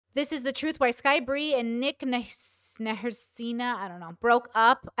This is the truth why Sky Bree and Nick Nayersina, I don't know, broke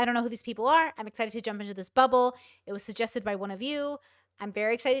up. I don't know who these people are. I'm excited to jump into this bubble. It was suggested by one of you. I'm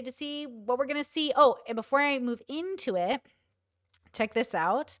very excited to see what we're going to see. Oh, and before I move into it, check this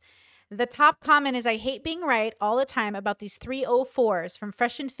out. The top comment is, I hate being right all the time about these 304s from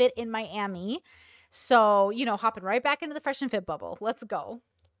Fresh and Fit in Miami. So, you know, hopping right back into the Fresh and Fit bubble. Let's go.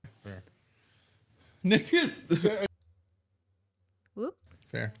 Fair. Nick is... Whoop.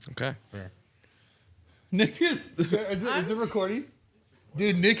 Fair. Okay. Fair. Nick is it recording?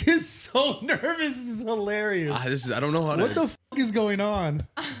 Dude, Nick is so nervous. This is hilarious. I don't know how to... What the fuck is going on?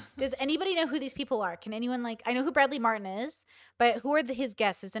 Does anybody know who these people are? Can anyone, like, I know who Bradley Martin is, but who are his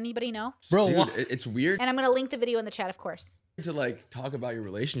guests? Does anybody know? Bro, Dude, it's weird. And I'm going to link the video in the chat, of course. To like talk about your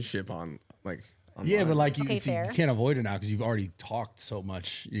relationship on like online. Yeah, but like you fair. can't avoid it now because you've already talked so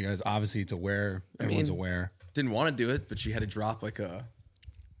much. You guys, obviously it's aware. Everyone's aware. Didn't want to do it, but she had to drop like a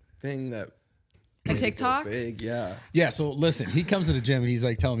thing that A TikTok? big, yeah. Yeah, so listen, he comes to the gym and he's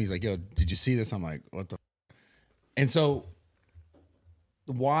like telling me, he's like, yo, did you see this? I'm like, what the f-? And so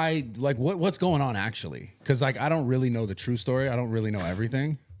why, like, what's going on actually? Because like I don't really know the true story. I don't really know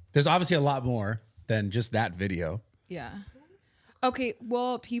everything. There's obviously a lot more than just that video. Yeah. Okay,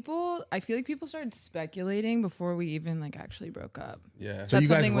 well, I feel like people started speculating before we even like actually broke up. Yeah. So That you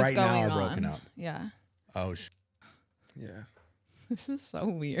guys something was right now going are on. broken up. Yeah. Oh, Yeah. This is so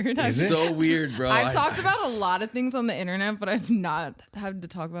weird. It's so weird, bro. I've talked about a lot of things on the internet, but I've not had to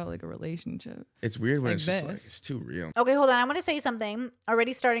talk about like a relationship. It's weird when Like it's just like, this. it's too real. Okay, hold on. I want to say something.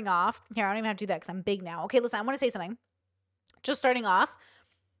 Already starting off. Here, I don't even have to do that because I'm big now. Okay, listen, I want to say something. Just starting off.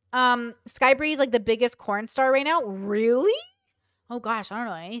 Sky Bree's like the biggest corn star right now. Really? Oh gosh, I don't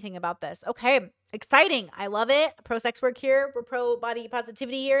know anything about this. Okay, exciting. I love it. Pro sex work here. We're pro body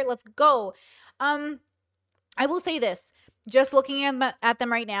positivity here. Let's go. I will say this. Just looking at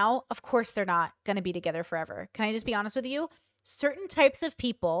them right now, of course they're not going to be together forever. Can I just be honest with you? Certain types of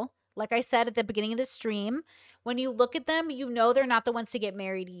people, like I said at the beginning of this stream, when you look at them, you know they're not the ones to get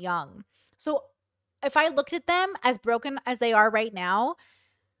married young. So if I looked at them as broken as they are right now,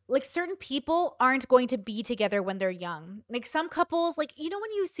 like certain people aren't going to be together when they're young. Like some couples, like, you know,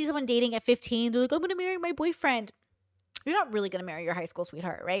 when you see someone dating at 15, they're like, I'm going to marry my boyfriend. You're not really going to marry your high school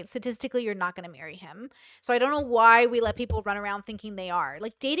sweetheart, right? Statistically, you're not going to marry him. So I don't know why we let people run around thinking they are.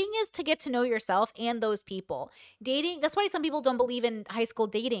 Like dating is to get to know yourself and those people. Dating, that's why some people don't believe in high school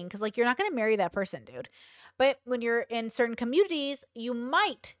dating, because like you're not going to marry that person, dude. But when you're in certain communities, you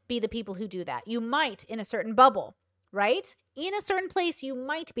might be the people who do that. You might in a certain bubble, right? In a certain place, you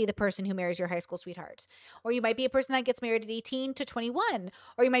might be the person who marries your high school sweetheart. Or you might be a person that gets married at 18 to 21.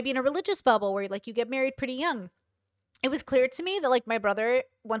 Or you might be in a religious bubble where like you get married pretty young. It was clear to me that like my brother,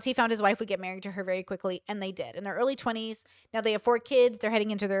 once he found his wife, would get married to her very quickly. And they did in their early 20s. Now they have 4 kids. They're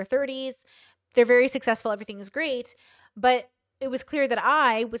heading into their 30s. They're very successful. Everything is great. But it was clear that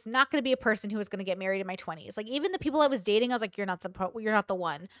I was not going to be a person who was going to get married in my 20s. Like even the people I was dating, I was like, you're not the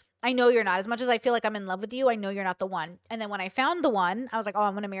one. I know you're not. As much as I feel like I'm in love with you, I know you're not the one. And then when I found the one, I was like, oh,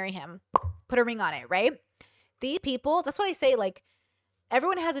 I'm going to marry him. Put a ring on it, right? These people, that's what I say, like,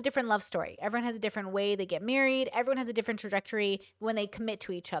 everyone has a different love story. Everyone has a different way they get married. Everyone has a different trajectory when they commit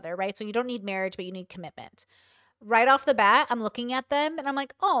to each other, right? So you don't need marriage, but you need commitment. Right off the bat, I'm looking at them and I'm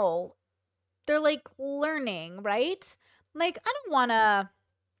like, oh, they're like learning, right? Like, I don't want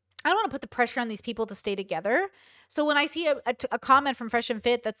to put the pressure on these people to stay together. So when I see a comment from Fresh and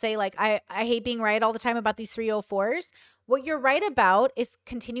Fit that say like, I hate being right all the time about these 304s, what you're right about is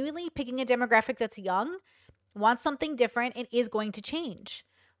continually picking a demographic that's young, wants something different, and is going to change,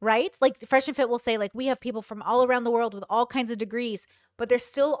 right? Like Fresh and Fit will say like, we have people from all around the world with all kinds of degrees, but there's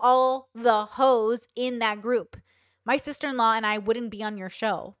still all the hoes in that group. My sister-in-law and I wouldn't be on your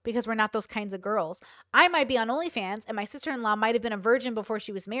show because we're not those kinds of girls. I might be on OnlyFans and my sister-in-law might have been a virgin before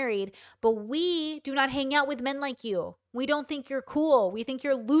she was married, but we do not hang out with men like you. We don't think you're cool. We think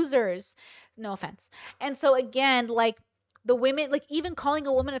you're losers. No offense. And so again, like the women, like even calling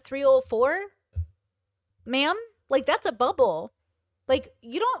a woman a 304, ma'am, like that's a bubble. Like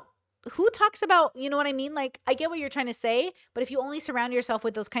who talks about, you know what I mean? Like I get what you're trying to say, but if you only surround yourself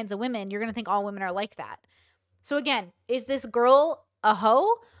with those kinds of women, you're going to think all women are like that. So again, is this girl a hoe,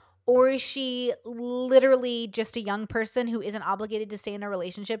 or is she literally just a young person who isn't obligated to stay in a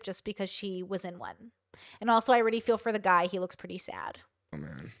relationship just because she was in one? And also I already feel for the guy. He looks pretty sad. Oh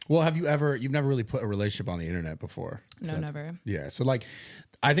man. Well, you've never really put a relationship on the internet before? No, never. Yeah. So like,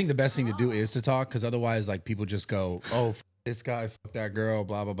 I think the best thing to do is to talk, because otherwise like people just go, oh, this guy, fuck that girl,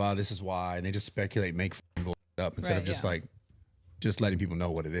 blah, blah, blah. This is why. And they just speculate, make up instead of just like, just letting people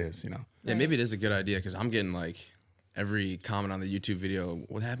know what it is, you know? Yeah, maybe it is a good idea because I'm getting like every comment on the YouTube video,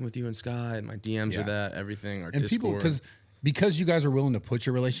 what happened with you and Sky? And my DMs Yeah. are that, everything, our And people, Discord. because you guys are willing to put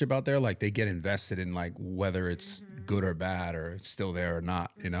your relationship out there, like they get invested in like whether it's good or bad or it's still there or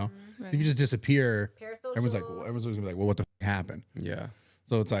not, you know? So if you just disappear, everyone's always gonna be like, well, what the happened? Yeah.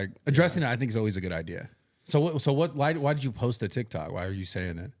 So it's like addressing it, I think is always a good idea. Why did you post a TikTok? Why are you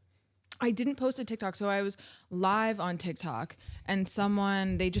saying it? I didn't post a TikTok, so I was live on TikTok, and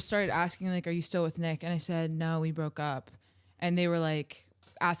they just started asking like, "Are you still with Nick?" And I said, "No, we broke up." And they were like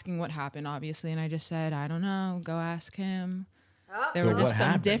asking what happened, obviously, and I just said, "I don't know. Go ask him." There were What just some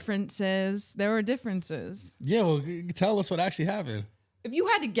happened? differences. There were differences. Yeah, well, tell us what actually happened. If you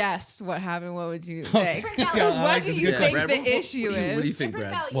had to guess what happened, what would you think? I like What do this. you Good think Brad, the what- issue what do you is? think,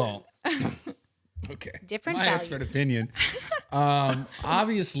 Brad? Well, okay. Different My values. expert opinion.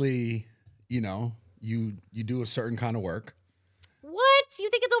 Obviously, you know, you do a certain kind of work. What? You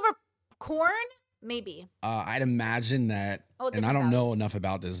think it's over corn? Maybe. I'd imagine that, Oh, and I different don't know values. enough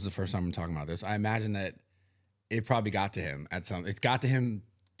about this. This is the first time I'm talking about this. I imagine that it probably got to him It's got to him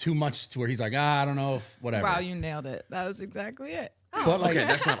too much to where he's like, I don't know, if, whatever. Wow, you nailed it. That was exactly it. But like, Okay,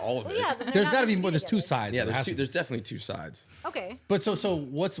 that's not all of it. Yeah. then they're there's not got to be meant more. There's two together. sides. Yeah, There has to be. there's definitely two sides. Okay. But so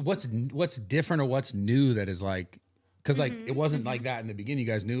what's different or what's new that is like, because like it wasn't like that in the beginning.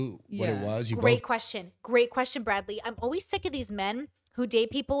 You guys knew what it Yeah. was. You Great both question. Great question, Bradley. I'm always sick of these men who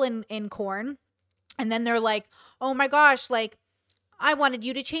date people in corn, and then they're like, "Oh my gosh, like I wanted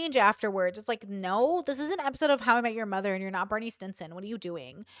you to change afterwards." It's like, no, this is an episode of How I Met Your Mother, and you're not Barney Stinson. What are you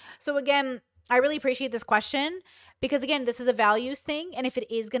doing? So again, I really appreciate this question because again, this is a values thing, and if it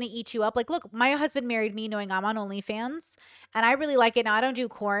is going to eat you up, like, look, my husband married me knowing I'm on OnlyFans, and I really like it. Now I don't do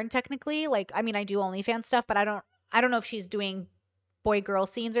corn technically. Like, I mean, I do OnlyFans stuff, but I don't know if she's doing boy-girl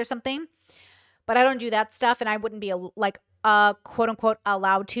scenes or something, but I don't do that stuff, and I wouldn't be quote unquote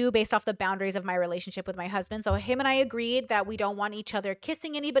allowed to based off the boundaries of my relationship with my husband. So him and I agreed that we don't want each other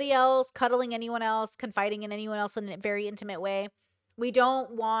kissing anybody else, cuddling anyone else, confiding in anyone else in a very intimate way. We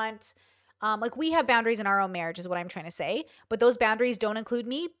don't want like we have boundaries in our own marriage is what I'm trying to say, but those boundaries don't include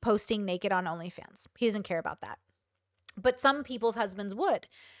me posting naked on OnlyFans. He doesn't care about that. But some people's husbands would.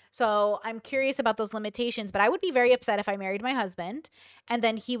 So I'm curious about those limitations, but I would be very upset if I married my husband and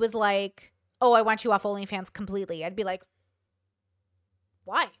then he was like, "Oh, I want you off OnlyFans completely." I'd be like,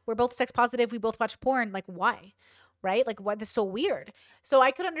 why? We're both sex positive. We both watch porn. Like, why? Right? Like, why? This is so weird. So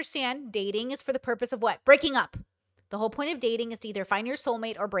I could understand dating is for the purpose of what? Breaking up. The whole point of dating is to either find your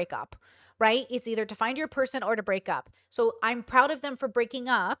soulmate or break up, right? It's either to find your person or to break up. So I'm proud of them for breaking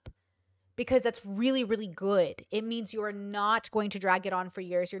up because that's really, really good. It means you're not going to drag it on for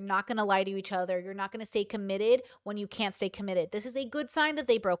years. You're not going to lie to each other. You're not going to stay committed when you can't stay committed. This is a good sign that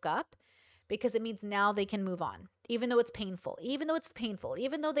they broke up because it means now they can move on, even though it's painful, even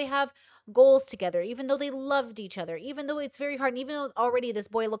though they have goals together, even though they loved each other, even though it's very hard, and even though already this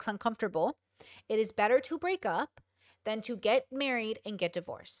boy looks uncomfortable. It is better to break up than to get married and get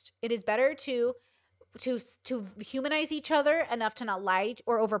divorced. It is better to humanize each other enough to not lie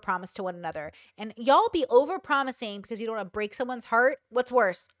or overpromise to one another. And y'all be overpromising because you don't want to break someone's heart. What's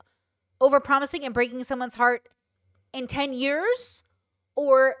worse? Overpromising and breaking someone's heart in 10 years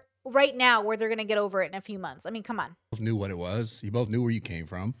or right now where they're going to get over it in a few months. I mean, come on. both knew what it was. You both knew where you came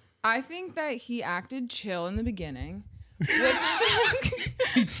from. I think that he acted chill in the beginning,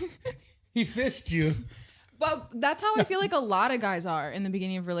 which He fished you. well, that's how I feel like a lot of guys are in the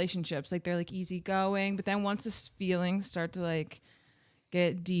beginning of relationships. Like they're like easygoing, but then once the feelings start to like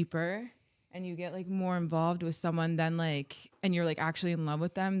get deeper and you get like more involved with someone, then like, and you're like actually in love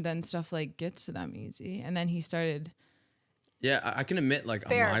with them, then stuff like gets to them easy. And then he started. Yeah, I can admit, like,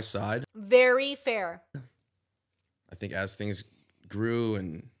 Fair. on my side, Very fair. I think as things grew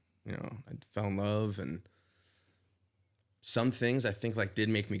and, you know, I fell in love and some things I think like did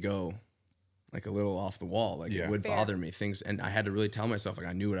make me go like a little off the wall. Like Yeah. it would Fair. bother me things. And I had to really tell myself, like,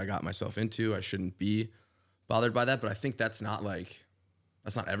 I knew what I got myself into. I shouldn't be bothered by that. But I think that's not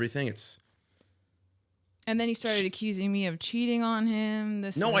everything. It's And then he started accusing me of cheating on him.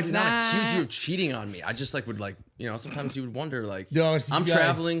 This no, and I did not accuse that. you of cheating on me. I just like would like, you know, sometimes you would wonder like, No, it's- I'm you gotta-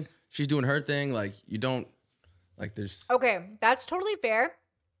 traveling. She's doing her thing. Like you don't like there's Okay, that's totally fair.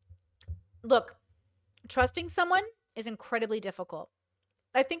 Look, trusting someone is incredibly difficult.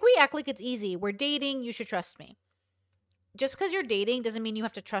 I think we act like it's easy. We're dating, you should trust me. Just because you're dating doesn't mean you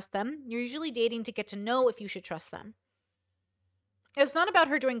have to trust them. You're usually dating to get to know if you should trust them. It's not about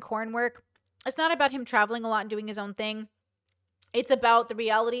her doing corn work. It's not about him traveling a lot and doing his own thing. It's about the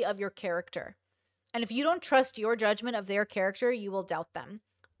reality of your character. And if you don't trust your judgment of their character, you will doubt them.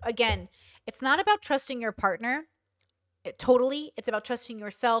 Again, it's not about trusting your partner. Totally. It's about trusting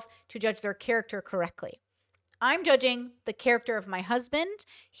yourself to judge their character correctly. I'm judging the character of my husband.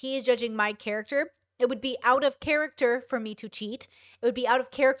 He is judging my character. It would be out of character for me to cheat. It would be out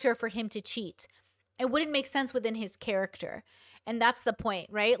of character for him to cheat. It wouldn't make sense within his character. And that's the point,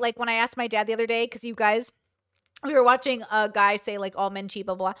 right? Like when I asked my dad the other day, because you guys, we were watching a guy say like all men cheat,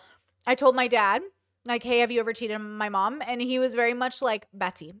 blah, blah. I told my dad, like, hey, have you ever cheated on my mom? And he was very much like,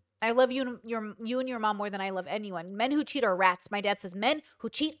 Betty, I love you and your mom more than I love anyone. Men who cheat are rats. My dad says men who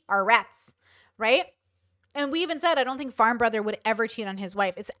cheat are rats, right? And we even said, I don't think Farm Brother would ever cheat on his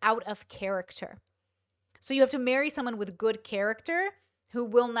wife. It's out of character. So you have to marry someone with good character who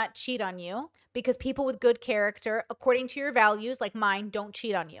will not cheat on you, because people with good character, according to your values, like mine, don't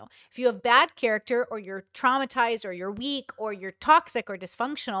cheat on you. If you have bad character, or you're traumatized, or you're weak, or you're toxic or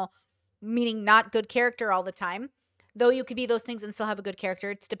dysfunctional, meaning not good character all the time, though you could be those things and still have a good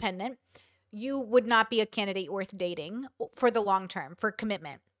character, it's dependent, you would not be a candidate worth dating for the long term, for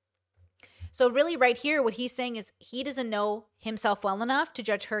commitment. So really right here, what he's saying is he doesn't know himself well enough to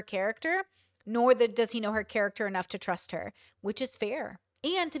judge her character, nor does he know her character enough to trust her, which is fair.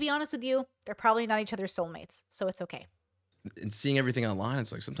 And to be honest with you, they're probably not each other's soulmates, so it's okay. And seeing everything online,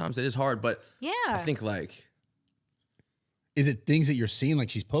 it's like sometimes it is hard, but Yeah. I think like, Is it things that you're seeing, like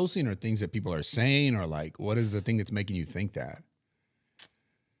she's posting, or things that people are saying, or like what is the thing that's making you think that?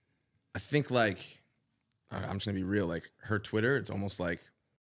 I think like, I'm just gonna be real, like her Twitter, it's almost like,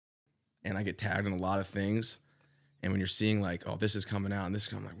 and I get tagged in a lot of things. And when you're seeing like, oh, this is coming out and this is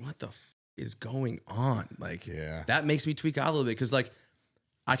coming, I'm like, what the is going on? Like, Yeah. that makes me tweak out a little bit. Cause like,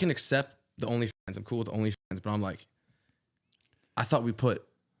 I can accept the OnlyFans. I'm cool with the OnlyFans, but I'm like, I thought we put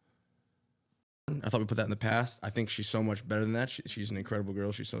that in the past. I think she's so much better than that. She's an incredible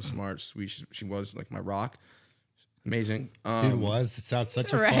girl. She's so smart, sweet. She was like my rock. Amazing. It was. It sounds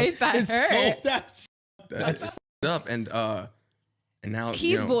such a Right? fun. That It's hurt. That's fucked up. And now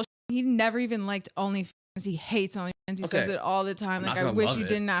He's bullshit. He never even liked OnlyFans. He hates OnlyFans. He says Okay. it all the time. I'm Like, not I gonna wish love you it.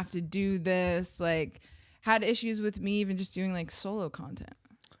 didn't have to do this. Like, had issues with me even just doing like solo content.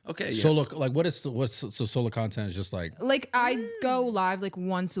 Okay. Yeah. Solo, like what's solo content is just like Like, I go live like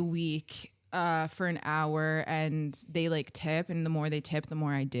once a week for an hour, and they like tip, and the more they tip, the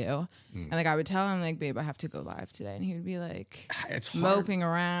more I do. And like I would tell him like, babe, I have to go live today, and he would be like It's hard. moping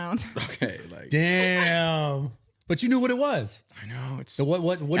around. Okay. Like, damn. But you knew what it was. I know. It's So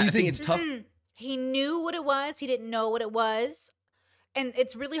what do you I think? it's tough. He knew what it was. He didn't know what it was. And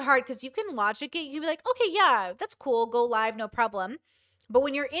it's really hard because you can logic it. You'd be like, okay, yeah, that's cool. Go live, no problem. But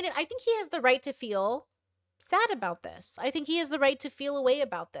when you're in it, I think he has the right to feel sad about this. I think he has the right to feel a way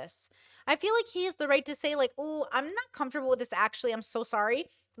about this. I feel like he has the right to say like, oh, I'm not comfortable with this actually. I'm so sorry.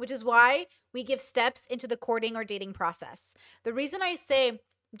 Which is why we give steps into the courting or dating process. The reason I say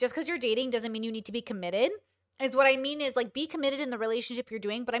just because you're dating doesn't mean you need to be committed is what I mean is like be committed in the relationship you're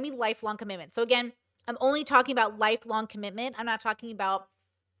doing, but I mean lifelong commitment. So again, I'm only talking about lifelong commitment. I'm not talking about,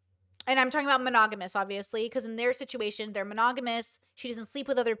 and I'm talking about monogamous, obviously, because in their situation, they're monogamous. She doesn't sleep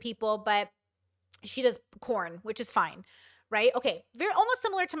with other people, but she does porn, which is fine, right? Okay, very almost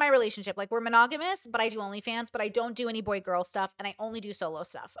similar to my relationship. Like we're monogamous, but I do OnlyFans, but I don't do any boy-girl stuff, and I only do solo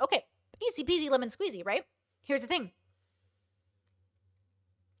stuff. Okay, easy peasy lemon squeezy, right? Here's the thing.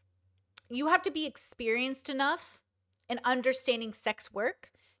 You have to be experienced enough in understanding sex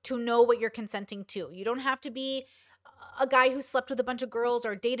work to know what you're consenting to. You don't have to be a guy who slept with a bunch of girls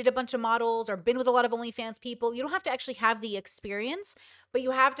or dated a bunch of models or been with a lot of OnlyFans people. You don't have to actually have the experience, but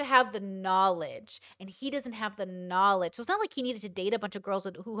you have to have the knowledge. And he doesn't have the knowledge. So it's not like he needed to date a bunch of girls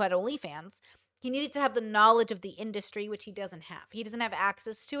who had OnlyFans. He needed to have the knowledge of the industry, which he doesn't have. He doesn't have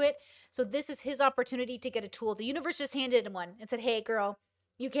access to it. So this is his opportunity to get a tool. The universe just handed him one and said, hey, girl,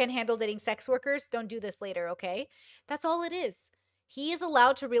 you can't handle dating sex workers. Don't do this later, okay? That's all it is. He is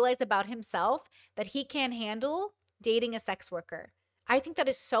allowed to realize about himself that he can't handle dating a sex worker. I think that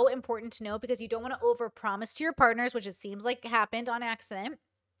is so important to know because you don't want to overpromise to your partners, which it seems like happened on accident,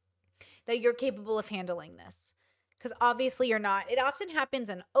 that you're capable of handling this. Because obviously you're not. It often happens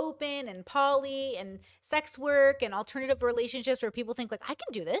in open and poly and sex work and alternative relationships where people think like, I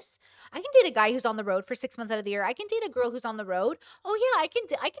can do this. I can date a guy who's on the road for 6 months out of the year. I can date a girl who's on the road. Oh yeah, I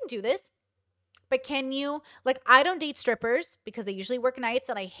can do this. But can you, like, I don't date strippers because they usually work nights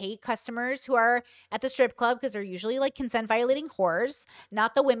and I hate customers who are at the strip club because they're usually like consent violating whores,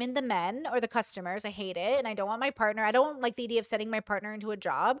 not the women, the men or the customers. I hate it. And I don't want my partner. I don't like the idea of setting my partner into a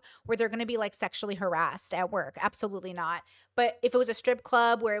job where they're going to be like sexually harassed at work. Absolutely not. But if it was a strip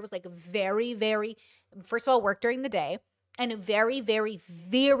club where it was like very, very, first of all, work during the day, and very, very,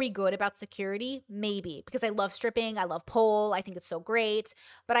 very good about security, maybe, because I love stripping. I love pole. I think it's so great.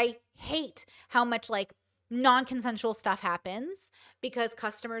 But I hate how much like non-consensual stuff happens because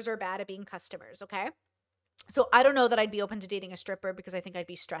customers are bad at being customers, okay? So I don't know that I'd be open to dating a stripper because I think I'd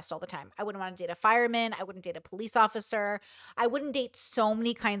be stressed all the time. I wouldn't want to date a fireman. I wouldn't date a police officer. I wouldn't date so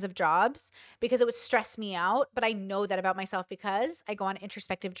many kinds of jobs because it would stress me out. But I know that about myself because I go on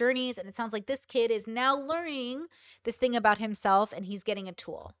introspective journeys. And it sounds like this kid is now learning this thing about himself and he's getting a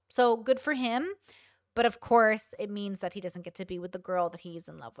tool. So good for him. But of course, it means that he doesn't get to be with the girl that he's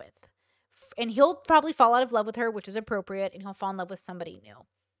in love with. And he'll probably fall out of love with her, which is appropriate. And he'll fall in love with somebody new.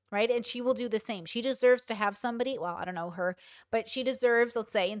 Right? And she will do the same. She deserves to have somebody, well, I don't know her, but she deserves,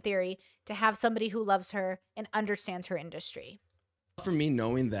 let's say in theory, to have somebody who loves her and understands her industry. For me,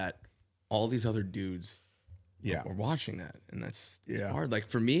 knowing that all these other dudes Yeah. are watching that, and that's it's Yeah. hard. Like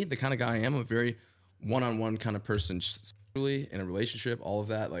for me, the kind of guy I am, I'm a very one-on-one kind of person, sexually, in a relationship, all of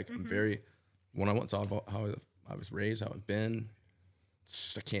that. Like I'm very one-on-one. It's all about how I was raised, how I've been.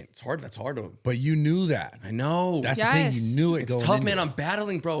 I can't. It's hard. That's hard to. But you knew that. I know. That's the thing. Yes. You knew it it's going tough, into man. it. I'm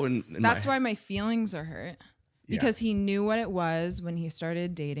battling, bro. And That's why my feelings are hurt Yeah. because he knew what it was when he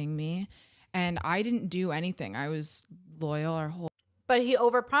started dating me, and I didn't do anything. I was loyal our whole. But he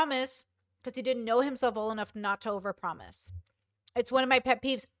overpromised because he didn't know himself well enough not to overpromise. It's one of my pet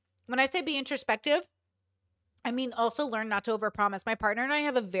peeves. When I say be introspective, I mean also learn not to overpromise. My partner and I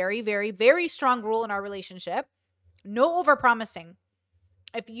have a very, very, very strong rule in our relationship. No overpromising.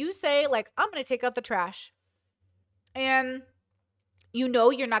 If you say, like, I'm going to take out the trash, and you know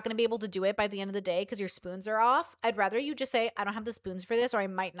you're not going to be able to do it by the end of the day because your spoons are off, I'd rather you just say, I don't have the spoons for this, or I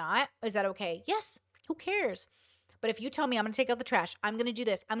might not. Is that okay? Yes. Who cares? But if you tell me I'm going to take out the trash, I'm going to do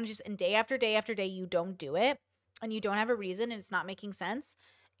this, I'm going to just, and day after day after day, you don't do it, and you don't have a reason, and it's not making sense,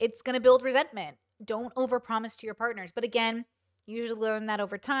 it's going to build resentment. Don't overpromise to your partners. But again, you usually learn that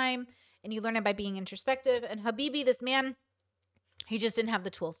over time, and you learn it by being introspective. And Habibi, this man, he just didn't have the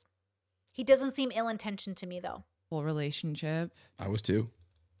tools. He doesn't seem ill-intentioned to me, though. Whole relationship. I was too.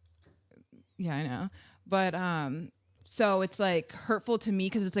 Yeah, I know. But so it's like hurtful to me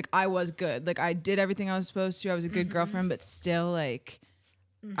because it's like I was good. Like I did everything I was supposed to. I was a good girlfriend, but still like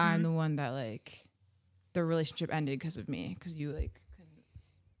I'm the one that like the relationship ended because of me because you like couldn't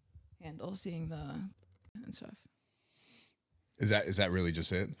handle seeing the and stuff. Is that really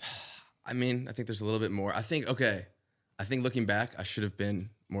just it? I mean, I think there's a little bit more. I think looking back, I should have been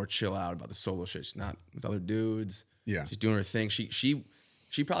more chill out about the solo shit. She's not with other dudes. Yeah. She's doing her thing. She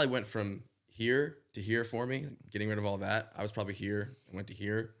probably went from here to here for me, getting rid of all that. I was probably here and went to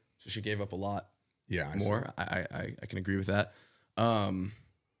here. So she gave up a lot Yeah. I see. more. I can agree with that. And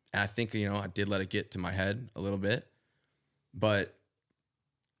I think, I did let it get to my head a little bit. But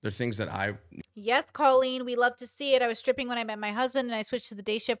there are things that Yes, Colleen, we love to see it. I was stripping when I met my husband, and I switched to the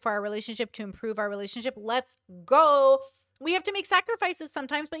day shift for our relationship to improve our relationship. Let's go. We have to make sacrifices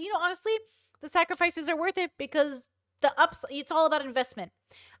sometimes, but honestly, the sacrifices are worth it because it's all about investment.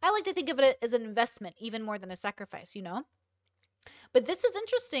 I like to think of it as an investment even more than a sacrifice, But this is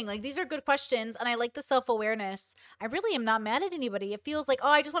interesting. Like, these are good questions, and I like the self-awareness. I really am not mad at anybody. It feels like,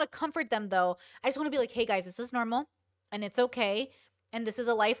 I just want to comfort them, though. I just want to be like, hey, guys, this is normal, and it's okay, and this is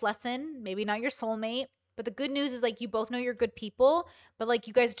a life lesson. Maybe not your soulmate, but the good news is, like, you both know you're good people, but, like,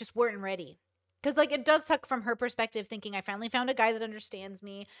 you guys just weren't ready. Because, like, it does suck from her perspective thinking, I finally found a guy that understands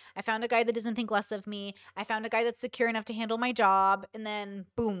me. I found a guy that doesn't think less of me. I found a guy that's secure enough to handle my job. And then,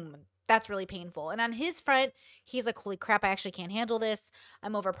 boom, that's really painful. And on his front, he's like, holy crap, I actually can't handle this.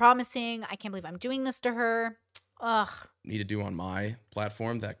 I'm overpromising. I can't believe I'm doing this to her. Ugh. need to do on my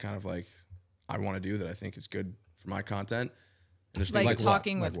platform that kind of like I want to do that I think is good for my content. And there's things Like like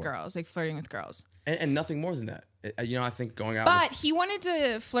talking what? with Like what? girls, like flirting with girls. and nothing more than that. I think going out But with, he wanted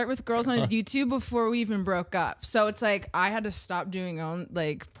to flirt with girls on his YouTube before we even broke up. So it's like I had to stop doing porn.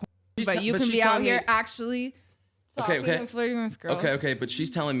 She's But te- you but can she's be out telling here me- actually talking and flirting with girls. okay, but she's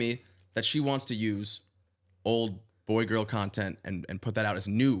telling me that she wants to use old boy-girl content and put that out as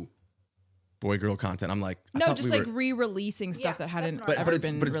new boy-girl content. I'm like, I No, thought just we like were, re-releasing stuff Yeah, that hadn't that's normal. ever but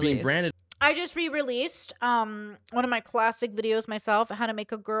been it's released. being branded. I just re-released one of my classic videos myself, how to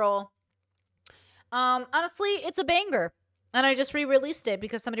make a girl. Honestly, it's a banger. And I just re-released it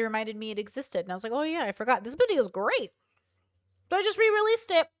because somebody reminded me it existed. And I was like, oh yeah, I forgot. This video is great. So I just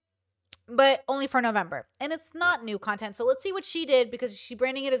re-released it, but only for November. And it's not new content. So let's see what she did because she's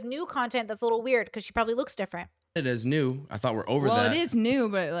branding it as new content. That's a little weird because she probably looks different. It as new. I thought we're over Well, that. it is new,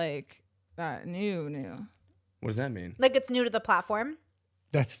 but like not new. What does that mean? Like it's new to the platform.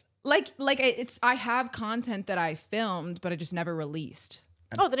 That's Like it's I have content that I filmed, but I just never released.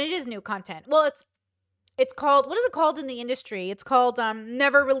 Oh, then it is new content. Well, it's called, what is it called in the industry? It's called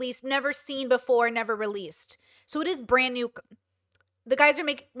never released, never seen before, never released. So it is brand new. The guys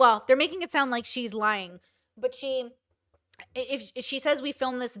are they're making it sound like she's lying, but she if she says we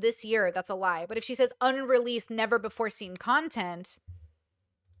filmed this year, that's a lie. But if she says unreleased, never before seen content,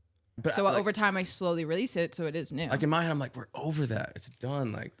 But So like, over time, I slowly release it, so it is new. like in my head, I'm like, we're over that. It's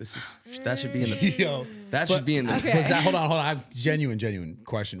done. Like this is that should be in the Yo, that should be in the. Okay. was that? Hold on. I have genuine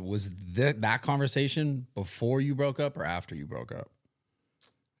question. Was that conversation before you broke up or after you broke up?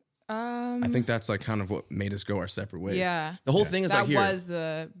 I think that's like kind of what made us go our separate ways. Yeah. The whole thing is that like here. was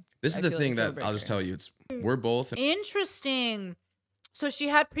the. This is I the feel thing like, that I'll just deal tell you. It's we're both. interesting. So she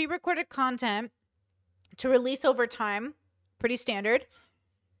had pre-recorded content to release over time, pretty standard.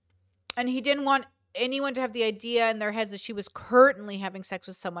 And he didn't want anyone to have the idea in their heads that she was currently having sex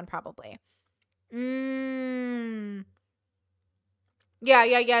with someone, probably. Yeah,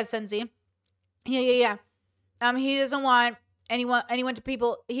 Senzi. Yeah. He doesn't want anyone to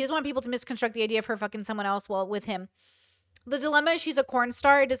people. He doesn't want people to misconstruct the idea of her fucking someone else while with him. The dilemma is she's a porn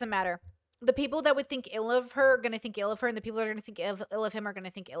star. It doesn't matter. The people that would think ill of her are gonna think ill of her, and the people that are gonna think ill of him are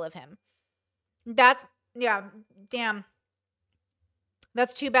gonna think ill of him. That's damn.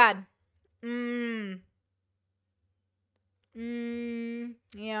 That's too bad. Yeah.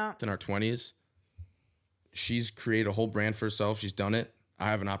 In our 20s, she's created a whole brand for herself. She's done it. I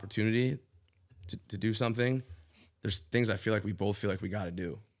have an opportunity to do something. There's things I feel like we both feel like we got to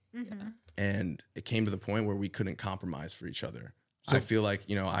do. And it came to the point where we couldn't compromise for each other. So I feel like,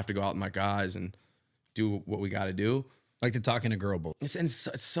 I have to go out with my guys and do what we got to do. Like to talk in a girl boat.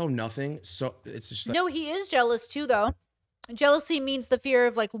 It's so nothing. So it's just like, No, he is jealous too, though. Jealousy means the fear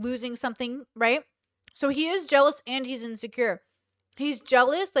of like losing something, right? So he is jealous and he's insecure. He's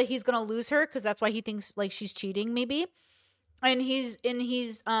jealous that he's gonna lose her because that's why he thinks like she's cheating, maybe. And he's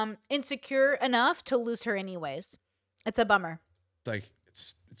insecure enough to lose her anyways. It's a bummer. it's like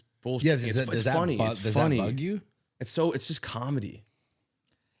it's bullshit. Yeah, It's funny. It's funny. That bug you? It's just comedy.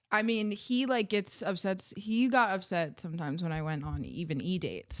 I mean, he like gets upset. He got upset sometimes when I went on even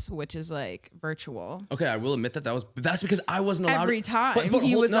dates, which is like virtual. Okay, I will admit that's because I wasn't allowed Every time but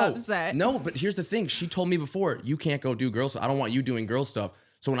he was no, upset. No, but here's the thing. She told me before, you can't go do girl stuff. I don't want you doing girl stuff.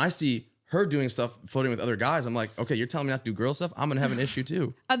 So when I see her doing stuff, floating with other guys, I'm like, okay, you're telling me not to do girl stuff? I'm gonna have an issue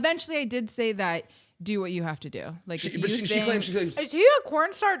too. Eventually, I did say that do what you have to do. Like, if you She claims Is he a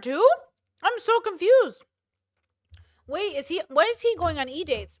porn star too? I'm so confused. Wait, why is he going on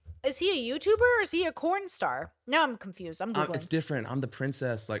e-dates? Is he a YouTuber or is he a porn star? Now I'm confused. I'm Googling. it's different. I'm the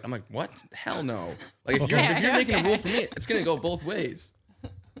princess. Like, I'm like, what? Hell no. Like, if you're making a rule for me, it's gonna go both ways.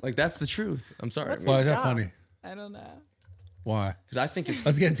 Like, that's the truth. I'm sorry. What's Why is that job? funny? I don't know. Why? Because I think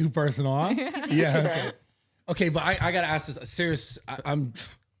Let's get too personal, huh? YouTuber. Okay. Okay, but I gotta ask this. Serious. I'm.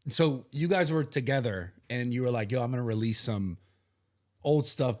 So you guys were together, and you were like, "Yo, I'm gonna release some old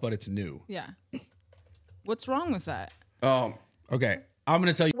stuff, but it's new." Yeah. What's wrong with that? Okay, I'm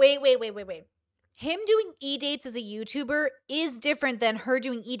gonna tell you. Wait. Him doing e-dates as a YouTuber is different than her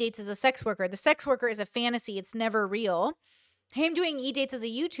doing e-dates as a sex worker. The sex worker is a fantasy. It's never real. Him doing e-dates as a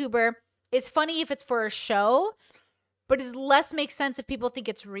YouTuber is funny if it's for a show, but does less make sense if people think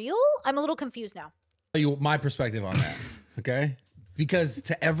it's real. I'm a little confused now. Tell you my perspective on that. Okay, because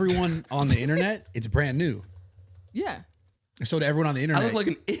to everyone on the internet, it's brand new. Yeah. So to everyone on the internet, I look like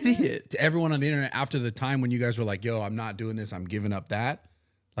an idiot. to everyone on the internet after the time when you guys were like, "Yo, I'm not doing this. I'm giving up that,"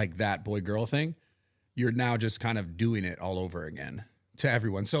 like that boy girl thing. You're now just kind of doing it all over again to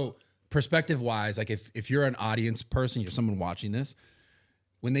everyone. So perspective wise, like if you're an audience person, you're someone watching this,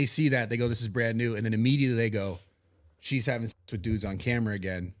 when they see that, they go, "This is brand new," and then immediately they go, "She's having sex with dudes on camera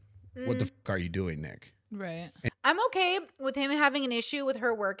again. What the fuck are you doing, Nick?" Right. I'm okay with him having an issue with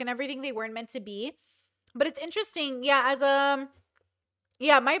her work and everything. They weren't meant to be. But it's interesting. Yeah,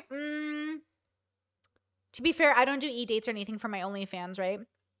 to be fair, I don't do e-dates or anything for my OnlyFans, right?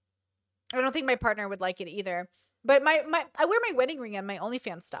 I don't think my partner would like it either. But I wear my wedding ring on my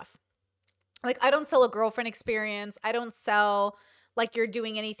OnlyFans stuff. Like, I don't sell a girlfriend experience. I don't sell like you're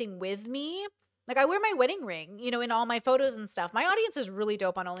doing anything with me. Like, I wear my wedding ring, in all my photos and stuff. My audience is really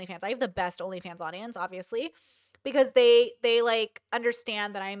dope on OnlyFans. I have the best OnlyFans audience, obviously, because they like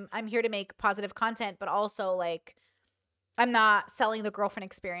understand that I'm here to make positive content, but also like I'm not selling the girlfriend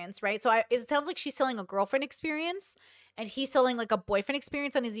experience, right? So it sounds like she's selling a girlfriend experience and he's selling like a boyfriend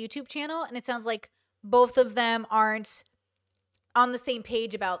experience on his YouTube channel, and it sounds like both of them aren't on the same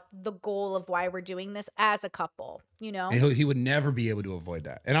page about the goal of why we're doing this as a couple, And he would never be able to avoid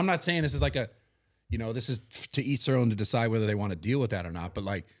that. And I'm not saying this is like this is to each their own to decide whether they want to deal with that or not. But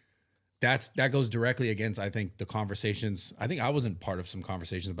like, that goes directly against, I think, the conversations. I think I wasn't part of some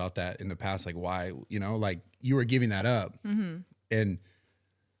conversations about that in the past. Like, why, like you were giving that up. Mm-hmm. And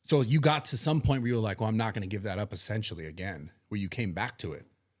so you got to some point where you were like, well, I'm not going to give that up essentially again, where you came back to it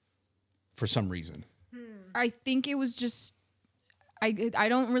for some reason. I think it was just I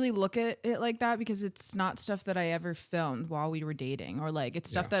don't really look at it like that because it's not stuff that I ever filmed while we were dating, or like it's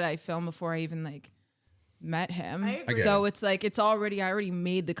stuff that I filmed before I even like met him. So it's like I already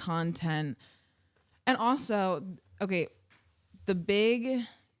made the content. And also, okay, the big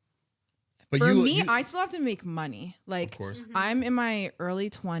But for me, I still have to make money. Like, of course. I'm in my early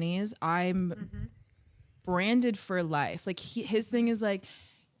 20s. I'm branded for life. Like, his thing is like,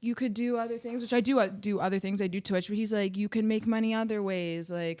 you could do other things, which I do other things. I do Twitch, but he's like, you can make money other ways,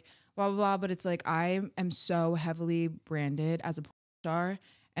 like, blah, blah, blah. But it's like, I am so heavily branded as a star.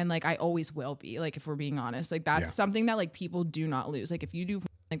 And like, I always will be, like, if we're being honest. Like, that's something that like people do not lose. Like, if you do,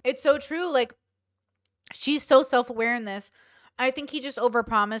 like, It's so true. Like, she's so self-aware in this. I think he just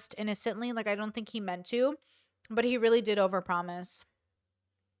overpromised innocently. Like, I don't think he meant to, but he really did overpromise.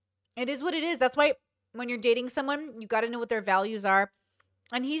 It is what it is. That's why when you're dating someone, you got to know what their values are.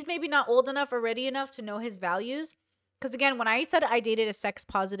 And he's maybe not old enough or ready enough to know his values. Because again, when I said I dated a sex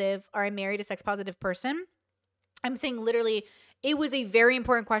positive or I married a sex positive person, I'm saying literally, it was a very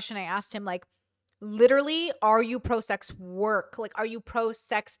important question I asked him. Like, literally, are you pro-sex work? Like, are you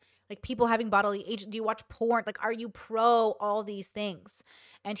pro-sex, like people having bodily agent? Do you watch porn? Like, are you pro all these things?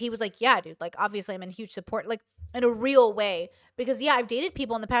 And he was like, yeah, dude, like, obviously I'm in huge support, like in a real way. Because yeah, I've dated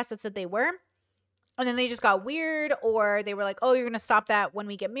people in the past that said they were, and then they just got weird, or they were like, oh, you're going to stop that when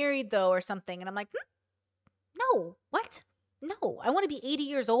we get married though, or something. And I'm like, no, what? No, I want to be 80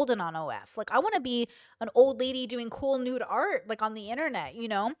 years old and on OF. Like, I want to be an old lady doing cool nude art, like on the internet, you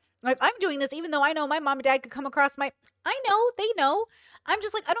know? Like, I'm doing this even though I know my mom and dad could come across I know, they know. I'm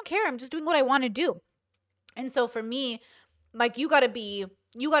just like, I don't care. I'm just doing what I want to do. And so for me, like, you gotta be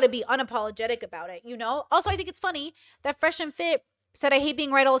unapologetic about it, you know? Also, I think it's funny that Fresh and Fit said I hate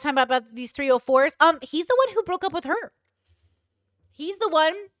being right all the time about these 304s. He's the one who broke up with her. He's the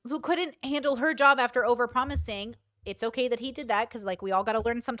one who couldn't handle her job after overpromising. It's okay that he did that because, like, we all got to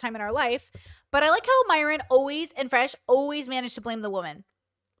learn sometime in our life. But I like how Myron and Fresh always managed to blame the woman.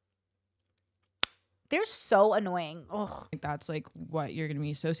 They're so annoying. Ugh. that's like what you're going to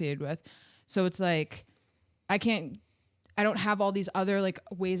be associated with. So it's like, I don't have all these other like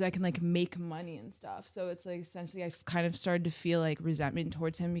ways I can like make money and stuff. So it's like, essentially I've kind of started to feel like resentment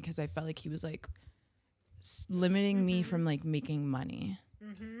towards him because I felt like he was like limiting me from like making money.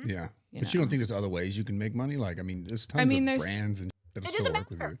 Yeah. But you don't think there's other ways you can make money? Like, I mean, there's tons of brands and that'll still work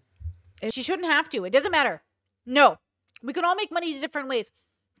with you. She shouldn't have to. It doesn't matter. No. We can all make money different ways.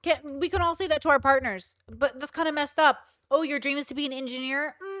 We can all say that to our partners, but that's kind of messed up. Oh, your dream is to be an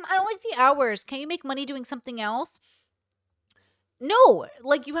engineer? I don't like the hours. Can you make money doing something else? No.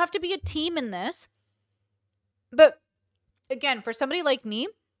 Like, you have to be a team in this. But again, for somebody like me,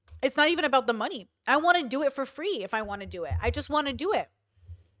 it's not even about the money. I want to do it for free if I want to do it. I just want to do it.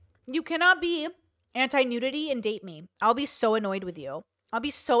 You cannot be anti-nudity and date me. I'll be so annoyed with you. I'll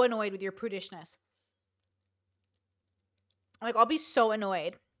be so annoyed with your prudishness. Like, I'll be so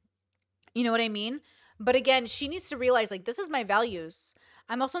annoyed. You know what I mean? But again, she needs to realize, like, this is my values.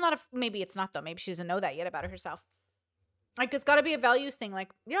 I'm also not maybe it's not though. Maybe she doesn't know that yet about herself. Like, it's got to be a values thing. Like,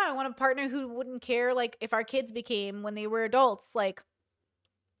 yeah, I want a partner who wouldn't care, like, if our kids became when they were adults. Like,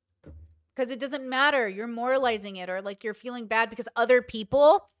 because it doesn't matter. You're moralizing it, or like you're feeling bad because other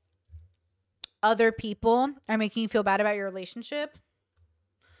people are making you feel bad about your relationship.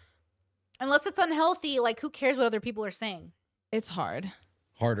 Unless it's unhealthy, like, who cares what other people are saying? It's hard.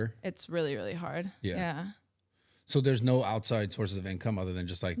 Harder. It's really, really hard. Yeah. So there's no outside sources of income other than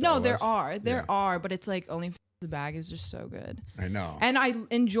just like no, there are. There are, but it's like only the bag is just so good. I know. And I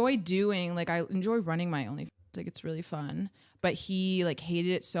enjoy running my OnlyFans. Like, it's really fun. But he like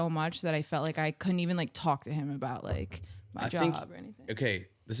hated it so much that I felt like I couldn't even like talk to him about like my job or anything. Okay,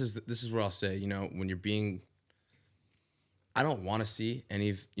 this is what I'll say. You know, when you're being, I don't want to see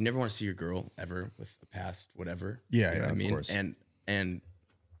you never want to see your girl ever with a past whatever. Yeah, you know what I mean? Of course. And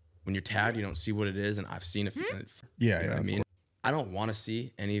when you're tagged, you don't see what it is, and I've seen it. Yeah, you know what I mean? I don't want to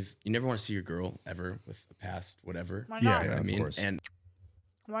see you never want to see your girl ever with a past whatever. Why not? You know what I mean? Course. And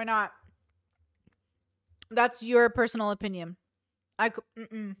why not? That's your personal opinion. That's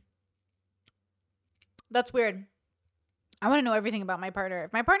weird. I want to know everything about my partner.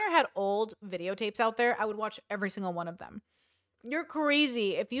 If my partner had old videotapes out there, I would watch every single one of them. You're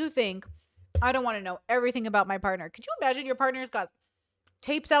crazy if you think I don't want to know everything about my partner. Could you imagine your partner's got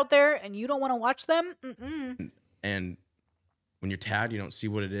tapes out there and you don't want to watch them? And when you're tagged, you don't see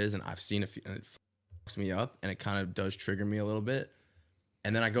what it is, and I've seen it, and it fucks me up, and it kind of does trigger me a little bit.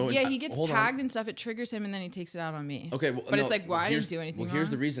 And then I go, he gets tagged and stuff. It triggers him, and then he takes it out on me. Okay, well, but it's like, I didn't do anything. Well,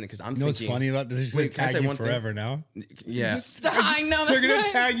 here's the reason, because I'm thinking. What's funny about this? He's going to tag you forever now. Yeah, I know. They're going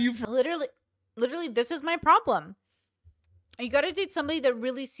to tag you Literally. Literally, this is my problem. You got to date somebody that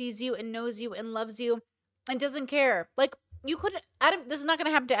really sees you and knows you and loves you and doesn't care. Like, you could, Adam, this is not going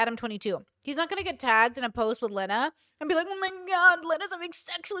to happen to Adam 22. He's not going to get tagged in a post with Lena and be like, oh my God, Lena's having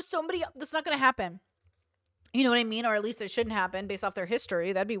sex with somebody. That's not going to happen. You know what I mean? Or at least it shouldn't happen based off their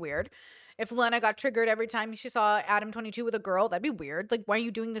history. That'd be weird. If Lena got triggered every time she saw Adam 22 with a girl, that'd be weird. Like, why are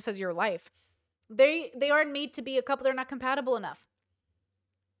you doing this as your life? They aren't made to be a couple. They're not compatible enough.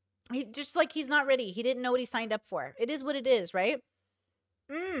 He's not ready. He didn't know what he signed up for. It is what it is, right?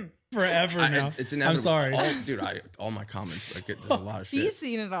 Forever now. It's inevitable. I'm sorry. All my comments, like, there's a lot of shit. He's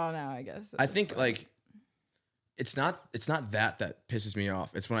seen it all now, I guess. I think, like, it's not that pisses me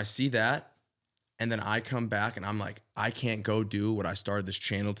off. It's when I see that, and then I come back and I'm like, I can't go do what I started this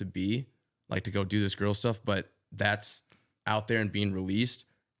channel to be, like, to go do this girl stuff, but that's out there and being released.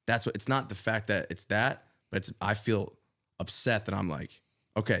 That's what, it's not the fact that it's that, but I feel upset that I'm like,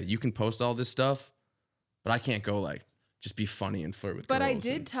 okay, you can post all this stuff, but I can't go, like, just be funny and flirt with girls. But I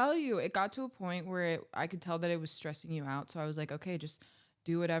did tell you, it got to a point where I could tell that it was stressing you out. So I was like, okay, just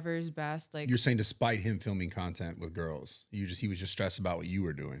do whatever is best. Like, you're saying despite him filming content with girls, he was just stressed about what you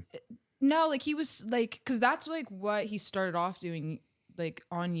were doing. No, like, he was like, because that's like what he started off doing, like,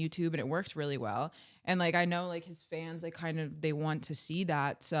 on YouTube, and it worked really well. And like, I know, like, his fans, like, kind of, they want to see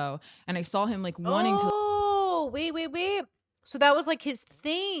that. So, and I saw him, like, wanting to. Oh, wait. So that was like his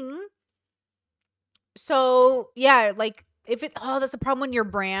thing. So yeah, like, that's the problem when your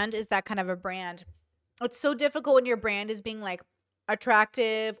brand is that kind of a brand. It's so difficult when your brand is being, like,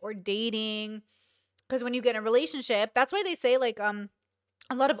 attractive or dating, because when you get in a relationship, that's why they say, like, a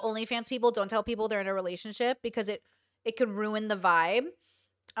lot of OnlyFans people don't tell people they're in a relationship because it could ruin the vibe.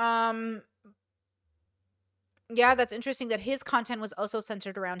 Yeah, that's interesting that his content was also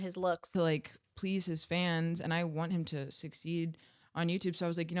centered around his looks. To, like, please his fans, and I want him to succeed on YouTube. So I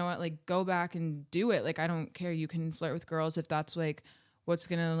was like, you know what, like, go back and do it. Like, I don't care. You can flirt with girls if that's, like, what's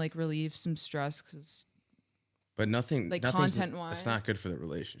gonna, like, relieve some stress. But nothing, like, nothing's, content-wise, it's not good for the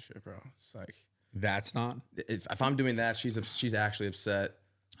relationship, bro. It's like, that's not. If I'm doing that, she's actually upset.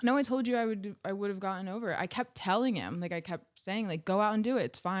 No, I told you I would have gotten over it. I kept telling him, like, I kept saying, like, go out and do it.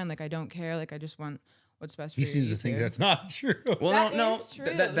 It's fine. Like, I don't care. Like, I just want what's best for you. He seems to think that's not true. Well, That no, is true.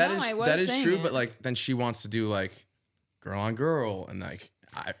 that is saying true. it. But, like, then she wants to do, like, girl on girl, and, like,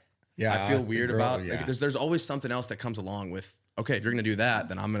 I feel weird about. Yeah. Like, there's always something else that comes along with. Okay, if you're gonna do that,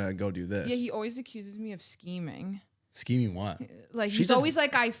 then I'm gonna go do this. Yeah, he always accuses me of scheming. Scheming what? Like, She's he's a- always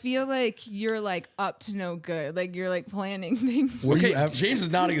like, I feel like you're, like, up to no good. Like, you're, like, planning things. Were you Okay, ever- James is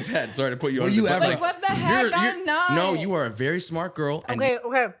nodding his head. Sorry to put you on. you but, ever- Like, what the heck? I'm not. No, you are a very smart girl. And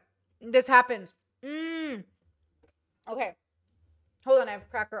Okay. This happens. Okay. Hold on, I have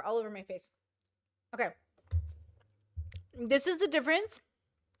cracker all over my face. Okay. This is the difference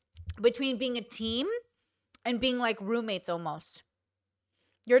between being a team and being, like, roommates almost.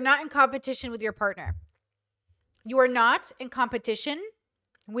 You're not in competition with your partner. You are not in competition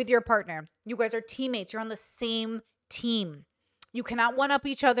with your partner. You guys are teammates. You're on the same team. You cannot one-up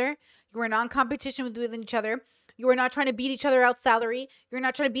each other. You are not in competition with each other. You are not trying to beat each other out salary. You're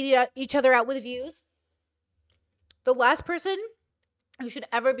not trying to beat each other out with views. The last person you should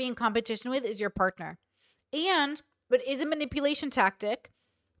ever be in competition with is your partner. But it is a manipulation tactic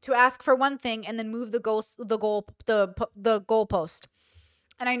to ask for one thing and then move the goalpost.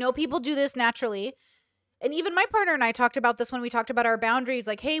 And I know people do this naturally. And even my partner and I talked about this when we talked about our boundaries.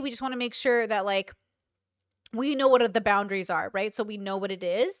 Like, hey, we just want to make sure that, like, we know what the boundaries are, right? So we know what it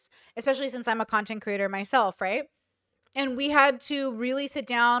is, especially since I'm a content creator myself, right? And we had to really sit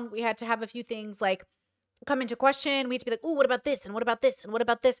down. We had to have a few things, like, come into question. We had to be like, oh, what about this? And what about this? And what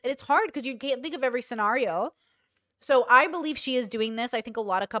about this? And it's hard because you can't think of every scenario. So I believe she is doing this. I think a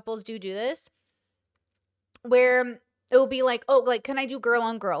lot of couples do this, where it will be like, oh, like, can I do girl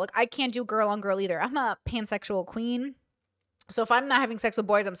on girl? Like, I can't do girl on girl either. I'm a pansexual queen. So if I'm not having sex with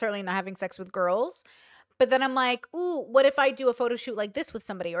boys, I'm certainly not having sex with girls. But then I'm like, ooh, what if I do a photo shoot like this with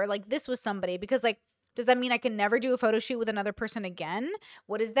somebody, or like this with somebody? Because, like, does that mean I can never do a photo shoot with another person again?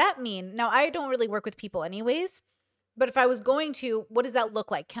 What does that mean? Now, I don't really work with people anyways, but if I was going to, what does that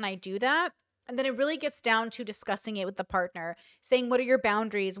look like? Can I do that? And then it really gets down to discussing it with the partner, saying, what are your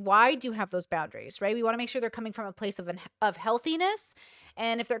boundaries? Why do you have those boundaries, right? We want to make sure they're coming from a place of healthiness.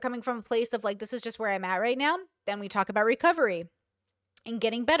 And if they're coming from a place of, like, this is just where I'm at right now, then we talk about recovery and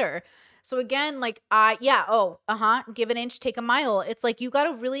getting better. So again, like, give an inch, take a mile. It's like, you got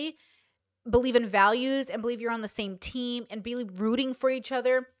to really believe in values and believe you're on the same team and be rooting for each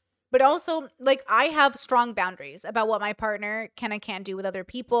other. But also, like, I have strong boundaries about what my partner can and can't do with other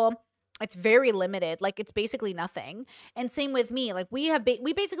people. It's very limited. Like it's basically nothing. And same with me. Like we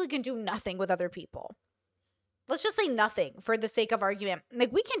basically can do nothing with other people. Let's just say nothing for the sake of argument.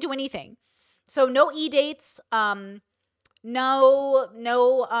 Like we can't do anything. So no e-dates,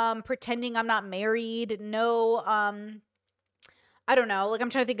 no pretending I'm not married, no I don't know. Like I'm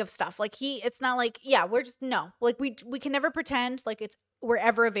trying to think of stuff. Like it's not like, yeah, we're just no. Like we can never pretend like we're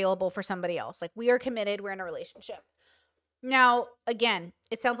ever available for somebody else. Like we are committed, we're in a relationship. Now, again,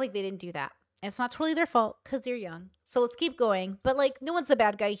 it sounds like they didn't do that. It's not totally their fault because they're young. So let's keep going. But like, no one's the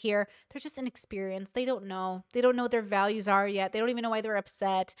bad guy here. They're just inexperienced. They don't know. They don't know what their values are yet. They don't even know why they're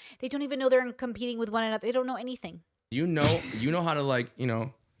upset. They don't even know they're competing with one another. They don't know anything. You know how to like,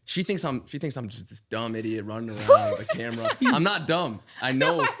 she thinks I'm just this dumb idiot running around with a camera. I'm not dumb. I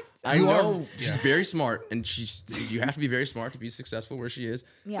know. I know she's very smart, and you have to be very smart to be successful where she is.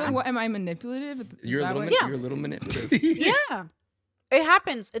 Yeah. So what, am I manipulative? You're a little manipulative. Yeah. It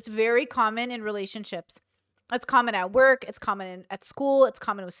happens. It's very common in relationships. It's common at work. It's common at school. It's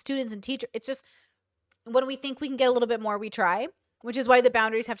common with students and teachers. It's just when we think we can get a little bit more, we try, which is why the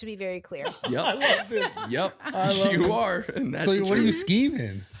boundaries have to be very clear. Yep. I love this. Yep. You are. And that's so what are you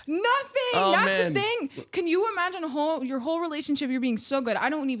scheming? Nothing. Oh, That's man. the thing. Can you imagine your whole relationship? You're being so good. I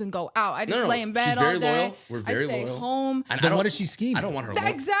don't even go out. I just lay in bed She's all very day. loyal. We're very I stay loyal. home. And Then what is she scheming? I don't want her.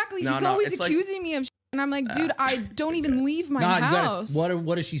 Exactly. No, He's no, always it's like- accusing me of shit. And I'm like, dude, I don't even leave my Nah, house.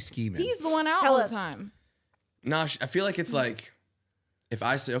 what is she scheming? He's the one out Tell all us. the time. No, I feel like it's like if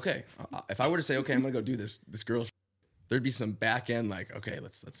I say okay, if I were to say okay, I'm gonna go do this girl. There'd be some back end like okay,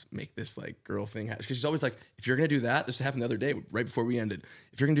 let's make this like girl thing happen. Because she's always like, if you're gonna do that, this happened the other day right before we ended.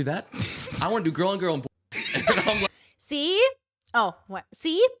 If you're gonna do that, I want to do girl and girl and boy. And I'm like, See? Oh, what?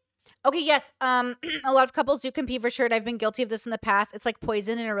 See? Okay, yes. A lot of couples do compete for sure. And I've been guilty of this in the past. It's like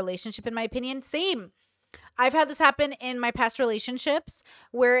poison in a relationship, in my opinion. Same. I've had this happen in my past relationships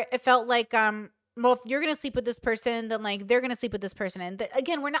where it felt like, well, if you're gonna sleep with this person, then like they're gonna sleep with this person. And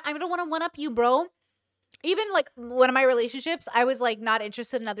again, I don't want to one up you, bro. Even like one of my relationships, I was like not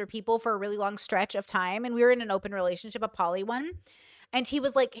interested in other people for a really long stretch of time. And we were in an open relationship, a poly one. And he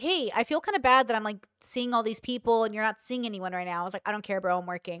was like, hey, I feel kind of bad that I'm like seeing all these people and you're not seeing anyone right now. I was like, I don't care, bro. I'm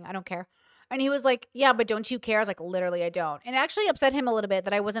working. I don't care. And he was like, yeah, but don't you care? I was like, literally, I don't. And it actually upset him a little bit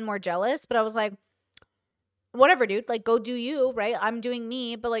that I wasn't more jealous. But I was like, whatever, dude. Like, go do you, right? I'm doing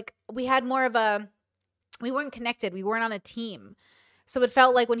me. But like, we had more of we weren't connected. We weren't on a team. So it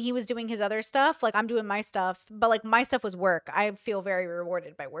felt like when he was doing his other stuff, like I'm doing my stuff, but like my stuff was work. I feel very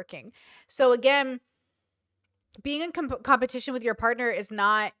rewarded by working. So again, being in competition with your partner it's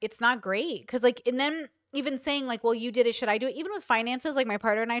not great. Cause like, and then even saying like, well, you did it, should I do it? Even with finances, like my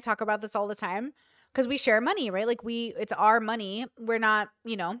partner and I talk about this all the time because we share money, right? Like it's our money. We're not,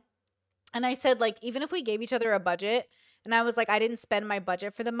 and I said like, even if we gave each other a budget, and I was like, I didn't spend my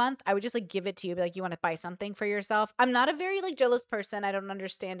budget for the month, I would just like give it to you. Be like, you want to buy something for yourself? I'm not a very like jealous person. I don't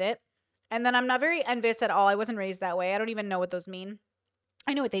understand it. And then I'm not very envious at all. I wasn't raised that way. I don't even know what those mean.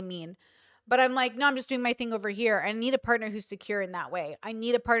 I know what they mean. But I'm like, no, I'm just doing my thing over here. I need a partner who's secure in that way. I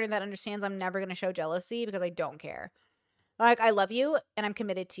need a partner that understands I'm never going to show jealousy because I don't care. Like, I love you and I'm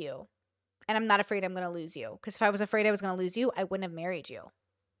committed to you. And I'm not afraid I'm going to lose you. Because if I was afraid I was going to lose you, I wouldn't have married you.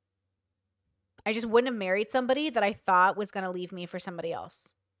 I just wouldn't have married somebody that I thought was going to leave me for somebody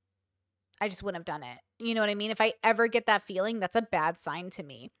else. I just wouldn't have done it. You know what I mean? If I ever get that feeling, that's a bad sign to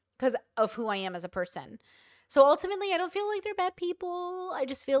me because of who I am as a person. So ultimately, I don't feel like they're bad people. I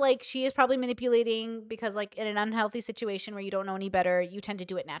just feel like she is probably manipulating because like in an unhealthy situation where you don't know any better, you tend to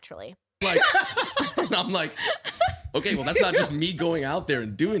do it naturally. like, and I'm like, okay, well, that's not just me going out there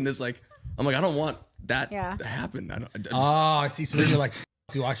and doing this. Like, I'm like, I don't want that to happen. I see. So then you're like,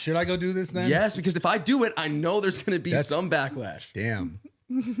 should I go do this then? Yes, because if I do it, I know there's going to be some backlash. Damn.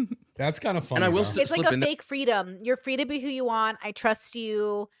 That's kind of funny. And I will It's like a fake freedom. You're free to be who you want. I trust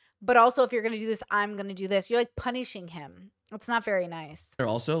you. But also, if you're going to do this, I'm going to do this. You're like punishing him. It's not very nice.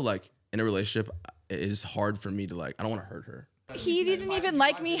 Also, like in a relationship, it is hard for me to like, I don't want to hurt her. He didn't even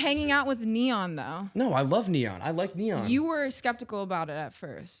like me hanging out with Neon, though. No, I love Neon. I like Neon. You were skeptical about it at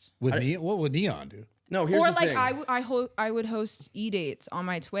first. With Neon? What would Neon do? No, here's the thing. I would host e-dates on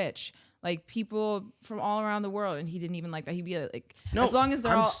my Twitch. Like people from all around the world, and he didn't even like that. He'd be like, No, as long as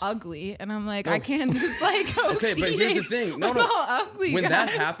they're all ugly, and I'm like, I can't just like host Okay, but here's the e-dates thing. with all ugly When guys.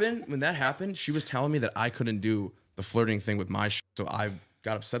 that happened, she was telling me that I couldn't do the flirting thing with my so I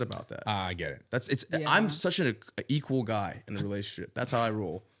got upset about that. I get it. I'm such an equal guy in a relationship. That's how I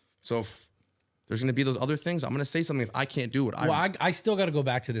roll. So if there's gonna be those other things, I'm gonna say something if I can't do it. I still got to go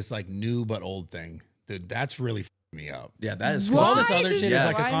back to this like new but old thing. Dude, that's really me up. Yeah, that is Because all this Why other does shit this is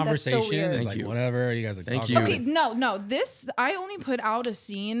like a rhyme? That's so conversation. weird. It's Thank like you. whatever you guys like. Thank talk you. about Okay, it. no. This I only put out a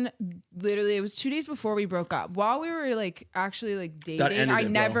scene. Literally, it was 2 days before we broke up. While we were like actually like dating, ended I it,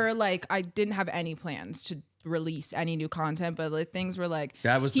 bro. never like I didn't have any plans to release any new content. But like things were like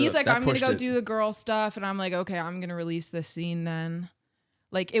he's like that I'm gonna pushed go it. do the girl stuff, and I'm like okay, I'm gonna release this scene then.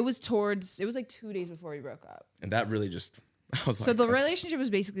 Like it was like 2 days before we broke up. And that really just, I was So like, the that's- relationship was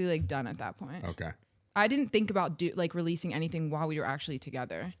basically like done at that point. Okay. I didn't think about like releasing anything while we were actually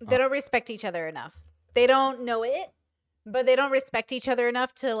together. They don't respect each other enough. They don't know it, but they don't respect each other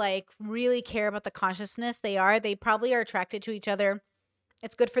enough to like really care about the consciousness they are. They probably are attracted to each other.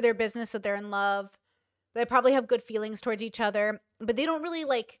 It's good for their business that they're in love. They probably have good feelings towards each other, but they don't really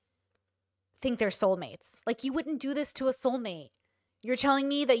like think they're soulmates. Like you wouldn't do this to a soulmate. You're telling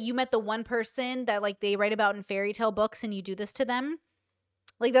me that you met the one person that like they write about in fairy tale books and you do this to them?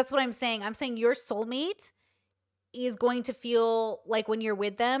 Like that's what I'm saying. I'm saying your soulmate is going to feel like when you're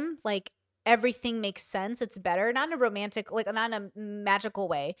with them, like everything makes sense. It's better, not in a romantic, like not in a magical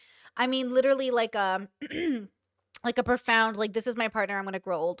way. I mean, literally like like a profound, like this is my partner I'm going to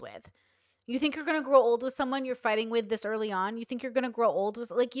grow old with. You think you're going to grow old with someone you're fighting with this early on? You think you're going to grow old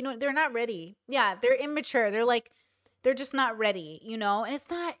with, like, you know, they're not ready. Yeah, they're immature. They're like, they're just not ready, you know? And it's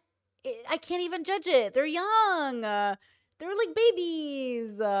not, I can't even judge it. They're young. They're like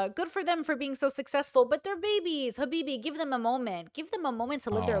babies. Good for them for being so successful, but they're babies. Habibi, give them a moment. Give them a moment to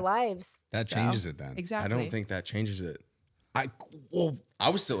live their Oh. lives. That So, changes it then. I Exactly. don't think that changes it. Well, I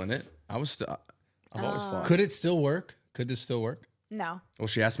was still in it. I've always fought. could it still work? Could this still work? No. Well,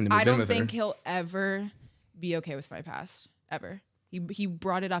 she asked me to move I in don't with think her. he'll ever be okay with my past. Ever. He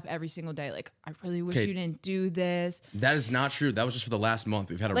brought it up every single day. Like, I really wish Okay. you didn't do this. That is not true. That was just for the last month.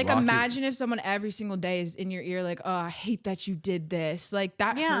 We've had a Like, rocky. imagine if someone every single day is in your ear, like, oh, I hate that you did this. Like,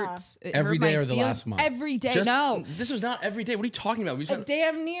 that Yeah. hurts. It Every hurt my day or the feelings. last month? Every day. Just- No. This was not every day. What are you talking about? We just had-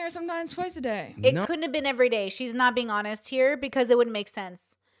 Damn near, sometimes twice a day. It No. couldn't have been every day. She's not being honest here because it wouldn't make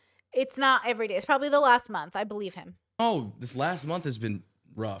sense. It's not every day. It's probably the last month. I believe him. Oh, this last month has been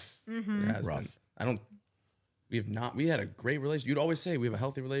rough. Mm-hmm. It has Rough. been. We had a great relationship. You'd always say we have a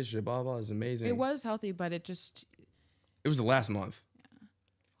healthy relationship, blah, blah, it's amazing. It was healthy, but it just. It was the last month.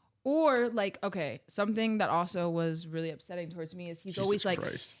 Or, like, okay, something that also was really upsetting towards me is he's Jesus always like,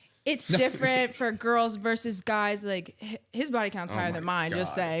 Christ. it's different for girls versus guys. Like his body count's higher than my mine,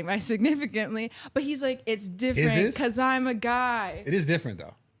 just God. saying, by significantly. But he's like, it's different his? because I'm a guy. It is different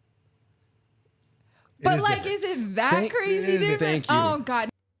though. It But is like, different. is it that Thank- crazy it is different? Thank you. Oh God,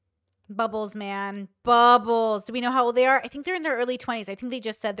 Bubbles, man. Bubbles. Do we know how old they are? I think they're in their early 20s. I think they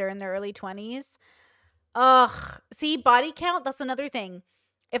just said they're in their early 20s. Ugh. See, body count, that's another thing.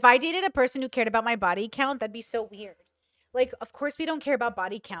 If I dated a person who cared about my body count, that'd be so weird. Like, of course we don't care about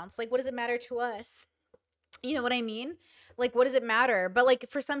body counts. Like, what does it matter to us? You know what I mean? Like, what does it matter? But like,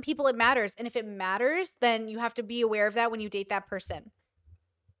 for some people it matters. And if it matters, then you have to be aware of that when you date that person.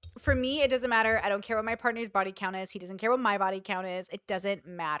 For me, it doesn't matter. I don't care what my partner's body count is. He doesn't care what my body count is. It doesn't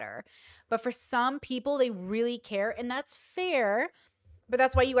matter. But for some people, they really care. And that's fair. But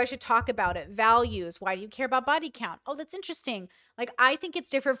that's why you guys should talk about it. Values. Why do you care about body count? Oh, that's interesting. Like, I think it's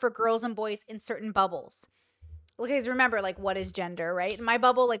different for girls and boys in certain bubbles. Because remember, like, what is gender, right? In my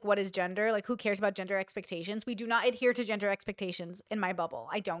bubble, like, what is gender? Like, who cares about gender expectations? We do not adhere to gender expectations in my bubble.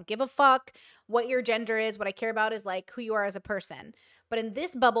 I don't give a fuck what your gender is. What I care about is, like, who you are as a person. But in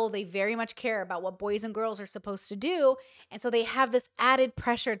this bubble, they very much care about what boys and girls are supposed to do. And so they have this added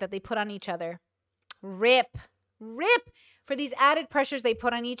pressure that they put on each other. Rip for these added pressures they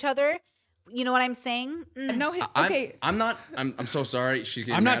put on each other. You know what I'm saying? no, okay. I'm so sorry. She's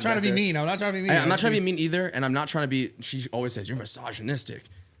getting I'm not mad trying to back be there. mean. I'm not trying to be mean. I'm not trying to be mean either, and I'm not trying to be. She always says you're misogynistic.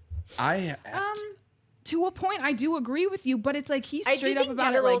 I asked. To a point, I do agree with you, but it's like he's I do straight up think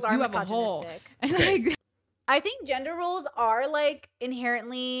about gender it. Like roles are you have a hole, misogynistic. and Okay. like I think gender roles are like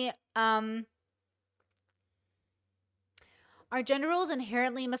inherently are gender roles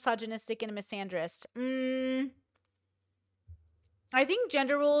inherently misogynistic and misandrist? I think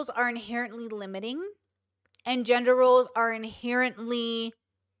gender roles are inherently limiting, and gender roles are inherently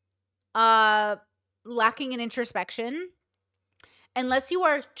lacking in introspection. Unless you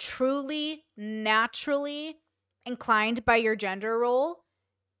are truly naturally inclined by your gender role,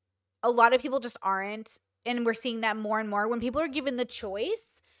 a lot of people just aren't. And we're seeing that more and more when people are given the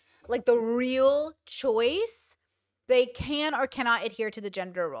choice, like the real choice, they can or cannot adhere to the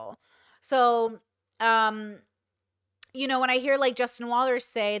gender role. So, you know, when I hear like Justin Waller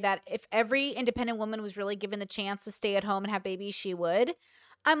say that if every independent woman was really given the chance to stay at home and have babies, she would.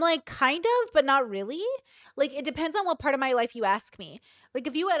 I'm like, kind of, but not really. Like, it depends on what part of my life you ask me. Like,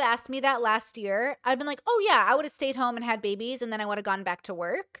 if you had asked me that last year, I'd been like, oh yeah, I would have stayed home and had babies and then I would have gone back to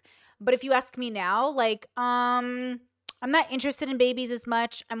work. But if you ask me now, like, I'm not interested in babies as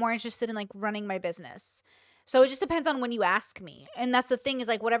much. I'm more interested in like running my business. So it just depends on when you ask me. And that's the thing is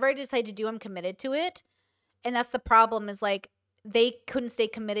like, whatever I decide to do, I'm committed to it. And that's the problem is like, they couldn't stay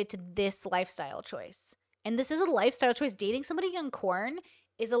committed to this lifestyle choice. And this is a lifestyle choice. Dating somebody on corn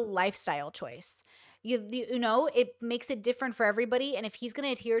is a lifestyle choice. You know, it makes it different for everybody. And if he's going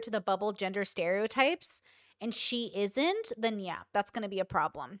to adhere to the bubble gender stereotypes and she isn't, then yeah, that's going to be a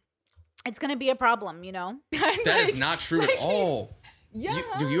problem. It's going to be a problem, you know? That is not true at all. Yeah.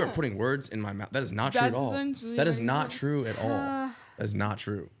 You are putting words in my mouth. That is not true at all. That is not true at all. That is not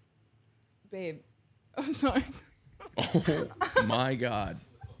true. Babe. I'm sorry. Oh my God.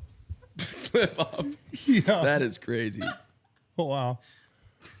 Slip up. Yeah. That is crazy. Oh, wow.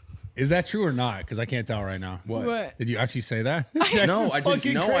 Is that true or not? Because I can't tell right now. What? Did you actually say that? No, I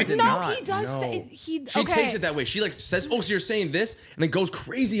didn't. No, I did No, not. he does No. say She okay. takes it that way. She like says, "Oh, so you're saying this," and then goes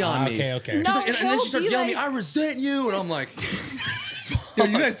crazy on me. Okay. She's No, like, and then he'll she starts be yelling at like- me. I resent you, and I'm like, Yo,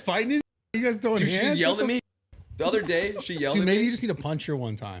 you guys fighting? You guys throwing dude, hands? she's yelled at me. The other day, she yelled Dude, at maybe me. you just need to punch her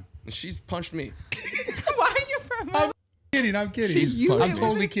one time. She's punched me. Why are you from? I'm kidding. She's I'm punched me.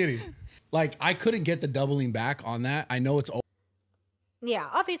 totally kidding. Like, I couldn't get the doubling back on that. I know it's old. Yeah,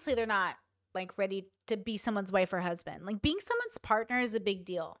 obviously they're not like ready to be someone's wife or husband. Like being someone's partner is a big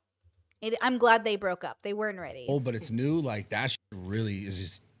deal. I'm glad they broke up. They weren't ready. But it's new. Like, that shit really is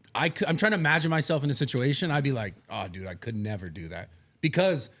just... I'm trying to imagine myself in a situation. I'd be like, oh, dude, I could never do that.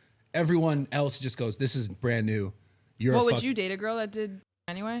 Because everyone else just goes, this is brand new. Well, would you date a girl that did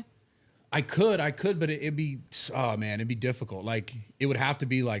anyway? I could, but it'd be, oh man, it'd be difficult. Like, it would have to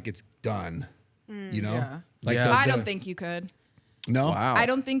be like, it's done, you know? Yeah. Like Yeah. I don't think you could. No? Wow. I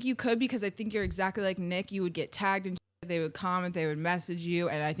don't think you could because I think you're exactly like Nick. You would get tagged and they would comment, they would message you,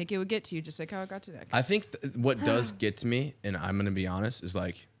 and I think it would get to you just like how it got to Nick. I think what does get to me, and I'm gonna be honest, is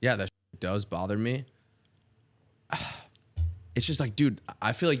like, yeah, that does bother me. It's just like, dude,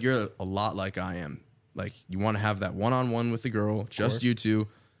 I feel like you're a lot like I am. Like, you want to have that one-on-one with the girl, just you two,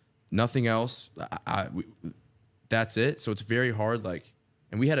 nothing else. That's it. So it's very hard. Like,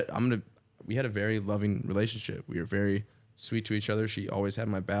 and we had a very loving relationship. We were very sweet to each other. She always had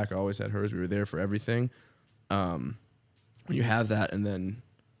my back. I always had hers. We were there for everything. When you have that, and then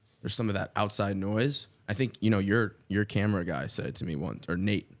there's some of that outside noise. I think, you know, your camera guy said it to me once, or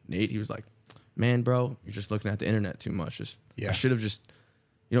Nate, he was like, man, bro, you're just looking at the internet too much. I should have just,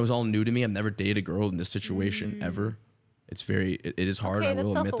 you know, it was all new to me. I've never dated a girl in this situation ever. It's it is hard. Okay, I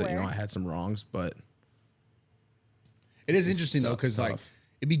will that's admit that, you know, self-aware. I had some wrongs, but It is interesting, though, tough, because like, tough.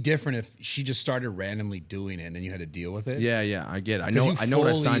 it'd be different if she just started randomly doing it and then you had to deal with it. yeah, I get it. I 'Cause know you what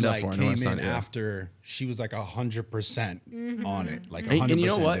I fully, signed up like, for. I know what I came signed in up. after she was like 100% on it. Like 100% And you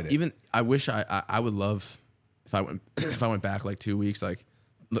know what? did it. Even I wish I would love if I went if I went back like 2 weeks. Like,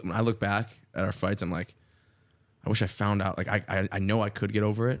 when I look back at our fights, I'm like, I wish I found out. Like, I know I could get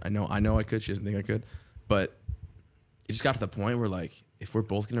over it. I know I could. She doesn't think I could, but it just got to the point where, like, if we're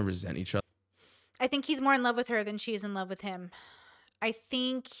both gonna resent each other, I think he's more in love with her than she's in love with him. I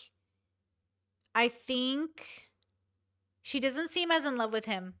think she doesn't seem as in love with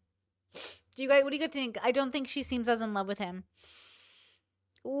him. What do you guys think? I don't think she seems as in love with him.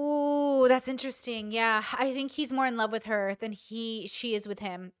 Ooh, that's interesting. Yeah, I think he's more in love with her than she is with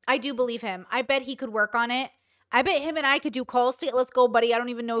him. I do believe him. I bet he could work on it. I bet him and I could do calls. Let's go, buddy. I don't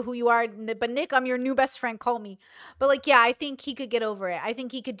even know who you are, but Nick, I'm your new best friend. Call me. But like, yeah, I think he could get over it. I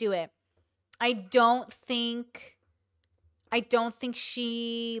think he could do it. I don't think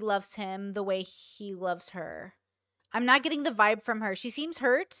she loves him the way he loves her. I'm not getting the vibe from her. She seems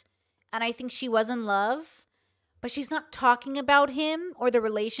hurt, and I think she was in love, but she's not talking about him or the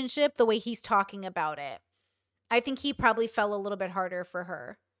relationship the way he's talking about it. I think he probably fell a little bit harder for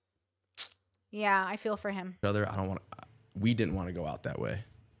her. Yeah, I feel for him. we didn't want to go out that way,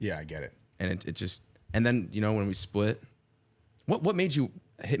 Yeah, I get it. and it just, and then, you know, when we split, what made you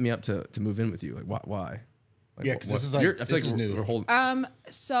hit me up to move in with you? Like, why? Like, Yeah, 'cause this is like- I feel this like is new. we're holding.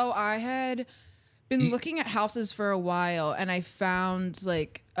 So I had been looking at houses for a while, and I found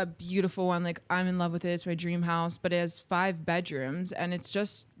like a beautiful one. Like, I'm in love with it. It's my dream house, but it has 5 bedrooms, and it's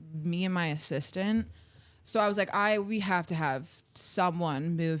just me and my assistant. So I was like, we have to have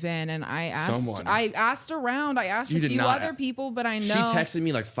someone move in, and I asked around. I asked You a did few not. other people, but I know She texted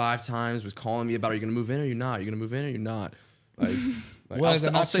me like 5 times, was calling me about, are you gonna move in or you're not? Are you gonna move in or you're not? Like, Well, is that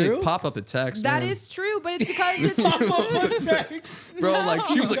I'll not say true? pop up a text. that man. is true, but it's because it's Bro, like,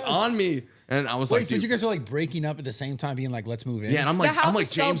 she was like on me, And I was Wait, like, so dude, you guys are like breaking up at the same time, being like, let's move in? yeah, and I'm like, The house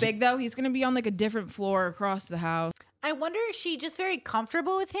is James, so big though. He's gonna be on like a different floor across the house. I wonder, is she just very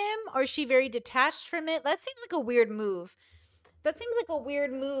comfortable with him, or is she very detached from it? That seems like a weird move. That seems like a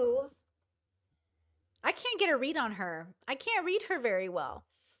weird move. I can't get a read on her. I can't read her very well.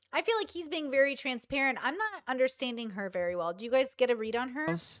 I feel like he's being very transparent. I'm not understanding her very well. Do you guys get a read on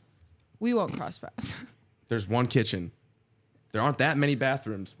her? We won't cross paths. there's one kitchen. There aren't that many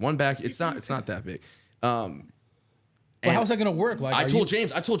bathrooms. One back. It's not that big. Well, how's that gonna work? Like, I told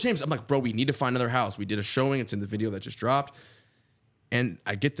James, I'm like, bro, we need to find another house. We did a showing. It's in the video that just dropped. And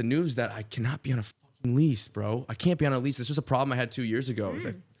I get the news that I cannot be on a fucking lease, bro. I can't be on a lease. This was a problem I had 2 years ago.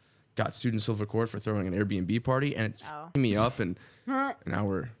 I got student silver cord for throwing an Airbnb party, and it's f***ing me up. And now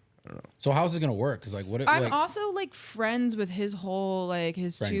we're, I don't know. So how's it gonna work? Because like, what? I'm like, also like friends with his whole like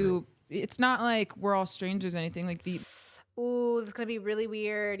his Friend two. group. It's not like we're all strangers or anything. Like Ooh, this is gonna be really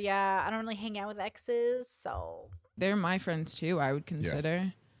weird. Yeah, I don't really hang out with exes, so they're my friends too. I would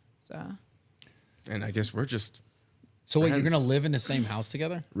consider. So And I guess we're just so wait, you're friends. gonna live in the same house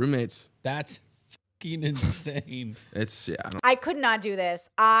together? roommates. That's fucking insane. It's, yeah, I don't. I could not do this.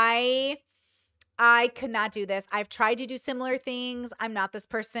 I could not do this. I've tried to do similar things. I'm not this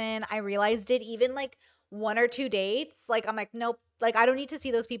person. I realized it even like 1 or 2 dates. Like I'm like, nope. Like I don't need to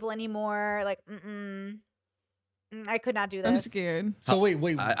see those people anymore. Like, I could not do this. I'm scared. So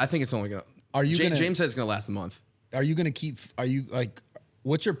wait. I think it's only gonna. Are you gonna? James said it's gonna last a month. Are you gonna keep? Are you like?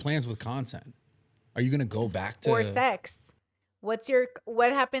 What's your plans with content? Are you gonna go back to Or sex. What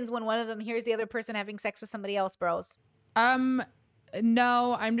happens when one of them hears the other person having sex with somebody else, bros?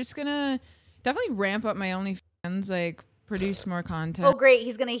 No, I'm just gonna definitely ramp up my OnlyFans, like produce more content. Oh, great.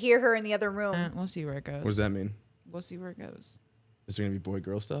 He's going to hear her in the other room. We'll see where it goes. What does that mean? We'll see where it goes. Is there gonna be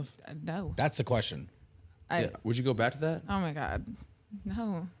boy-girl stuff? No. That's the question. Yeah. Would you go back to that? Oh my god.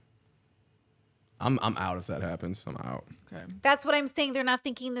 No. I'm out if that happens. I'm out. Okay. That's what I'm saying. They're not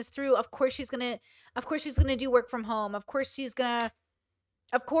thinking this through. Of course she's going to do work from home. Of course,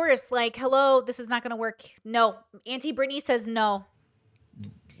 like, hello, this is not going to work. No. Auntie Brittany says no.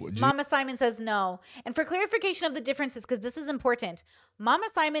 Mama Simon says no. And for clarification of the differences, because this is important, Mama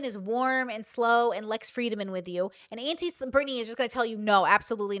Simon is warm and slow and Lex Friedman with you. And Auntie Brittany is just going to tell you, no,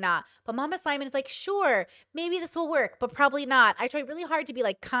 absolutely not. But Mama Simon is like, sure, maybe this will work, but probably not. I try really hard to be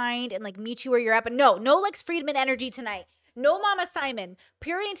like kind and like meet you where you're at. But no Lex Friedman energy tonight. No Mama Simon.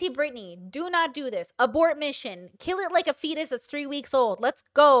 Pure Auntie Brittany. Do not do this. Abort mission. Kill it like a fetus that's 3 weeks old. Let's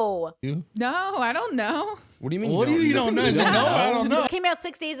go. You? No, I don't know. What do you mean? What do you don't know? Is it no? I don't know. This came out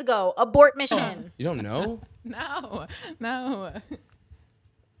 6 days ago. Abort mission. You don't know? No. No.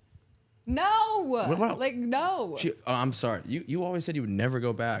 What? Like no. I'm sorry. You always said you would never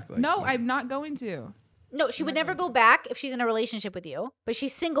go back. Like, No, I'm not going to. No, she would never go back if she's in a relationship with you. But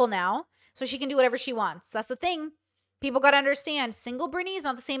she's single now, so she can do whatever she wants. That's the thing. People got to understand, single Brittany is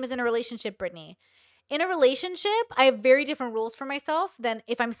not the same as in a relationship Brittany. In a relationship, I have very different rules for myself than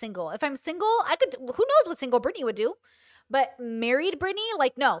if I'm single. If I'm single, who knows what single Brittany would do? But married Brittany,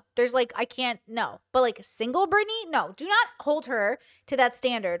 like, no. There's like, I can't, no. But like single Brittany, no. Do not hold her to that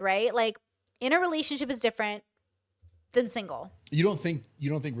standard, right? Like, in a relationship is different than single. You don't think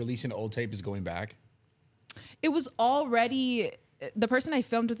releasing the old tape is going back? It was already the person I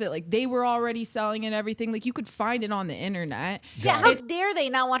filmed with it, like they were already selling it and everything. Like you could find it on the internet. Yeah, how dare they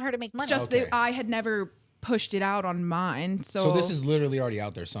not want her to make money? It's just Okay. that I had never pushed it out on mine. So this is literally already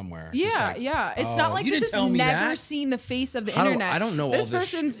out there somewhere. Just yeah, like, yeah. It's oh, not like you this didn't has tell me never that. seen the face of the I don't- internet. I don't know all this this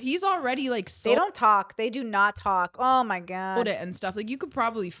person's. He's already like They sold don't talk. They do not talk. Oh my God. it and stuff. Like you could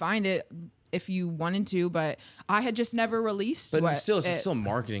probably find it if you wanted to, but I had just never released. But what still, it, still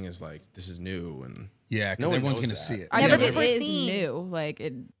marketing is like, this is new. And Yeah, No because one everyone's knows gonna that. see it. I Never mean, before it is seen. new. Like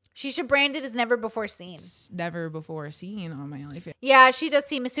She should brand it as never before seen. it's never before seen on my OnlyFans. Yeah, she does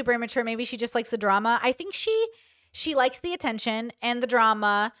seem super immature. Maybe she just likes the drama. I think she likes the attention and the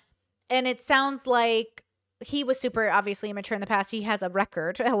drama. And it sounds like he was super obviously immature in the past. He has a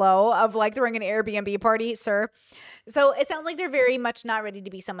record, of like throwing an Airbnb party, sir. So it sounds like they're very much not ready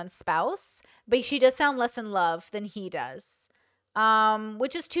to be someone's spouse. But she does sound less in love than he does,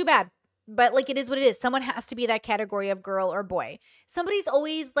 which is too bad. But like it is what it is. Someone has to be that category of girl or boy. Somebody's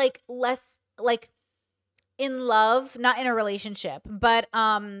always like less like in love, not in a relationship, but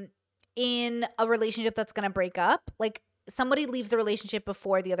in a relationship that's going to break up. Like somebody leaves the relationship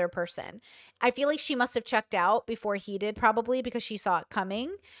before the other person. I feel like she must have checked out before he did, probably because she saw it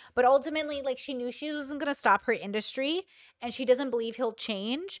coming. But ultimately, like she knew she wasn't going to stop her industry and she doesn't believe he'll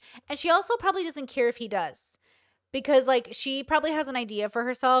change. And she also probably doesn't care if he does. Because like she probably has an idea for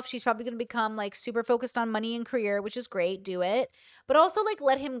herself. She's probably going to become like super focused on money and career, which is great. Do it. But also like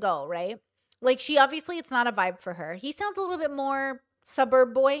let him go, right? Like she obviously it's not a vibe for her. He sounds a little bit more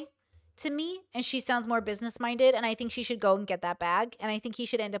suburb boy to me, and she sounds more business minded, and I think she should go and get that bag, and I think he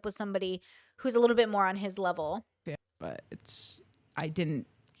should end up with somebody who's a little bit more on his level. Yeah, but I didn't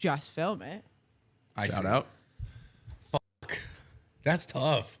just film it. Shout out. That's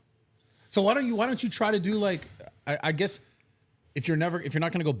tough. So why don't you try to do like I guess if you're not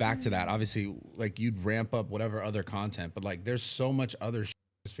gonna go back to that, obviously like you'd ramp up whatever other content, but like there's so much other shit.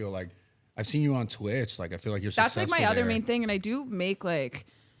 I just feel like I've seen you on Twitch, like I feel like you're That's like successful my other there. main thing, and I do make like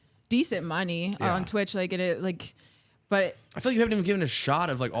decent money Yeah. on Twitch, like it like, but I feel like you haven't even given a shot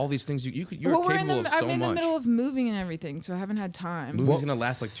of like all these things you're well, capable of so I'm in the much. middle of moving and everything, so I haven't had time. Moving's gonna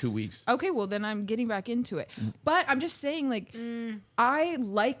last like 2 weeks. Okay, well then I'm getting back into it. But I'm just saying, like, I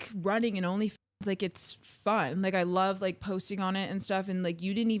like running and OnlyFans. Like it's fun. Like I love like posting on it and stuff. And like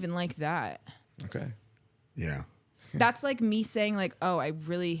you didn't even like that. Okay. Yeah. That's like me saying like, oh, I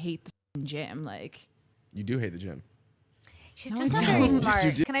really hate the f***ing gym. Like You do hate the gym. She's No, just I not don't. very Yes, you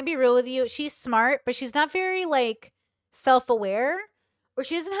smart. do. Can I be real with you? She's smart, but she's not very like self-aware, or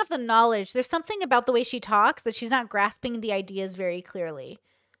she doesn't have the knowledge. There's something about the way she talks that she's not grasping the ideas very clearly.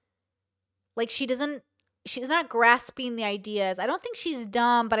 Like she's not grasping the ideas. I don't think she's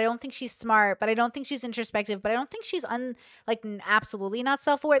dumb, but I don't think she's smart, but I don't think she's introspective, but I don't think she's absolutely not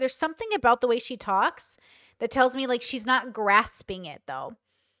self-aware. There's something about the way she talks that tells me like she's not grasping it though.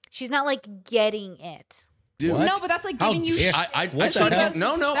 She's not like getting it. Dude, What? no, but that's like How giving you. dare- I What tried the hell? to,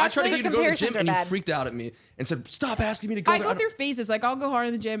 no, I That's tried to like get you to go to the comparisons gym are and you bad. freaked out at me and said, "Stop asking me to go." I there." go through phases. Like I'll go hard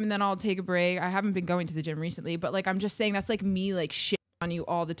in the gym and then I'll take a break. I haven't been going to the gym recently, but like I'm just saying that's like me like shit on you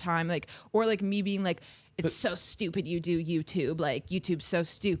all the time, like or like me being like. It's so stupid you do YouTube. Like YouTube's so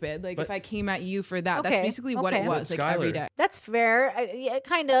stupid. Like But- if I came at you for that, Okay, that's basically what it okay. was. But Like every Skylar- day. That's fair. Yeah,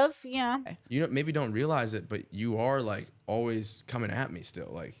 kind of. Yeah. You maybe don't realize it, but you are like always coming at me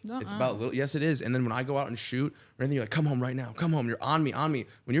still. Like it's about little. Yes, it is. And then when I go out and shoot, or anything, you're like, "Come home right now. Come home. You're on me. On me."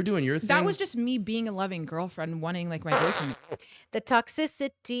 When you're doing your thing, That was just me being a loving girlfriend, wanting like my boyfriend. The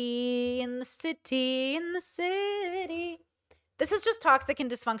toxicity in the city, in the city. This is just toxic and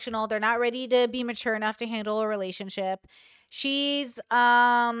dysfunctional. They're not ready to be mature enough to handle a relationship. She's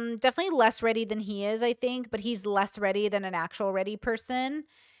definitely less ready than he is, I think, but he's less ready than an actual ready person.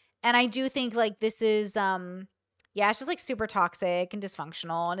 And I do think like this is it's just like super toxic and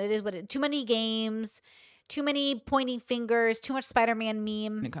dysfunctional, and it is what it too many games, too many pointing fingers, too much Spider-Man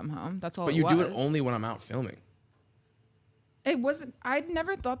meme. To come home. That's all. But you do it only when I'm out filming. It wasn't. I'd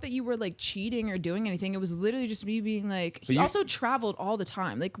never thought that you were like cheating or doing anything. It was literally just me being like. He you- also traveled all the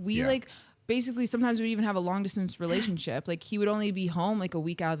time. Like we Yeah. like basically sometimes we'd even have a long distance relationship. Like he would only be home like a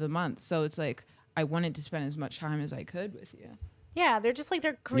week out of the month. So it's like I wanted to spend as much time as I could with you. Yeah, they're just like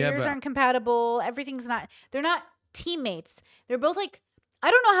their careers but- aren't compatible. Everything's not. They're not teammates. They're both like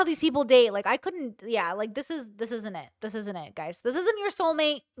I don't know how these people date. Like I couldn't. Yeah, like this isn't it. This isn't it, guys. This isn't your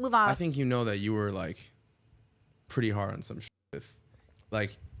soulmate. Move on. I think you know that you were like pretty hard on some shit. With,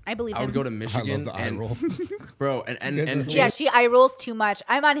 like I believe I him. would go to I love Michigan the eye and roll. bro and You guys are- James Yeah, she eye rolls too much.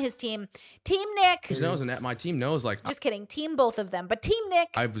 I'm on his team. Team Nick. knows and that my team knows like Just kidding. Team both of them, but Team Nick.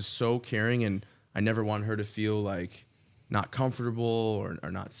 I was so caring and I never wanted her to feel like not comfortable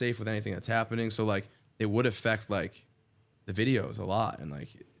or not safe with anything that's happening. So like it would affect like the videos a lot and like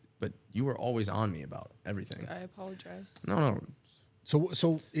but you were always on me about everything. I apologize. No.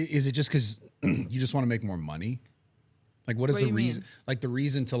 So is it just because you just want to make more money? Like, what is What do the you reason? mean? Like the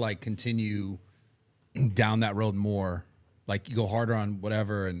reason to like continue down that road more? Like you go harder on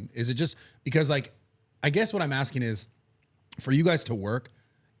whatever, and is it just because like I guess what I'm asking is for you guys to work.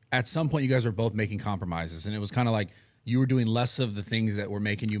 At some point, you guys were both making compromises, and it was kind of like you were doing less of the things that were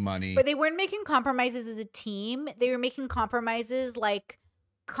making you money. But they weren't making compromises as a team. They were making compromises like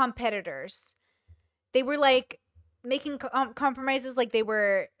competitors. They were like making compromises like they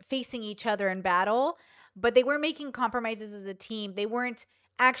were facing each other in battle, but they weren't making compromises as a team. They weren't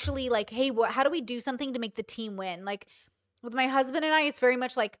actually like, hey, how do we do something to make the team win? Like with my husband and I, it's very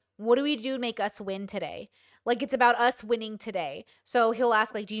much like, what do we do to make us win today? Like it's about us winning today. So he'll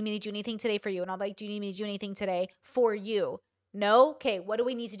ask like, do you need me to do anything today for you? And I'll be like, do you need me to do anything today for you? No? Okay, what do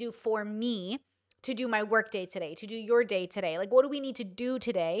we need to do for me to do my work day today, to do your day today? Like, what do we need to do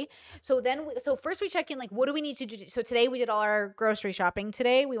today? So first we check in, like, what do we need to do? So today we did all our grocery shopping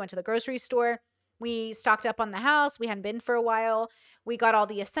today. We went to the grocery store. We stocked up on the house. We hadn't been for a while. We got all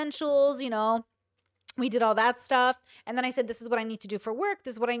the essentials, we did all that stuff. And then I said, this is what I need to do for work.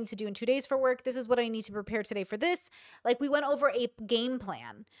 This is what I need to do in 2 days for work. This is what I need to prepare today for this. Like we went over a game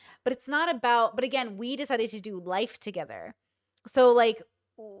plan, but it's not about, but again, we decided to do life together. So like,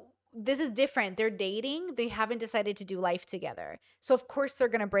 this is different. They're dating. They haven't decided to do life together. So of course they're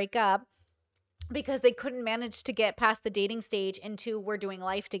going to break up. because they couldn't manage to get past the dating stage into we're doing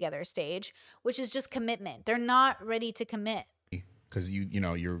life together stage, which is just commitment. They're not ready to commit. Because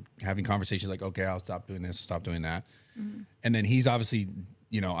you're having conversations like, okay, I'll stop doing this, stop doing that. And then he's obviously,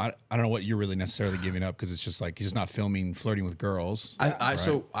 I don't know what you're really necessarily giving up, because it's just like he's just not flirting with girls.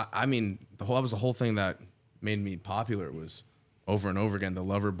 I mean, that was the whole thing that made me popular, was over and over again the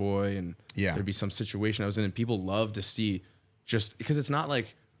lover boy, and there'd be some situation I was in, and people love to see, just because it's not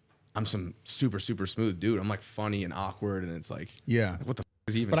like I'm some super smooth dude. I'm like funny and awkward, and it's like, what the f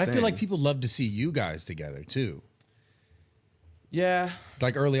is he even saying? But I feel like people love to see you guys together too. Yeah.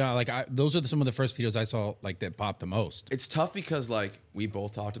 Like early on, those are some of the first videos I saw like that popped the most. It's tough because like we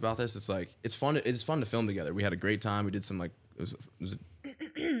both talked about this. It's like it's fun to film together. We had a great time. We did some like it was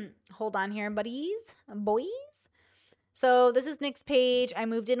Hold on here, boys. So this is Nick's page. I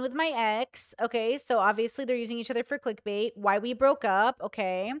moved in with my ex. Okay, so obviously they're using each other for clickbait. Why we broke up.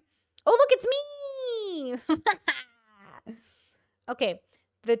 Okay. Oh, look, it's me. Okay.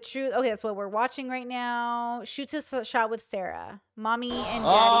 The truth. Okay, that's what we're watching right now. Shoots a shot with Sarah. Mommy and Daddy.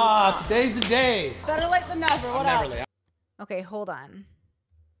 Ah, today's the day. Better late than never. What up? Okay, hold on.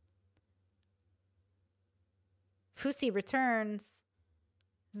 Fusi returns.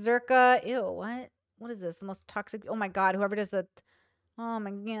 Zerka. Ew, what? What is this? The most toxic. Oh my God, whoever does the. Oh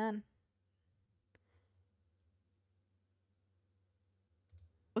my God.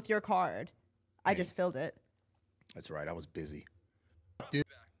 With your card. I just filled it. That's right. I was busy.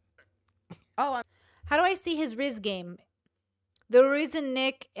 Oh, How do I see his Riz game? The reason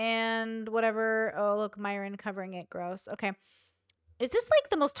Nick and whatever. Oh, look, Myron covering it. Gross. Okay. Is this like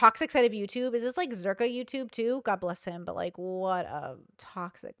the most toxic side of YouTube? Is this like Zerka YouTube too? God bless him. But like, what a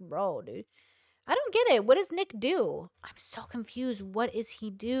toxic bro, dude. I don't get it. What does Nick do? I'm so confused. What is he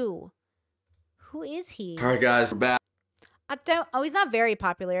do? Who is he? all right, guys, we're back. I don't. Oh, he's not very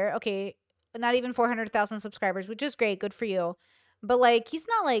popular. Okay. Not even 400,000 subscribers, which is great. Good for you. But like, he's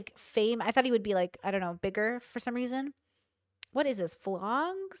not like fame. I thought he would be like, I don't know, bigger for some reason. What is this?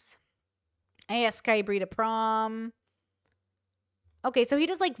 Vlogs? I asked Sky Bree to prom. Okay, so he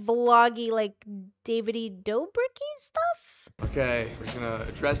does like vloggy, like Davidy Dobrik-y stuff. Okay, we're gonna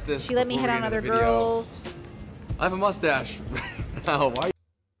address this. She let me hit on other girls. I have a mustache right now. Why are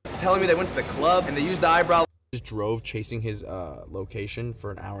you telling me they went to the club and they used the eyebrow? Just drove chasing his location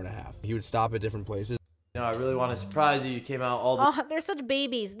for an hour and a half. He would stop at different places. No, I really want to surprise you. You came out all the Oh, they're such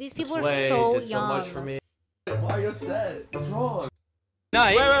babies. These people are way, so did young. so much for me. Why are you upset? What's wrong?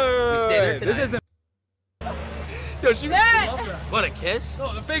 Night. Wait. We stay there This tonight. isn't. Yo, she love that. What, a kiss?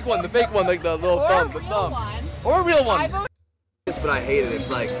 No, the fake one, like the little thumb, the thumb. Or a real one. But I hate it. It's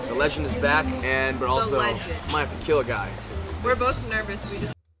like the legend is back, but also legend. might have to kill a guy. We're both nervous. We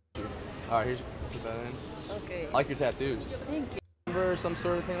just. All right, here's put that in. Okay. I like your tattoos. Thank you. Number, some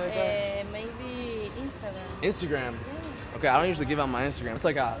sort of thing like that. Maybe Instagram. Instagram. Okay, I don't usually give out my Instagram. It's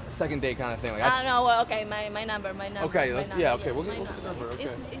like a second date kind of thing. Like I don't know. Well, okay, my number. Okay, my let's- number, yeah, okay, yes, we'll my get the number, okay.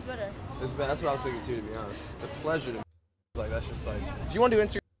 It's better. that's what I was thinking too, to be honest. It's a pleasure to me. Like that's just like if you want to do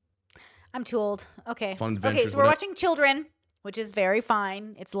Instagram. I'm too old. Okay. Fun Okay, adventures, so we're whatever. watching Children, which is very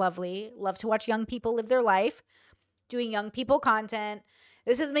fine. It's lovely. Love to watch young people live their life, doing young people content.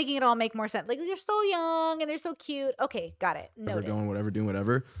 This is making it all make more sense. Like, they're so young and they're so cute. Okay, got it. Whatever, Noted. going, whatever, doing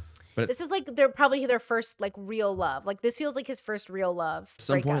whatever. But This is like they're probably their first like real love. Like this feels like his first real love. at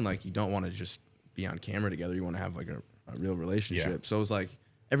some breakup. point, like you don't want to just be on camera together. You want to have like a real relationship. Yeah. So it was like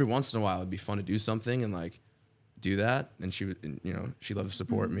every once in a while it'd be fun to do something and like do that. And she would, and, you know, she loved to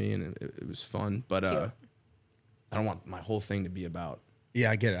support me and it was fun. But I don't want my whole thing to be about.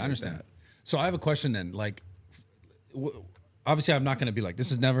 Yeah, I get it. I understand. So I have a question then. Like, obviously, I'm not going to be like,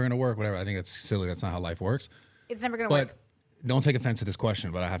 this is never going to work, whatever. I think that's silly. That's not how life works. It's never gonna But work. don't take offense to this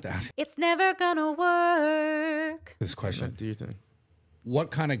question, but I have to ask It's never gonna work. this question. Do your thing.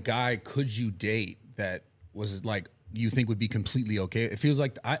 What kind of guy could you date that was like, you think would be completely okay? It feels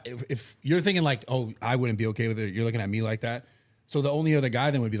like if you're thinking like, oh, I wouldn't be okay with it. You're looking at me like that. So the only other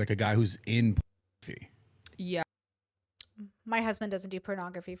guy then would be like a guy who's in pornography. Yeah. My husband doesn't do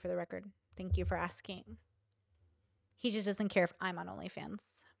pornography, for the record. Thank you for asking. He just doesn't care if I'm on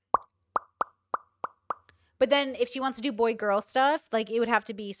OnlyFans. But then if she wants to do boy-girl stuff, like it would have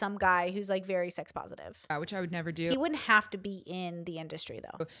to be some guy who's like very sex positive. Which I would never do. He wouldn't have to be in the industry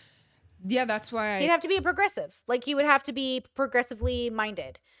though. Yeah, that's why He'd have to be a progressive. Like he would have to be progressively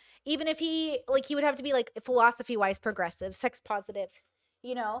minded. Even if he would have to be like philosophy-wise progressive, sex positive,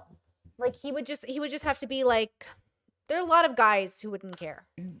 you know? Like he would just have to be like, there are a lot of guys who wouldn't care.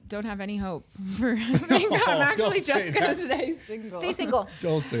 don't have any hope for I'm actually don't just say gonna that. stay single. Stay single.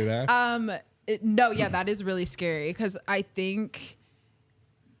 Don't say that. No, yeah, that is really scary because I think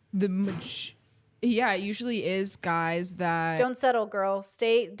Yeah, it usually is guys that Don't settle, girl.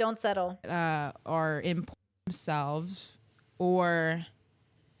 Don't settle. are in themselves, or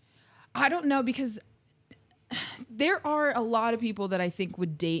I don't know, because there are a lot of people that I think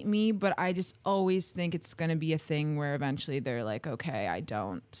would date me, but I just always think it's going to be a thing where eventually they're like, okay, I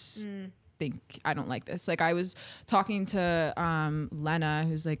don't like this. Like, I was talking to Lena,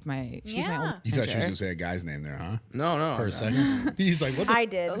 who's like she's my old You thought she was manager. gonna say a guy's name there, huh? No. For a second, he's like, "What the?"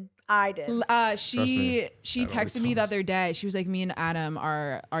 I did. She me, texted me the other day. She was like, me and Adam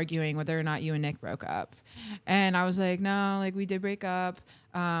are arguing whether or not you and Nick broke up. And I was like, no, like we did break up.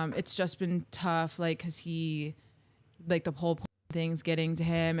 It's just been tough, like, because he, like, the whole thing's getting to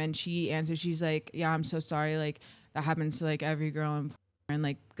him. And she answered, she's like, yeah, I'm so sorry. Like, that happens to, like, every girl in and,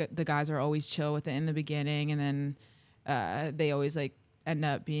 like, the guys are always chill with it in the beginning. And then they always, like, end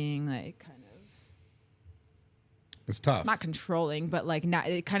up being, like, kind of, It's tough. not controlling, but like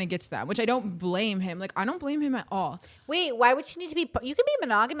it kind of gets them, which I don't blame him. Like, I don't blame him at all. Wait, why would she need to be? You can be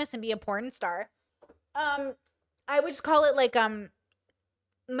monogamous and be a porn star. I would just call it like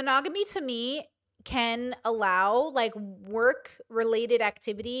monogamy to me can allow like work related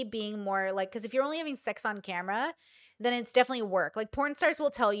activity being more like, because if you're only having sex on camera, then it's definitely work. Like porn stars will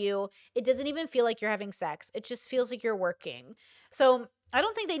tell you it doesn't even feel like you're having sex. It just feels like you're working. So I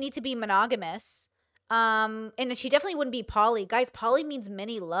don't think they need to be monogamous. And she definitely wouldn't be poly. Guys, poly means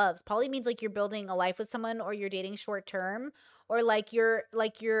many loves. Poly means like you're building a life with someone, or you're dating short term, or like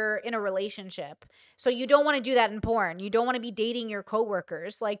you're in a relationship. So you don't want to do that in porn. You don't want to be dating your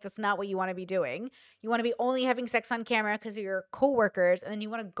coworkers. Like that's not what you want to be doing. You want to be only having sex on camera because of your coworkers, and then you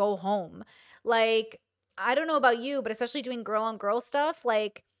want to go home. Like, I don't know about you, but especially doing girl on girl stuff,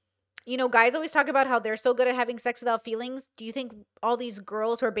 like, you know, guys always talk about how they're so good at having sex without feelings. Do you think all these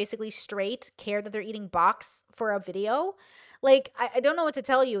girls who are basically straight care that they're eating box for a video? Like, I don't know what to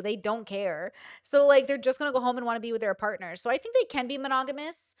tell you. They don't care. So, like, they're just going to go home and want to be with their partners. So, I think they can be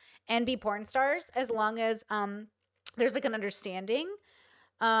monogamous and be porn stars as long as there's, like, an understanding.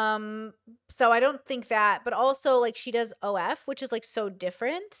 So I don't think that. But also, like, she does OF, which is, like, so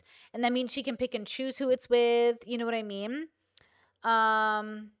different. And that means she can pick and choose who it's with. You know what I mean?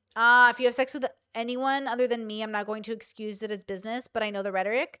 If you have sex with anyone other than me, I'm not going to excuse it as business, but I know the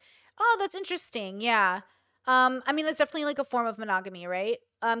rhetoric. Oh, that's interesting. Yeah. I mean, that's definitely like a form of monogamy, right?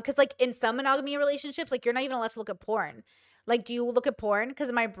 Because like in some monogamy relationships, like you're not even allowed to look at porn. Like, do you look at porn? Because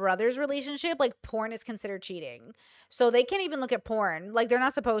in my brother's relationship, like porn is considered cheating. So they can't even look at porn. Like they're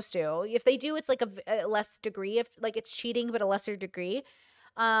not supposed to. If they do, it's like a less degree. If like it's cheating, but a lesser degree.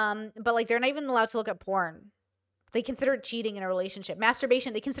 But like they're not even allowed to look at porn. They consider it cheating in a relationship.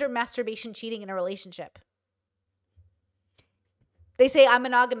 Masturbation, they consider masturbation cheating in a relationship. They say, I'm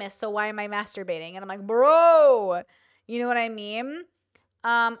monogamous, so why am I masturbating? And I'm like, bro, you know what I mean?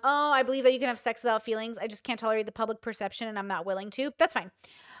 I believe that you can have sex without feelings. I just can't tolerate the public perception and I'm not willing to. That's fine.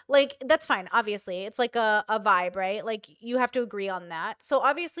 Like, that's fine, obviously. It's like a vibe, right? Like, you have to agree on that. So,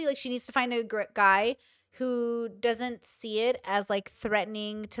 obviously, like, she needs to find a guy who doesn't see it as, like,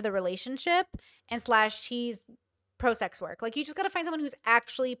 threatening to the relationship and / he's pro-sex work. Like, you just got to find someone who's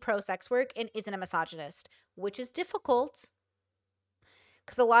actually pro-sex work and isn't a misogynist, which is difficult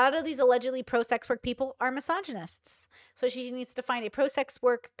because a lot of these allegedly pro-sex work people are misogynists. So she needs to find a pro-sex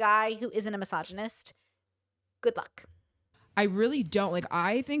work guy who isn't a misogynist. Good luck. I really don't. Like,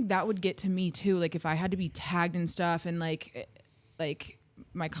 I think that would get to me too. Like, if I had to be tagged and stuff and like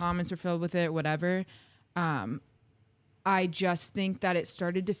my comments are filled with it, whatever. I just think that it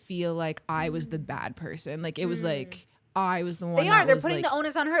started to feel like I was the bad person. Like, it was like I was the one. They're putting the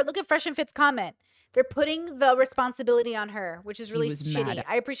onus on her. Look at Fresh and Fit's comment. They're putting the responsibility on her, which is really shitty.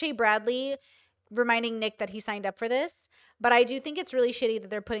 I appreciate Bradley reminding Nick that he signed up for this, but I do think it's really shitty that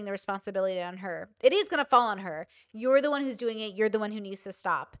they're putting the responsibility on her. It is going to fall on her. You're the one who's doing it. You're the one who needs to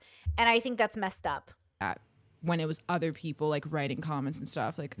stop. And I think that's messed up. When it was other people like writing comments and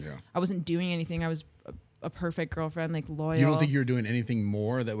stuff, like I wasn't doing anything. I was a perfect girlfriend, like loyal. You don't think you're doing anything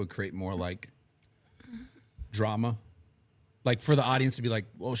more that would create more like drama? Like for the audience to be like,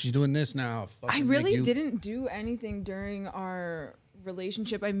 well, she's doing this now. I really didn't do anything during our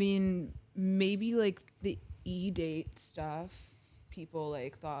relationship. I mean, maybe like the e-date stuff people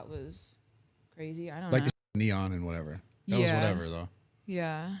like thought was crazy. I don't know. Like the neon and whatever. That was whatever though.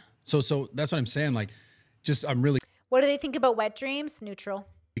 Yeah. So that's what I'm saying. Like, I'm really. What do they think about wet dreams? Neutral.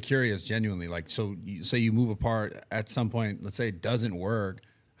 Curious, genuinely. Like, so you say you move apart at some point. Let's say it doesn't work.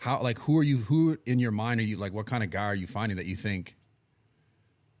 How, like, who in your mind are you, like, what kind of guy are you finding that you think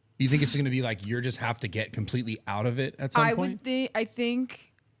it's going to be like, you're just have to get completely out of it at some point? I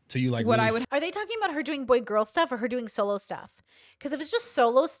think. So you like, Are they talking about her doing boy girl stuff or her doing solo stuff? Because if it's just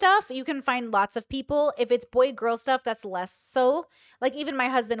solo stuff, you can find lots of people. If it's boy girl stuff, that's less so. Like even my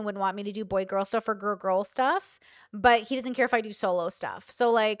husband wouldn't want me to do boy girl stuff or girl girl stuff, but he doesn't care if I do solo stuff.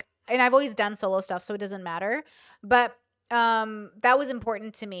 So like, and I've always done solo stuff, so it doesn't matter. But that was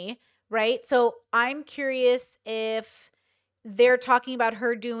important to me, right? So I'm curious if they're talking about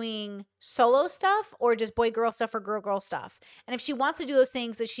her doing solo stuff or just boy girl stuff or girl girl stuff. And if she wants to do those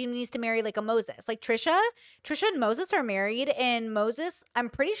things, that she needs to marry like a Moses. Like Trisha and Moses are married, and Moses, I'm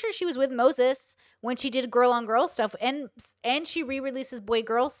pretty sure she was with Moses when she did girl on girl stuff, and she re-releases boy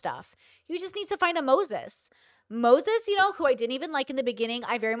girl stuff. You just need to find a Moses. Moses, you know, who I didn't even like in the beginning,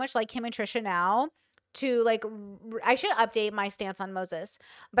 I very much like him and Trisha now. To like, I should update my stance on Moses,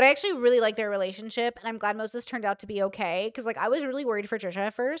 but I actually really like their relationship, and I'm glad Moses turned out to be okay, because like I was really worried for Trisha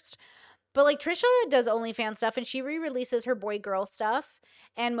at first, but like Trisha does OnlyFans stuff and she re-releases her boy girl stuff,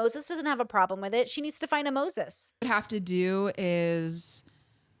 and Moses doesn't have a problem with it. She needs to find a Moses. What I have to do is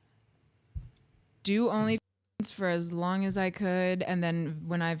do OnlyFans for as long as I could, and then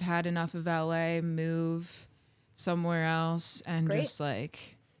when I've had enough of LA, move somewhere else and Great. just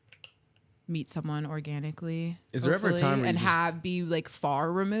like meet someone organically. Is there ever a time where and you just- have be like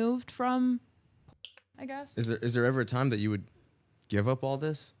far removed from, I guess. Is there ever a time that you would give up all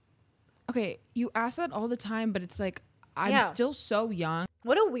this? Okay, you ask that all the time, but it's like I'm Yeah. still so young.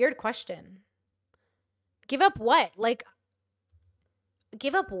 What a weird question. Give up what? Like,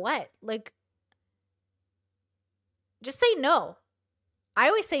 give up what? Like, just say no. I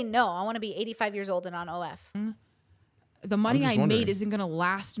always say no. I want to be 85 years old and on OF. The money just I wondering. made isn't gonna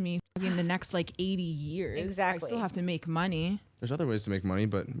last me in the next like 80 years. Exactly. I still have to make money. There's other ways to make money,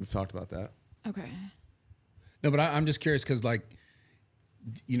 but we've talked about that. Okay. No, but I'm just curious because, like,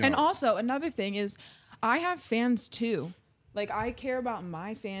 you know, And also another thing is I have fans too. Like I care about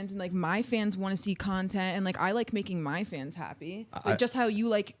my fans, and like my fans want to see content, and like I like making my fans happy. Like just how you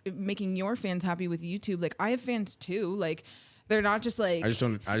like making your fans happy with YouTube. Like I have fans too. Like they're not just like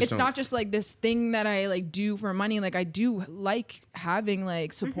it's not just like this thing that I like do for money. Like I do like having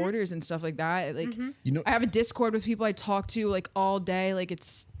like supporters and stuff like that. Like you know, I have a Discord with people I talk to like all day. Like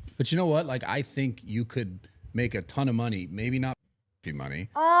it's but you know what? Like, I think you could make a ton of money. Maybe not money.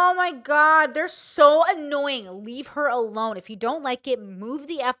 Oh my God, they're so annoying. Leave her alone. If you don't like it, move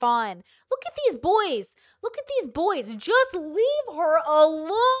the F on. Look at these boys. Look at these boys. Just leave her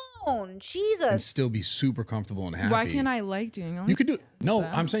alone. And Jesus. still be super comfortable and happy. why can't I like doing OnlyFans? You could do no. though?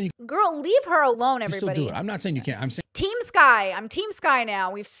 I'm saying you Girl, leave her alone, can everybody. still do it. I'm not saying you can't. I'm saying Team Sky. I'm Team Sky now.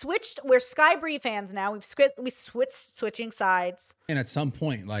 We've switched. We're Sky Bree fans now. We switched switching sides. and at some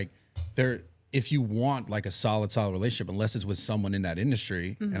point, like, there, if you want like a solid relationship, unless it's with someone in that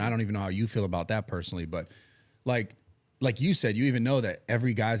industry, and I don't even know how you feel about that personally, but like you said, you even know that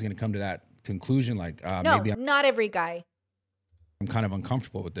every guy's gonna come to that conclusion. Like, No, maybe not every guy. I'm kind of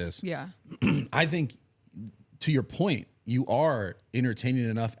uncomfortable with this. Yeah. I think, to your point, you are entertaining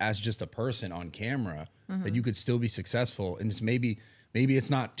enough as just a person on camera that you could still be successful. And it's maybe it's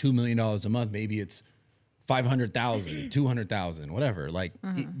not $2 million a month. Maybe it's 500,000, 200,000, whatever. Like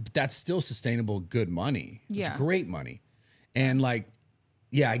that's still sustainable, good money. Yeah. It's great money. And like,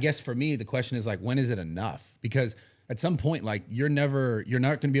 yeah, I guess for me, the question is like, when is it enough? Because at some point, like you're not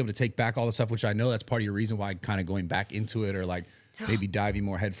going to be able to take back all the stuff, which I know that's part of your reason why kind of going back into it, or like maybe diving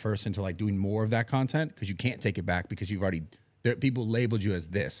more headfirst into like doing more of that content, because you can't take it back because you've already, people labeled you as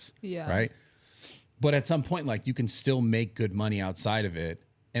this. Yeah. Right. But at some point, like you can still make good money outside of it.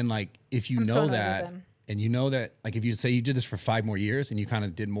 And like, if you I'm so know annoyed with that, them. and you know that, like, if you say you did this for 5 more years and you kind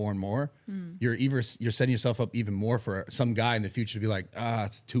of did more and more, you're setting yourself up even more for some guy in the future to be like,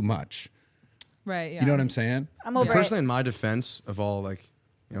 it's too much. Right. Yeah. You know what I'm saying? I'm over Personally, it. in my defense of all, like,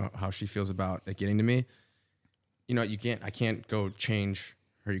 you know, how she feels about it getting to me, you know, I can't go change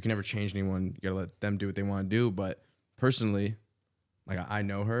her. You can never change anyone. You gotta let them do what they want to do. But personally, like, I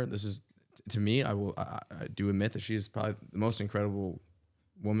know her. This is, to me, I do admit that she is probably the most incredible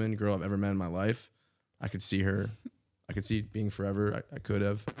girl I've ever met in my life. I could see being forever. I could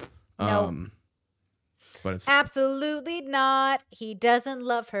have. No. But it's Absolutely not. He doesn't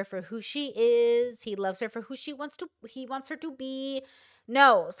love her for who she is. He loves her for who he wants her to be.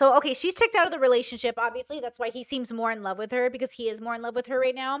 No. So, okay, she's checked out of the relationship. Obviously, that's why he seems more in love with her, because he is more in love with her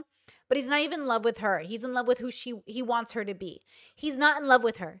right now. But he's not even in love with her. He's in love with who he wants her to be. He's not in love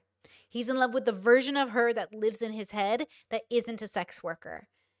with her. He's in love with the version of her that lives in his head that isn't a sex worker.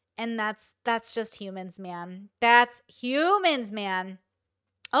 And that's just humans, man. That's humans, man.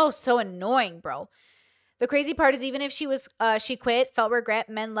 Oh, so annoying, bro. The crazy part is even if she quit, felt regret.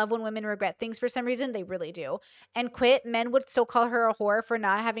 Men love when women regret things for some reason. They really do. And quit, men would still call her a whore for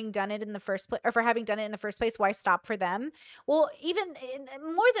not having done it in the first place, or for having done it in the first place. Why stop for them? Well, even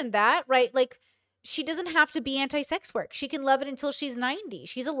more than that, right? Like, she doesn't have to be anti-sex work. She can love it until she's 90.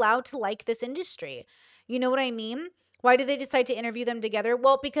 She's allowed to like this industry. You know what I mean? Why did they decide to interview them together?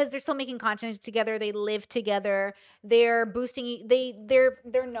 Well, because they're still making content together. They live together. They're boosting. They're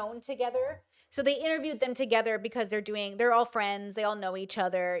known together. So they interviewed them together because they're all friends. They all know each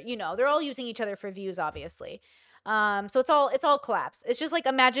other. You know, they're all using each other for views, obviously. So it's all collapse. It's just like,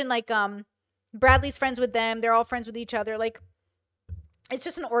 imagine like Bradley's friends with them. They're all friends with each other. Like, it's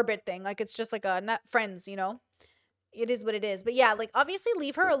just an orbit thing. Like, it's just like not friends, you know? It is what it is. But yeah, like, obviously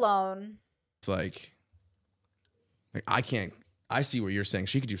leave her alone. It's like I see what you're saying.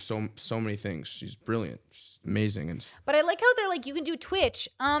 She could do so many things. She's brilliant. She's amazing. And But I like how they're like, you can do Twitch.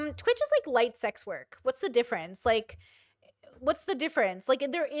 Twitch is like light sex work. What's the difference? Like, what's the difference? Like,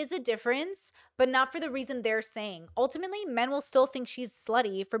 there is a difference, but not for the reason they're saying. Ultimately, men will still think she's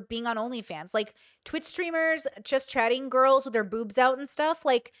slutty for being on OnlyFans. Like, Twitch streamers, just chatting girls with their boobs out and stuff.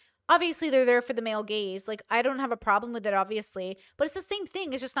 Like, obviously, they're there for the male gaze. Like, I don't have a problem with it, obviously. But it's the same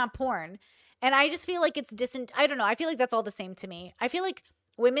thing. It's just not porn. And I just feel like it's I don't know. I feel like that's all the same to me. I feel like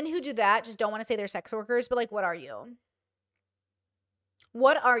women who do that just don't want to say they're sex workers. But, like, what are you?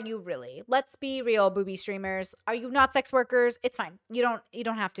 What are you really? Let's be real, booby streamers. Are you not sex workers? It's fine. You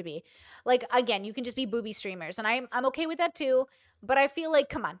don't have to be. Like, again, you can just be booby streamers, and I'm okay with that too. But I feel like,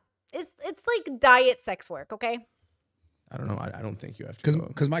 come on, it's like diet sex work, okay? I don't know. I don't think you have to.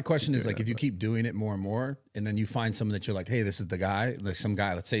 Because my question is, like, if you keep doing it more and more, and then you find someone that you're like, hey, this is the guy, like some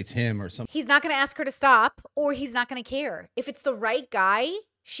guy, let's say it's him or something. He's not going to ask her to stop, or he's not going to care. If it's the right guy,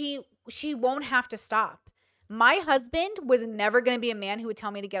 she won't have to stop. My husband was never going to be a man who would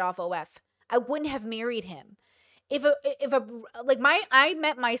tell me to get off OF. I wouldn't have married him. I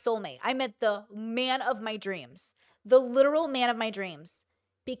met my soulmate. I met the man of my dreams, the literal man of my dreams,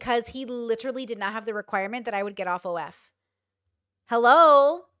 because he literally did not have the requirement that I would get off OF.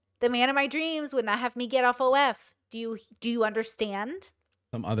 Hello? The man of my dreams would not have me get off OF. Do you understand?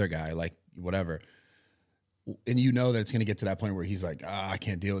 Some other guy, like whatever. And you know that it's going to get to that point where he's like, I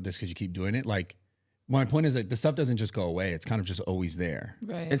can't deal with this because you keep doing it. Like, my point is that the stuff doesn't just go away. It's kind of just always there.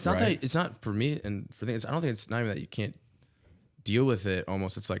 Right. It's not that it's not for me and for things. I don't think it's not even that you can't deal with it.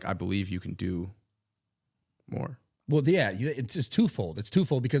 Almost, it's like I believe you can do more. Well, yeah, it's just twofold. It's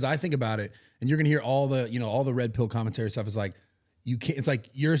twofold because I think about it, and you're gonna hear all the red pill commentary stuff. Is like you can't. It's like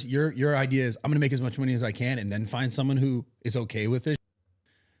your idea is I'm gonna make as much money as I can, and then find someone who is okay with it.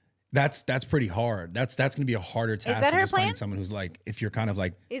 That's pretty hard. That's going to be a harder task that than her just plan? finding someone who's like, if you're kind of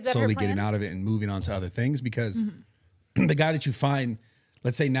like Is that her slowly plan? getting out of it and moving on to other things, because the guy that you find,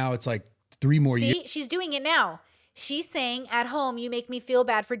 let's say now it's like 3 more years. See, she's doing it now. She's saying, at home, you make me feel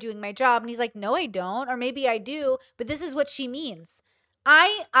bad for doing my job. And he's like, no, I don't. Or maybe I do. But this is what she means.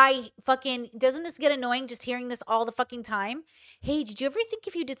 I fucking, doesn't this get annoying just hearing this all the fucking time? Hey, did you ever think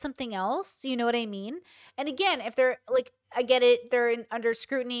if you did something else? You know what I mean? And again, if they're like, I get it, they're under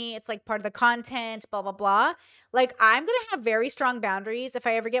scrutiny. It's like part of the content, blah, blah, blah. Like, I'm going to have very strong boundaries if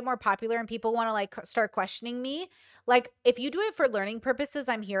I ever get more popular and people want to like start questioning me. Like, if you do it for learning purposes,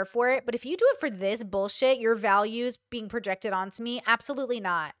 I'm here for it. But if you do it for this bullshit, your values being projected onto me, absolutely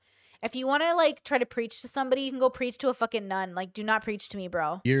not. If you want to like try to preach to somebody, you can go preach to a fucking nun. Like, do not preach to me,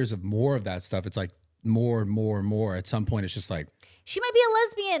 bro. Years of more of that stuff. It's like more and more and more. At some point, it's just like, she might be a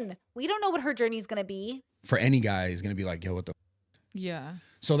lesbian. We don't know what her journey is going to be. for any guy, is going to be like, yo, what the? Yeah.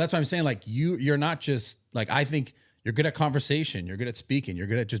 So that's what I'm saying. Like you're not just like, I think you're good at conversation. You're good at speaking. You're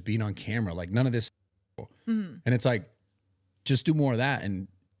good at just being on camera. Like none of this. And it's like, just do more of that and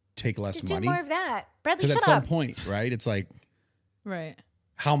take less Just money. do more of that. Bradley, Because shut at up. some point, right? It's like, Right.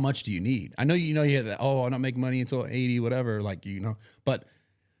 how much do you need? I know you have that, oh, I'll not make money until 80, whatever, like, but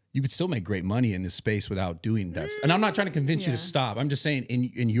you could still make great money in this space without doing that. And I'm not trying to convince you to stop. I'm just saying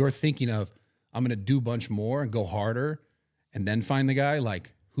in your thinking of, I'm going to do a bunch more and go harder and then find the guy,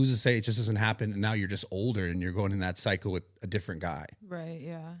 like, who's to say it just doesn't happen and now you're just older and you're going in that cycle with a different guy. Right.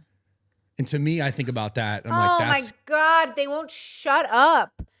 Yeah. And to me, I think about that. I'm like, that's my God. They won't shut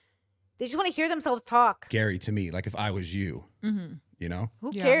up. They just want to hear themselves talk. scary to me. Like if I was you, you know?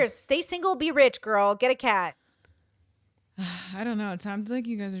 Who Yeah. cares? Stay single, be rich, girl. Get a cat. I don't know. It sounds like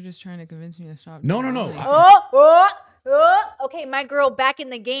you guys are just trying to convince me to stop. No. doing it. Okay, my girl back in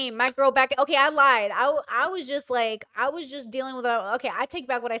the game. Okay, I lied. I was just dealing with okay, I take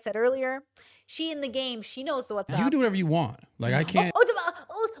back what I said earlier. She in the game. She knows what's You up. can do whatever you want. Like I can't,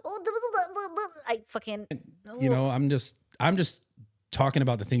 I fucking. I'm just talking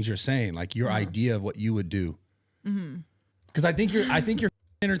about the things you're saying, like your idea of what you would do. Because I think you're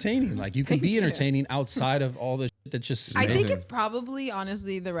entertaining. Like you can be entertaining outside of all the shit that's just. I think it's probably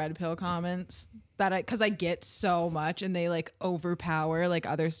honestly the red pill comments that because I get so much and they like overpower like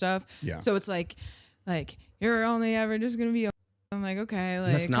other stuff. Yeah. So it's like you're only ever just gonna be. I'm like, okay,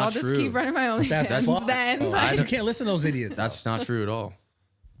 That's like not I'll just true. keep running my own That's fans fine. then. Oh, Like, you can't listen to those idiots. That's not true at all.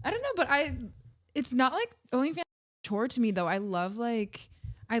 I don't know, but it's not like OnlyFans chore to me though. I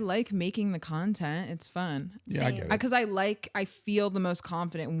like making the content. It's fun. Yeah, I get it. Because I feel the most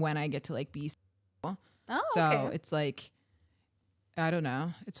confident when I get to like be. Oh, So okay. it's like, I don't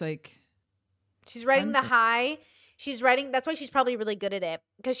know. It's like She's riding the fun for- high. She's riding. That's why she's probably really good at it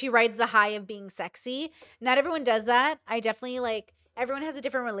because she rides the high of being sexy. Not everyone does that. I definitely like. Everyone has a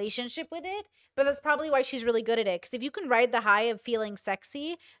different relationship with it, but that's probably why she's really good at it. Because if you can ride the high of feeling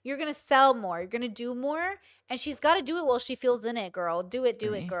sexy, you're gonna sell more. You're gonna do more, and she's got to do it while she feels in it, girl. Do it,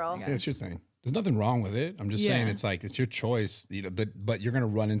 Right. girl. Yeah, it's your thing. There's nothing wrong with it. I'm just saying Yeah. it's like it's your choice, you know. But you're gonna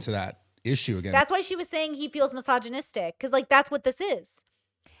run into that issue again. That's why she was saying he feels misogynistic. Because like that's what this is.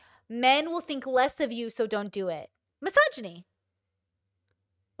 Men will think less of you, so don't do it. Misogyny.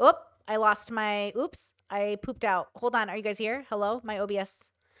 Oop, I lost my, oops, I pooped out. Hold on, are you guys here? Hello, my OBS.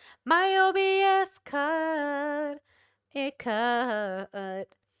 My OBS cut. It cut.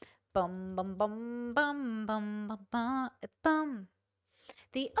 Bum, bum, bum, bum, bum, bum, bum. It's bum.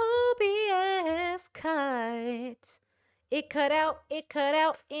 The OBS cut. It cut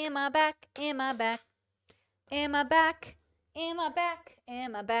out in my back, in my back, in my back, in my back,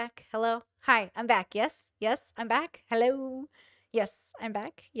 in my back. Hello? Hi, I'm back. Yes? Yes, I'm back. Hello? Yes, I'm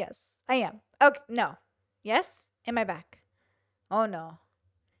back. Yes, I am. Okay, no. Yes? Am I back? Oh no.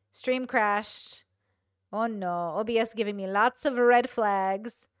 Stream crashed. Oh no. OBS giving me lots of red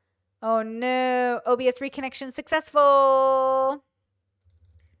flags. Oh no. OBS reconnection successful.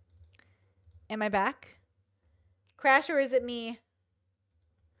 Am I back? Crash or is it me?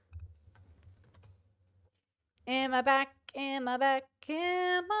 Am I back? Am I back?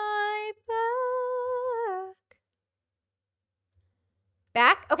 Am I back?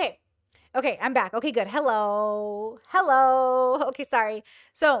 Back? Okay. Okay, I'm back. Okay, good. Hello. Hello. Okay, sorry.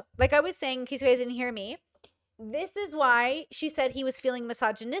 So, like I was saying, in case you guys didn't hear me, this is why she said he was feeling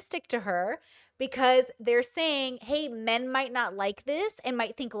misogynistic to her because they're saying, hey, men might not like this and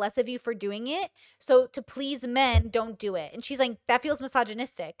might think less of you for doing it. So to please men, don't do it. And she's like, that feels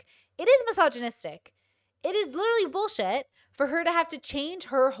misogynistic. It is misogynistic. It is literally bullshit for her to have to change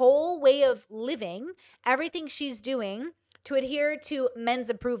her whole way of living, everything she's doing to adhere to men's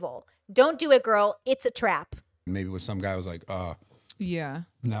approval. Don't do it, girl. It's a trap. Maybe with some guy was like, yeah.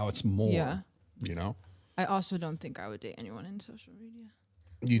 now it's more. Yeah. You know? I also don't think I would date anyone in social media.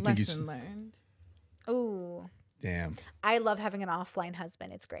 You think Lesson learned. Ooh. damn. I love having an offline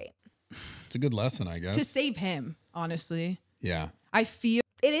husband. It's great. It's a good lesson, I guess. To save him, honestly. Yeah. I feel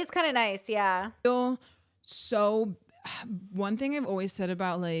It is kind of nice, yeah. so one thing I've always said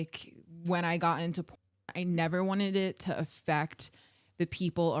about like when I got into porn, I never wanted it to affect the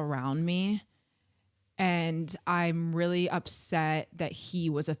people around me. And I'm really upset that he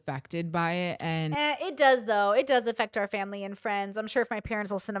was affected by it. And It does, though. It does affect our family and friends. I'm sure if my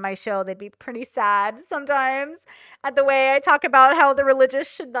parents listen to my show, they'd be pretty sad sometimes at the way I talk about how the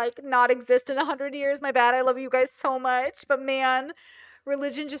religious should like not exist in 100 years. My bad. I love you guys so much. But man,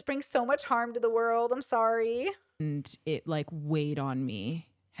 religion just brings so much harm to the world. I'm sorry. it like weighed on me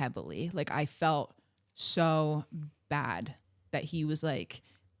heavily. Like I felt so bad that he was like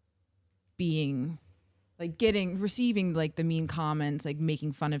being like receiving like the mean comments, like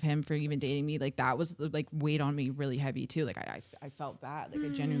making fun of him for even dating me. Like that was like weighed on me really heavy too. Like I felt bad. Like I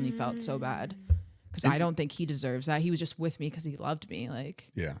genuinely felt so bad because I don't think he deserves that. He was just with me because he loved me.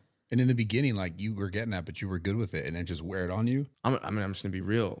 Like, Yeah. And in the beginning, like you were getting that, but you were good with it and it just wear it on you. I'm just gonna be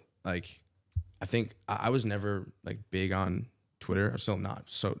real. Like, I think I was never like big on Twitter. I'm still not.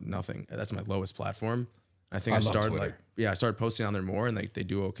 So nothing. That's my lowest platform. I think I I love started Twitter. like, yeah, I started posting on there more and like they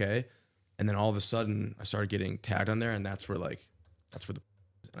do okay. And then all of a sudden I started getting tagged on there and that's where and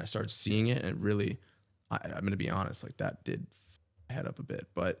I started seeing it and it really, I'm gonna be honest, like that did head up a bit.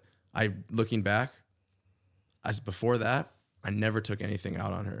 But looking back, as before that, I never took anything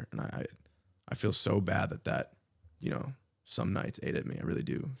out on her. And I feel so bad that, you know, some nights ate at me. I really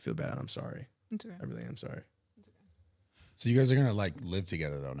do feel bad and I'm sorry. I really am sorry. So you guys are gonna like live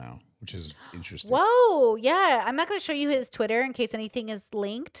together though now, which is interesting. Whoa, yeah. I'm not going to show you his Twitter in case anything is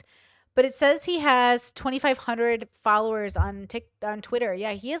linked, but it says he has 2,500 followers on Twitter.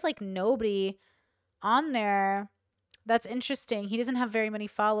 Yeah, he has like nobody on there. That's interesting. He doesn't have very many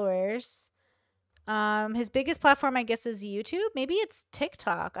followers. His biggest platform, I guess, is YouTube. Maybe it's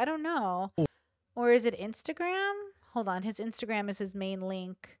TikTok. I don't know. Or is it Instagram? Hold on. His Instagram is his main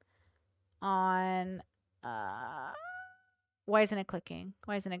link on why isn't it clicking?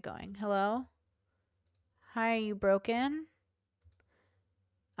 Why isn't it going? Hello? Hi, are you broken?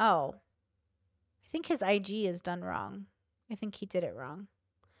 Oh. I think his IG is done wrong. I think he did it wrong.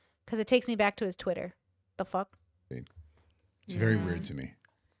 Because it takes me back to his Twitter. The fuck? It's very weird to me.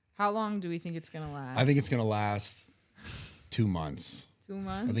 How long do we think it's gonna last? I think it's gonna last 2 months. 2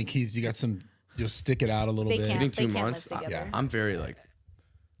 months. I think you got some. You'll stick it out a little They bit. can't. You think They 2 can't months? live together. I'm very like.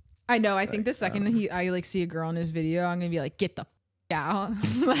 I know. I think the second I like see a girl in his video, I'm gonna be like, get the out.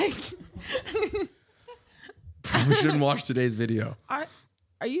 Like, Probably shouldn't watch today's video.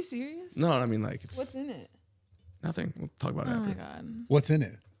 are you serious? No, I mean like it's What's in it? nothing. We'll talk about it Oh after. my god. What's in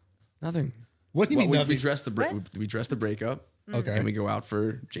it? Nothing. What do you mean? We nothing? dress the breakup. Okay. And we go out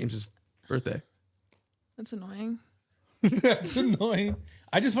for James's birthday. That's annoying. That's annoying.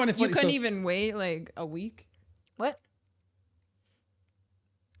 I just find it funny. You couldn't even wait like a week. What?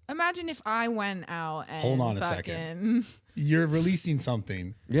 Imagine if I went out and Hold on a second. You're releasing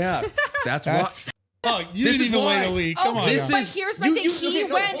something. Yeah, that's That's. Oh, you This didn't is even why. wait a week. Come on. this now. But is- here's my you- thing. you- He okay,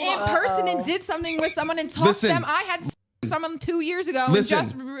 no, went hold in person and did something with someone and talked Listen. to them. I had someone 2 years ago Listen. and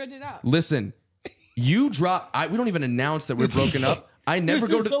just read it up. Listen, you drop. We don't even announce that we're broken up. I never this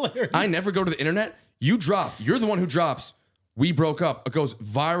go is to. hilarious. I never go to the internet. You drop. You're the one who drops. We broke up. It goes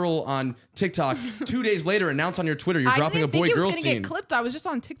viral on TikTok. 2 days later, announce on your Twitter you're dropping a I didn't think it was boy-girl gonna scene. get clipped. I was just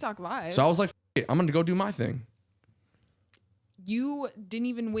on TikTok live. So I was like, F it, I'm gonna go do my thing. You didn't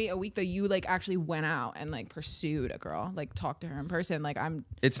even wait a week though. You like actually went out and like pursued a girl, like talked to her in person. Like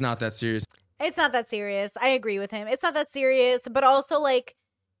It's not that serious. It's not that serious. I agree with him. It's not that serious, but also like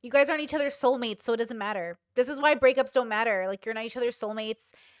you guys aren't each other's soulmates, so it doesn't matter. This is why breakups don't matter. Like you're not each other's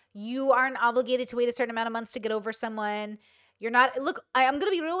soulmates. You aren't obligated to wait a certain amount of months to get over someone. You're not. Look, I'm gonna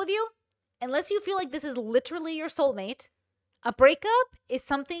be real with you. Unless you feel like this is literally your soulmate, a breakup is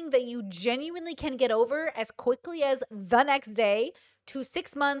something that you genuinely can get over as quickly as the next day to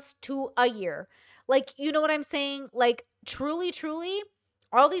 6 months to a year. Like, you know what I'm saying? Like, truly, truly,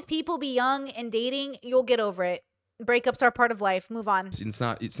 all these people be young and dating, you'll get over it. Breakups are part of life. Move on. It's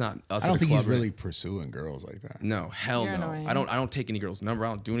not us. I at don't a think club, he's right? really pursuing girls like that. No, hell You're no. annoying. I don't take any girl's number. I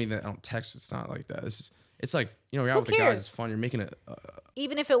don't do anything. I don't text. It's not like that. It's like, you're out Who with the guys. cares? It's fun. You're making a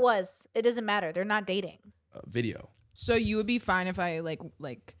Even if it was, it doesn't matter. They're not dating. video. so you would be fine if I like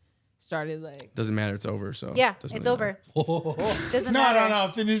started like Doesn't matter. It's over. So Yeah, doesn't it's really over. matter. Doesn't No, matter.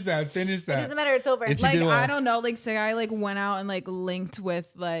 no. Finish that. Finish It that. doesn't matter. It's over. If you like did well. I don't know, like say I like went out and like linked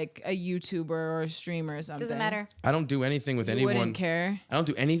with like a YouTuber or a streamer or something. Doesn't matter. I don't do anything with You anyone. wouldn't care. I don't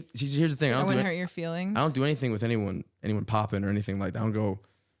do any. Here's the thing. I I don't do. wouldn't hurt your feelings. I don't do anything with anyone popping or anything like that. I don't go.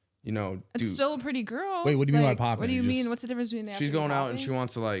 It's still a pretty girl. Wait, what do you mean by Like, popping? What do you You mean? just- What's the difference between that? She's going out and she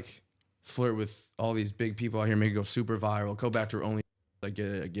wants to like flirt with all these big people out here, make it go super viral. Go back to her only. I get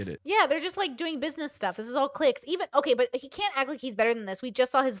it. I get it. Yeah, they're just like doing business stuff. This is all clicks. Even okay, but he can't act like he's better than this. We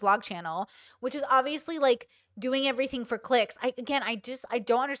just saw his vlog channel, which is obviously like doing everything for clicks. I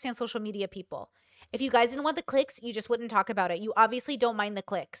don't understand social media people. If you guys didn't want the clicks, you just wouldn't talk about it. You obviously don't mind the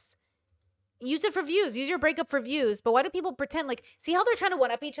clicks. Use it for views. Use your breakup for views. But why do people pretend like see how they're trying to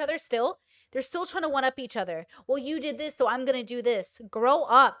one up each other still? They're still trying to one up each other. Well, you did this, so I'm gonna do this. Grow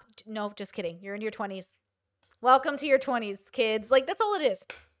up. No, just kidding. You're in your 20s. Welcome to your 20s, kids. Like, that's all it is.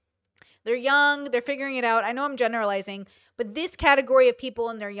 They're young. They're figuring it out. I know I'm generalizing, but this category of people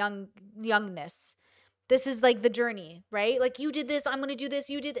in their youngness, this is like the journey, right? Like, you did this. I'm going to do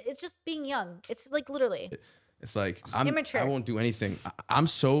this. You did. It's just being young. It's like literally. It's like Immature. I won't do anything. I'm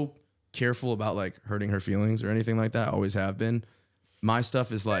so careful about like hurting her feelings or anything like that. I always have been. My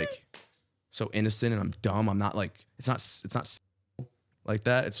stuff is like so innocent and I'm dumb. I'm not like it's not like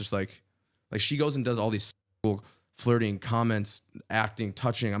that. It's just like she goes and does all these flirting comments, acting,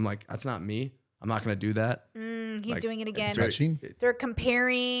 touching. I'm like, that's not me. I'm not gonna do that. He's Like, doing it again. it's very- Touching? They're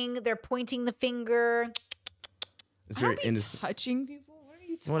comparing. They're pointing the finger. It's I very don't be innocent. touching people. What are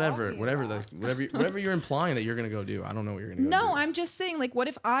you talking Whatever, about? whatever you're implying that you're gonna go do. I don't know what you're gonna go do. No, I'm just saying, like, what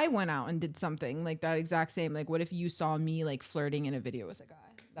if I went out and did something like that exact same? Like, what if you saw me like flirting in a video with a guy?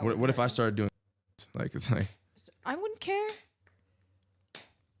 That What wouldn't if I hurt me. started doing like it's like I wouldn't care.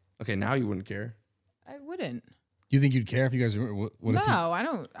 okay, now you wouldn't care. I wouldn't. You think you'd care if you guys were? What if you, No, I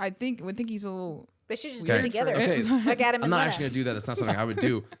don't. I would think he's a little. They should just Okay. do it together. Okay. Like Adam I'm and not Lena. actually gonna do that. That's not something I would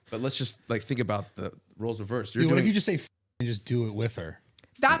do. But let's just like think about the roles reversed. You're Dude, what if doing you just say and just do it with her?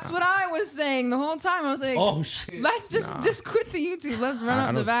 That's what I was saying the whole time. I was like, Oh shit! let's just quit the YouTube. Let's run I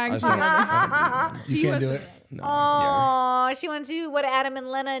up the don't- bag I still- together. You He can't do was- it. no. Oh, she wants to do what Adam and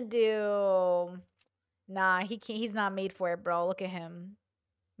Lena do. Nah, he can't. He's not made for it, bro. Look at him.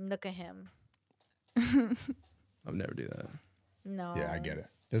 Look at him. I'll never do that. No. Yeah, I get it.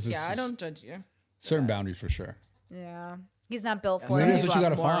 This is Yeah, I just don't judge you. certain boundaries for sure. Yeah. He's not built for Maybe it. that's what you People got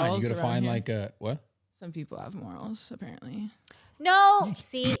to have find. You morals got to around find here. like a what? Some people have morals, apparently. No,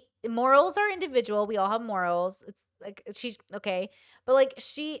 see, morals are individual. We all have morals. It's like she's okay, but like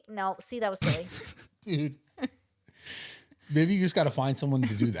no, see, that was silly. Dude. Maybe you just got to find someone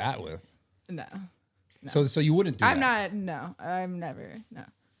to do that with. No. So you wouldn't do I'm that. not. No. I'm never. No.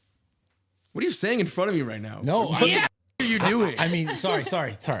 What are you saying in front of me right now? No, What the f- are you doing? I mean, sorry.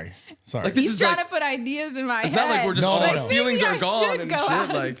 Like this He's is trying like to put ideas in my it's head. not like we're just No, all no, our no. feelings Maybe are I gone should and go shit. out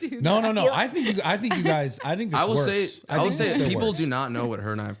and Like do no. feel- I think you guys. I think this I will works. say, I think this still people works. do not know what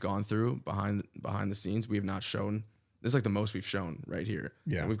her and I have gone through behind the scenes. We have not shown. This is like the most we've shown right here.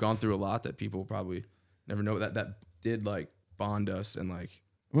 Yeah. And we've gone through a lot that people probably never know that did like bond us and like.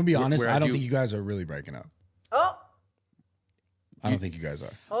 I'm gonna be where honest. I I don't do- think you guys are really breaking up. Oh, I don't think you guys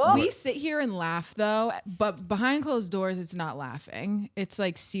are. oh. We sit here and laugh though, but behind closed doors, it's not laughing. It's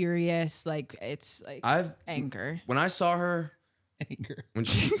like serious. Like it's like anger. When I saw her Anger. when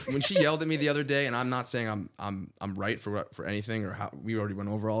she yelled at me the other day, and I'm not saying I'm right for anything or how we already went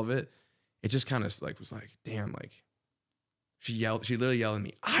over all of it. It just kind of like was like, damn, like she literally yelled at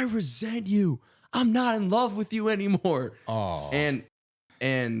me, I resent you. I'm not in love with you anymore. Oh. And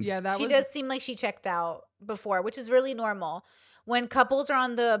Yeah, that She was. does seem like she checked out before, which is really normal. When couples are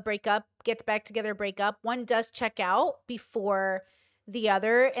on the breakup, gets back together, breakup, one does check out before the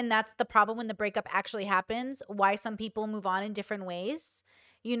other. And that's the problem when the breakup actually happens, why some people move on in different ways.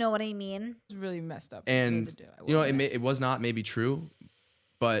 You know what I mean? It's really messed up. of me and to do. I you know will it admit. it was not maybe true,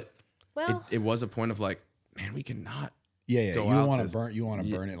 but Well, it was a point of like, man, we cannot. Yeah. Go You out want this- to burn. You want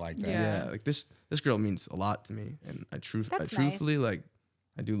to burn it like that. Yeah. Yeah, like this girl means a lot to me, and I That's truthfully like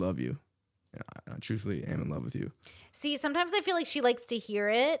I do love you. And I truthfully am in love with you. see, sometimes I feel like she likes to hear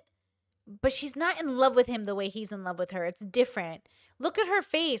it, but she's not in love with him the way he's in love with her. It's different. Look at her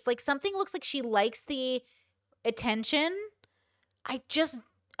face. Like something looks like she likes the attention. I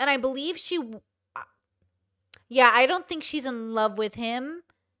believe yeah, I don't think she's in love with him.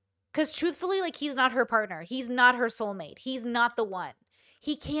 Because truthfully, like he's not her partner. He's not her soulmate. He's not the one.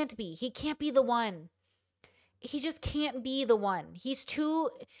 He can't be. He can't be the one. He just can't be the one. He's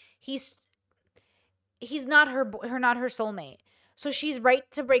not not her soulmate. So she's right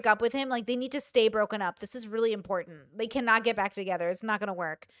to break up with him. Like they need to stay broken up. This is really important. They cannot get back together. It's not going to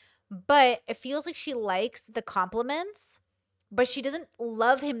work. But it feels like she likes the compliments, but she doesn't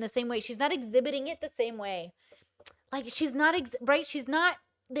love him the same way. She's not exhibiting it the same way. Like she's not right. She's not.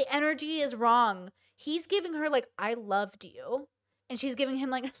 The energy is wrong. He's giving her like, I loved you. And she's giving him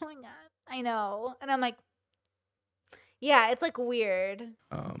like, oh my God, I know. And I'm like, yeah, it's like weird.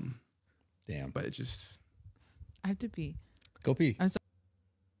 Damn. But it just I have to pee. Go pee.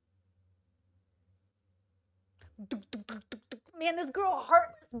 Man, this girl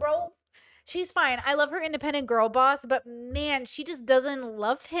heartless, bro. She's fine. I love her independent girl boss, but man, she just doesn't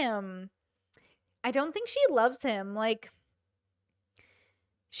love him. I don't think she loves him. Like,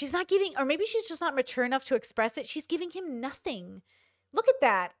 she's not giving, or maybe she's just not mature enough to express it. She's giving him nothing. Look at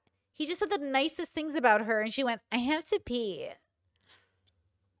that. He just said the nicest things about her, and she went, I have to pee.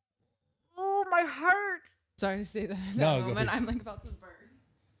 Oh, my heart. Sorry to say that. In No, that go moment, ahead. I'm like about to burst.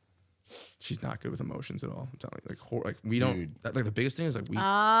 she's not good with emotions at all. I'm telling you, like we don't. Dude. Like the biggest thing is like we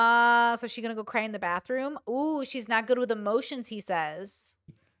So she gonna go cry in the bathroom? Ooh, she's not good with emotions, he says.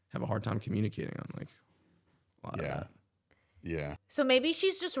 have a hard time communicating on like a lot of Yeah. that. Yeah. So maybe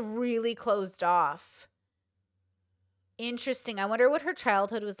she's just really closed off. Interesting. I wonder what her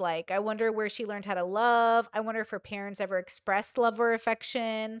childhood was like. I wonder where she learned how to love. I wonder if her parents ever expressed love or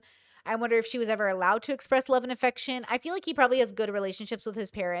affection. I wonder if she was ever allowed to express love and affection. I feel like he probably has good relationships with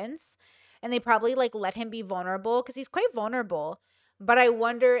his parents, and they probably like let him be vulnerable because he's quite vulnerable. But I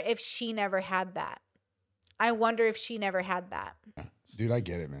wonder if she never had that. I wonder if she never had that. Dude, I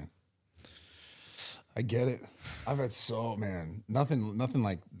get it, man. I get it. I've had nothing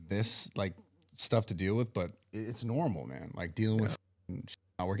like this, like stuff to deal with, but it's normal, man. Like dealing with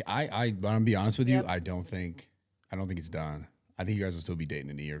not working. But I'm gonna be honest with you. Yep. I don't think it's done. I think you guys will still be dating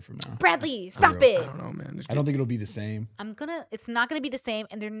in a year from now. Bradley, stop I it. don't know, man. I don't think it'll be the same. It's not gonna be the same,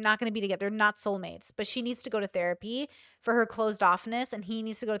 and they're not gonna be together. They're not soulmates. But she needs to go to therapy for her closed offness, and he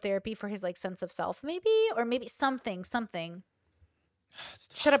needs to go to therapy for his like sense of self, maybe, or maybe something.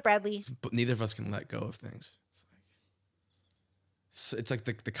 Shut up, Bradley. But neither of us can let go of things. It's like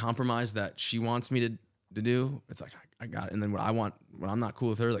the compromise that she wants me to do. It's like I got it, and then what I want when I'm not cool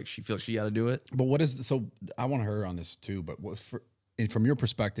with her, like she feels she got to do it. But I want her on this too. But from your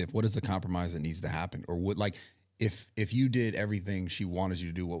perspective, what is the compromise that needs to happen? Or what, like, if you did everything she wanted you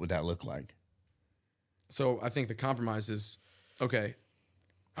to do, what would that look like? So I think the compromise is, okay,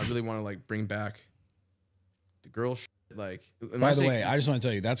 I really want to like bring back the girl shit. Like, By the way, I just want to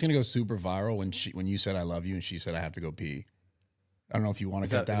tell you, that's going to go super viral when you said I love you and she said I have to go pee. I don't know if you want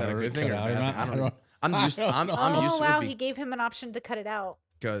to cut that a or good thing cut or it a out or bad not. thing? I don't know. I'm used to Oh wow, it he gave him an option to cut it out.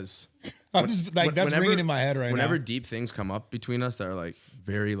 because I'm just like, that's ringing in my head right now. whenever deep things come up between us that are like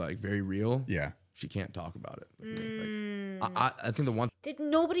very real, Yeah. she can't talk about it with me. Like, I think the one Did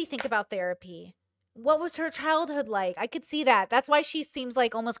nobody think about therapy? What was her childhood like? I could see that. That's why she seems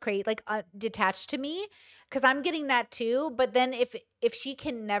like almost crazy, like detached to me, because I'm getting that too. But then if she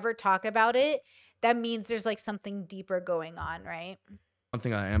can never talk about it, that means there's like something deeper going on, right? one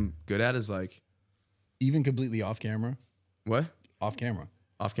thing I am good at is like, Even completely off camera? what? Off camera.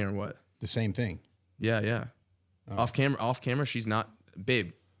 Off camera what? The same thing. Yeah. Off camera, she's not,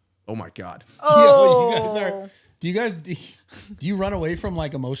 babe. Oh my God. Oh, Yo, you guys do you run away from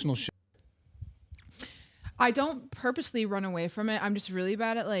like emotional shit? I don't purposely run away from it. I'm just really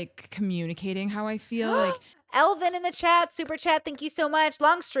bad at like communicating how I feel. Like Elvin in the chat, super chat. Thank you so much.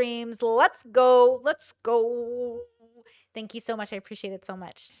 Long streams. Let's go. Let's go. Thank you so much. I appreciate it so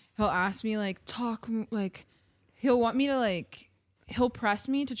much. he'll ask me like like he'll want me to like he'll press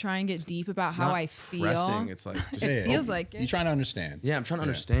me to try and get deep about how not I feel. Pressing. It's like, just, It feels like You're it. trying to understand. yeah, I'm trying to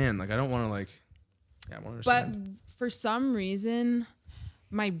understand. Like, I don't want to like, yeah, I want to But understand. for some reason,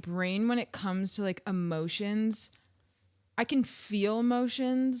 my brain, when it comes to like emotions, I can feel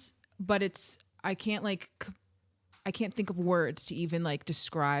emotions, but I can't think of words to even like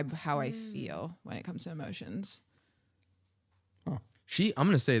describe how I feel when it comes to emotions. I'm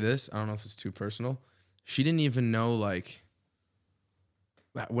going to say this. I don't know if it's too personal. She didn't even know, like,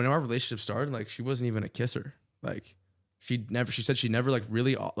 when our relationship started, like, she wasn't even a kisser. Like, she said she never, like,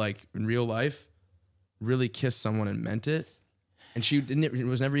 really, like, in real life, really kissed someone and meant it. And she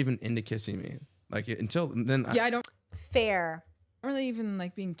was never even into kissing me. Like, until then. Yeah, I don't Fair. really even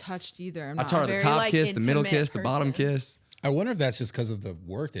like being touched either. I'm I not taught a her the very, top like, kiss, the middle intimate kiss, the bottom person. kiss. I wonder if that's just because of the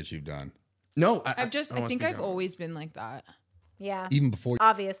work that you've done. No, I don't wanna think speak I've on it. always been like that. Yeah. Even before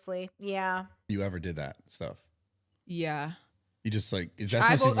Obviously. Yeah. you ever did that stuff. Yeah. You just like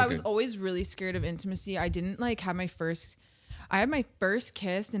that's I was always really scared of intimacy. I didn't like have I had my first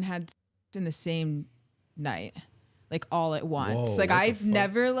kiss and had sex in the same night, like all at once. Whoa, Like what the I've fuck?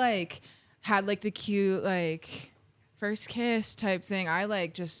 never like had like the cute like first kiss type thing. I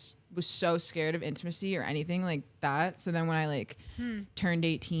like just was so scared of intimacy or anything like that. So then when I like turned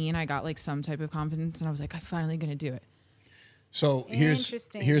 18, I got like some type of confidence and I was like, I'm finally gonna do it. So here's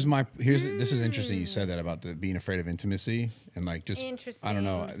Interesting. this is interesting. You said that about being afraid of intimacy and like just I don't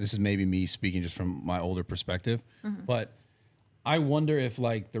know. This is maybe me speaking just from my older perspective, but I wonder if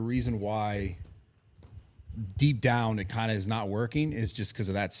like the reason why deep down it kind of is not working is just because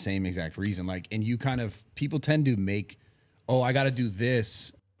of that same exact reason. Like, and you kind of people tend to make, oh, I got to do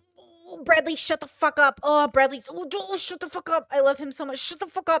this. Oh, Bradley, shut the fuck up. Oh, Bradley's. Oh, shut the fuck up. I love him so much. Shut the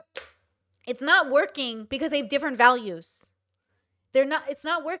fuck up. It's not working because they have different values. It's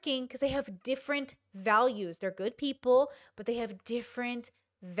not working because they have different values. They're good people, but they have different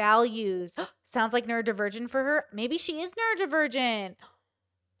values. Sounds like neurodivergent for her. Maybe she is neurodivergent.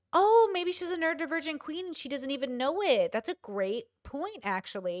 Oh, maybe she's a neurodivergent queen and she doesn't even know it. That's a great point,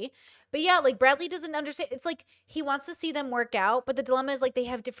 actually. But yeah, like Bradley doesn't understand. It's like he wants to see them work out, but the dilemma is like they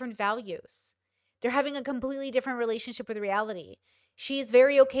have different values. They're having a completely different relationship with reality. She's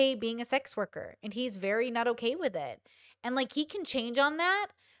very okay being a sex worker and he's very not okay with it. And like he can change on that,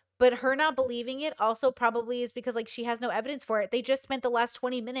 but her not believing it also probably is because like she has no evidence for it. They just spent the last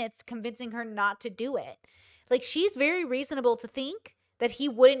 20 minutes convincing her not to do it. Like she's very reasonable to think that he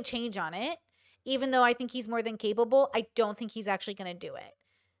wouldn't change on it, even though I think he's more than capable. I don't think he's actually going to do it.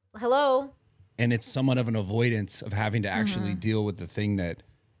 Hello? And it's somewhat of an avoidance of having to actually deal with the thing that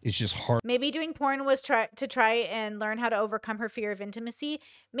is just hard. Maybe doing porn was to try and learn how to overcome her fear of intimacy.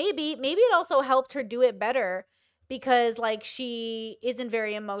 Maybe it also helped her do it better because like she isn't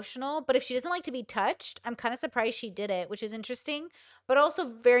very emotional, but if she doesn't like to be touched, I'm kind of surprised she did it, which is interesting, but also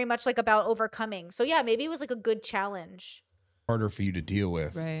very much like about overcoming. So yeah, maybe it was like a good challenge. Harder for you to deal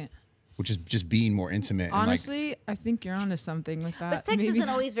with, Right. which is just being more intimate. Honestly, I think you're onto something with that. But sex Maybe. isn't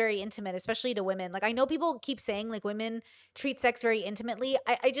always very intimate, especially to women. Like I know people keep saying like women treat sex very intimately.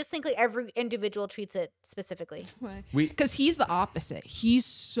 I just think like every individual treats it specifically. Because he's the opposite. He's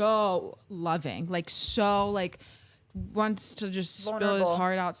so loving, like so like wants to just spill his Vulnerable.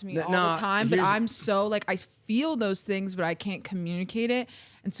 heart out to me all Nah, the time, but here's- I'm so like I feel those things, but I can't communicate it,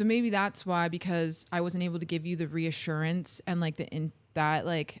 and so maybe that's why, because I wasn't able to give you the reassurance and like that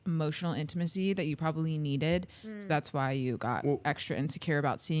like emotional intimacy that you probably needed. So that's why you got extra insecure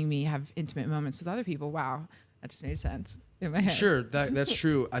about seeing me have intimate moments with other people. Wow, that just made sense in my head. Sure, that's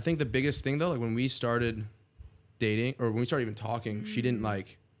true. I think the biggest thing though, like when we started dating or when we started even talking, she didn't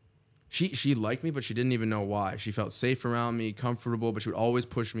like. She liked me, but she didn't even know why. She felt safe around me, comfortable, but she would always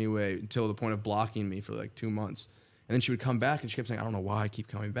push me away until the point of blocking me for like 2 months. And then she would come back and she kept saying, I don't know why I keep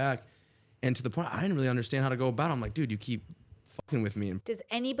coming back. And to the point, I didn't really understand how to go about it. I'm like, dude, you keep fucking with me and Does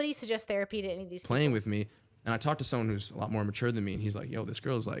anybody suggest therapy to any of these playing with me. And I talked to someone who's a lot more mature than me, and he's like, yo, this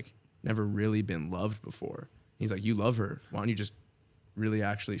girl's like never really been loved before. He's like, you love her. Why don't you just really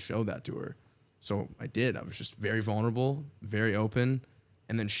actually show that to her? So I did. I was just very vulnerable, very open.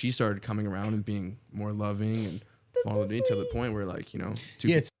 And then she started coming around and being more loving and followed me to the point where, like, you know,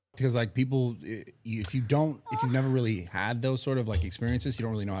 Yeah, it's because like people, if you've never really had those sort of like experiences, you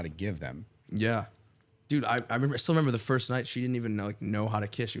don't really know how to give them. yeah. Dude, I still remember the first night she didn't even know how to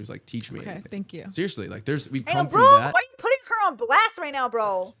kiss. She was like, teach me. Okay, anything. thank you. Seriously, like we've I know, come bro. through Why that. are you putting her on blast right now,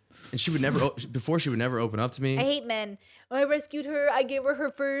 bro? And she would never, before she would never open up to me. I hate men. I rescued her. I gave her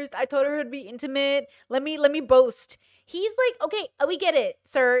first. I told her to be intimate. Let me boast. He's like, okay, we get it,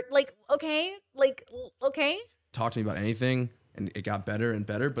 sir. Like, okay, okay. Talk to me about anything, and it got better and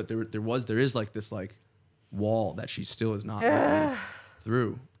better. But there is like this like wall that she still is not letting me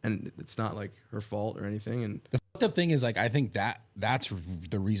through, and it's not like her fault or anything. And The fucked up thing is like I think that's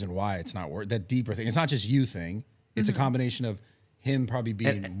the reason why it's not worth that deeper thing. It's not just you thing. It's a combination of him probably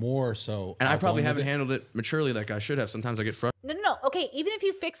being more so. I probably outgoing with haven't it. handled it maturely like I should have. Sometimes I get frustrated. No. Okay, even if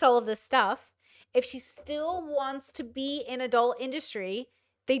you fix all of this stuff, if she still wants to be in adult industry,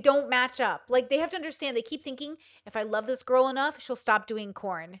 they don't match up. Like, they have to understand, they keep thinking, if I love this girl enough, she'll stop doing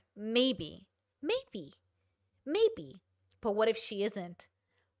corn. Maybe. But what if she isn't?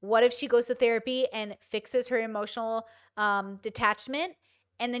 What if she goes to therapy and fixes her emotional detachment,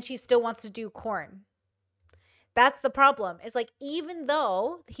 and then she still wants to do corn? That's the problem. It's like, even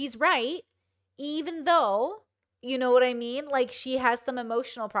though he's right, even though, you know what I mean? Like, she has some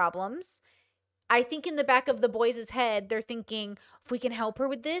emotional problems, I think in the back of the boys' head, they're thinking, if we can help her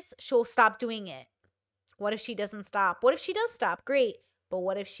with this, she'll stop doing it. What if she doesn't stop? What if she does stop? Great. But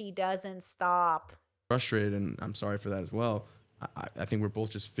what if she doesn't stop? Frustrated, and I'm sorry for that as well. I think we're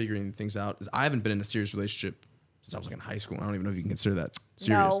both just figuring things out. 'Cause I haven't been in a serious relationship since I was like in high school. I don't even know if you can consider that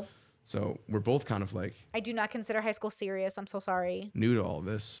serious. No. So we're both kind of like I do not consider high school serious. I'm so sorry. new to all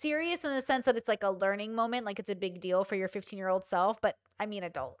this. Serious in the sense that it's like a learning moment, like it's a big deal for your 15-year-old self, but I mean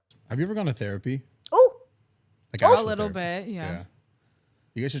adult. Have you ever gone to therapy? Oh, Like A actual little therapy? bit, yeah.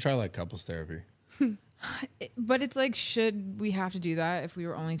 You guys should try like couples therapy. But it's like, should we have to do that if we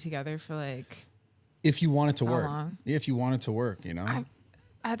were only together for like? If you want it to How work. long? If you want it to work, you know?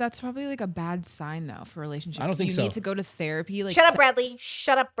 That's probably like a bad sign though for a relationship. I don't think you so. need to go to therapy like shut up, Bradley.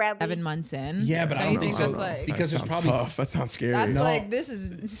 Shut up, Bradley. 7 months in. Yeah, but I Don't don't you think think so. that's like Because that there's sounds probably tough. That sounds scary. that's No. like this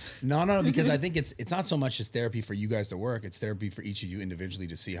is No, because I think it's not so much just therapy for you guys to work. It's therapy for each of you individually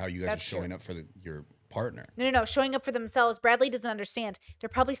to see how you guys That's are showing true. up for your partner. No. Showing up for themselves. Bradley doesn't understand. They're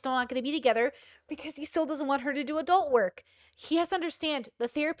probably still not going to be together because he still doesn't want her to do adult work. He has to understand the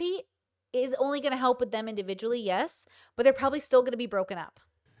therapy is only going to help with them individually, yes, but they're probably still going to be broken up.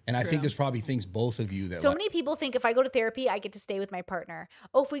 And I think there's probably things both of you that So like, many people think if I go to therapy, I get to stay with my partner.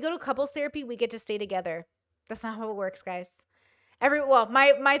 Oh, if we go to couples therapy, we get to stay together. That's not how it works, guys.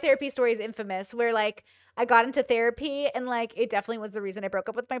 My therapy story is infamous where like I got into therapy and like it definitely was the reason I broke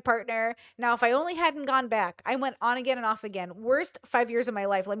up with my partner. Now, if I only hadn't gone back, I went on again and off again. Worst 5 years of my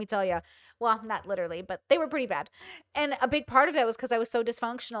life, let me tell you. Well, not literally, but they were pretty bad. And a big part of that was because I was so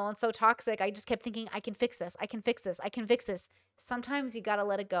dysfunctional and so toxic. I just kept thinking, I can fix this. I can fix this. I can fix this. Sometimes you got to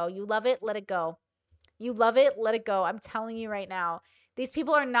let it go. You love it, let it go. You love it, let it go. I'm telling you right now, these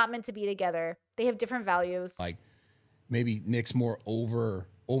people are not meant to be together. They have different values. like maybe Nick's more over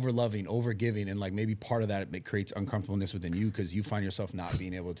loving, over giving, and like maybe part of that it creates uncomfortableness within you because you find yourself not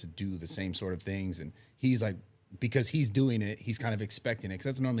being able to do the same sort of things, and he's like, because he's doing it, he's kind of expecting it because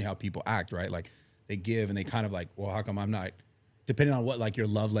that's normally how people act, right? Like they give and they kind of like, well, how come I'm not? Depending on what like your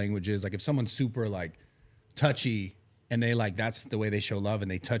love language is, like if someone's super like touchy and they like that's the way they show love and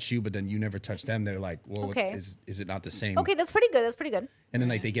they touch you, but then you never touch them, they're like, well, Okay. is it not the same? Okay, that's pretty good. That's pretty good. And then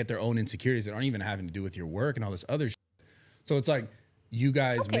like they get their own insecurities that aren't even having to do with your work and all this other shit. So it's like you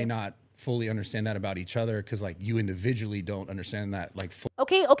guys may Okay. not fully understand that about each other because like you individually don't understand that like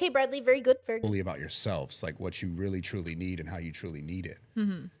Okay, Bradley, very good, very good. fully about yourselves, like what you really truly need and how you truly need it. Okay, You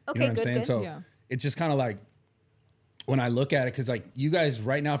know what I'm good, saying? good. So Yeah. it's just kind of like when I look at it, because like you guys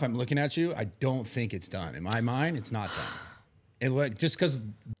right now, if I'm looking at you, I don't think it's done. In my mind, it's not done. And like just because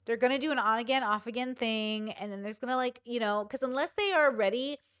They're gonna do an on again, off again thing, and then there's gonna like, you know, because unless they are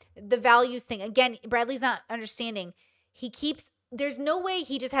ready, the values thing again, Bradley's not understanding. There's no way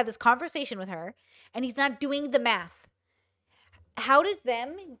he just had this conversation with her and he's not doing the math. How does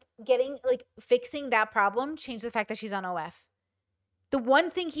them getting like fixing that problem change the fact that she's on OF? The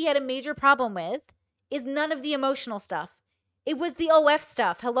one thing he had a major problem with is none of the emotional stuff. It was the OF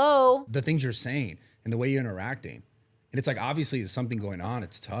stuff. Hello. the things you're saying and the way you're interacting. And it's like, obviously there's something going on.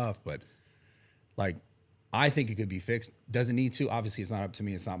 It's tough, but like, I think it could be fixed. Doesn't need to. Obviously it's not up to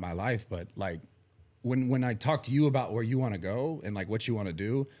me. It's not my life. But like when I talk to you about where you want to go and like what you want to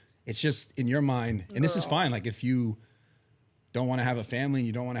do, it's just in your mind. And this is fine. Like if you don't want to have a family and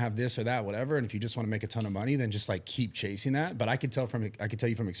you don't want to have this or that, whatever. And if you just want to make a ton of money, then just like keep chasing that. But I could tell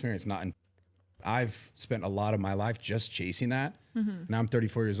you from experience, I've spent a lot of my life just chasing that. Mm-hmm. Now I'm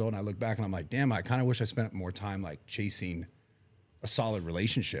 34 years old and I look back and I'm like, damn, I kind of wish I spent more time like chasing a solid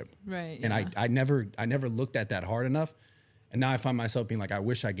relationship. Right. And yeah. I never looked at that hard enough. And now I find myself being like, I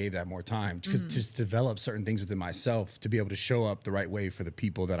wish I gave that more time just to develop certain things within myself to be able to show up the right way for the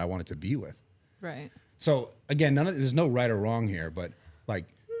people that I wanted to be with. Right. So again, there's no right or wrong here, but like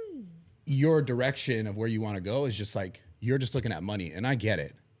your direction of where you want to go is just like, you're just looking at money and I get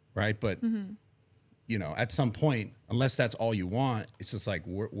it. Right. But you know, at some point, unless that's all you want, it's just like,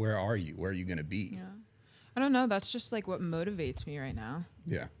 where are you? Where are you going to be? Yeah. I don't know. That's just like what motivates me right now.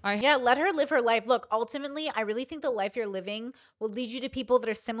 Yeah. Yeah, let her live her life. Look, ultimately, I really think the life you're living will lead you to people that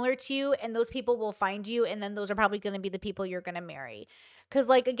are similar to you, and those people will find you, and then those are probably going to be the people you're going to marry. Because,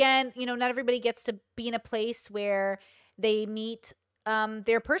 like, again, you know, not everybody gets to be in a place where they meet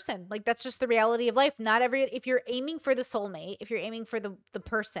their person. Like, that's just the reality of life. If you're aiming for the soulmate, if you're aiming for the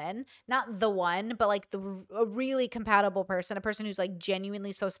person, not the one, but like a really compatible person, a person who's like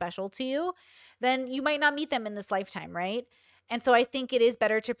genuinely so special to you, then you might not meet them in this lifetime, right? And so I think it is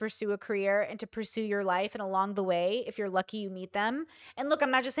better to pursue a career and to pursue your life. And along the way, if you're lucky, you meet them. And look, I'm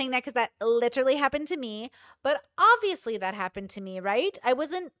not just saying that because that literally happened to me, but obviously that happened to me, right? I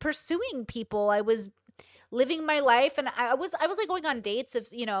wasn't pursuing people. I was living my life, and I was like going on dates, if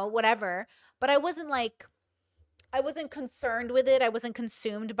you know, whatever, but I wasn't concerned with it. I wasn't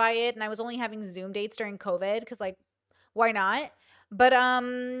consumed by it, and I was only having Zoom dates during COVID because like, why not? But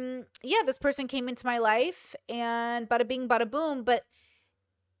yeah, this person came into my life and bada bing, bada boom. But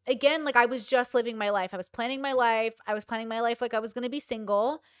again, like I was just living my life. I was planning my life. Like I was going to be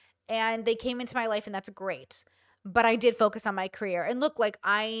single, and they came into my life, and that's great. But I did focus on my career. And look, like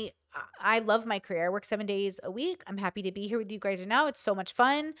I love my career. I work 7 days a week. I'm happy to be here with you guys right now. It's so much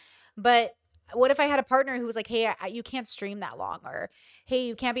fun. But what if I had a partner who was like, hey, you can't stream that long, or hey,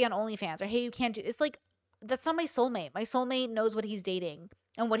 you can't be on OnlyFans, or hey, you can't do, it's like, that's not my soulmate. My soulmate knows what he's dating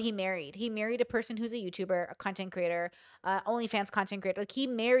and what he married. He married a person who's a YouTuber, a content creator, OnlyFans content creator. Like he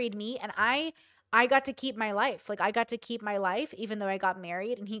married me, and I got to keep my life. Like I got to keep my life even though I got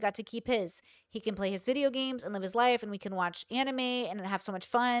married, and he got to keep his. He can play his video games and live his life, and we can watch anime and have so much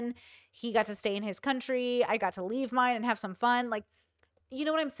fun. He got to stay in his country. I got to leave mine and have some fun. Like, you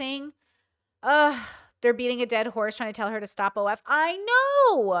know what I'm saying? They're beating a dead horse trying to tell her to stop OF. I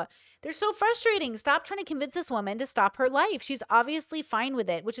know. They're so frustrating. Stop trying to convince this woman to stop her life. She's obviously fine with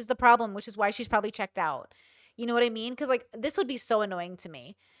it, which is the problem, which is why she's probably checked out. You know what I mean? Because like this would be so annoying to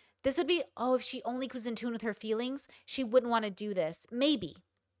me. This would be, if she only was in tune with her feelings, she wouldn't want to do this. Maybe.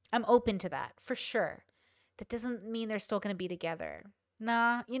 I'm open to that, for sure. That doesn't mean they're still going to be together.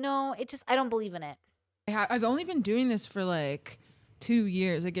 Nah, you know, I don't believe in it. I've only been doing this for like 2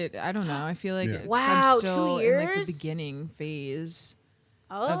 years. I don't know. I feel like Wow, I'm still 2 in like the years? beginning phase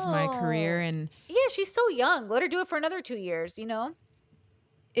of my career. And yeah, she's so young. Let her do it for another 2 years, you know?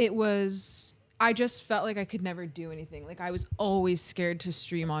 I just felt like I could never do anything. Like I was always scared to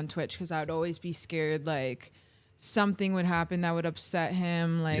stream on Twitch because I would always be scared like something would happen that would upset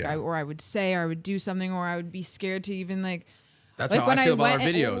him. Like I would say, or I would do something, or I would be scared to even like. That's like how when I feel about our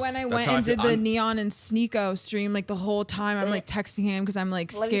videos. When I That's went how and did feel. the Neon and Sneeko stream, like the whole time I'm like texting him because I'm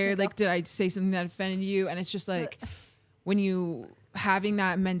like scared. Like, did I say something that offended you? And it's just like when you having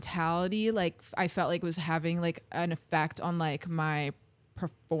that mentality, like I felt like it was having like an effect on like my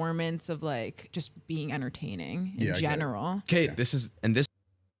performance of like just being entertaining in general. Okay, this.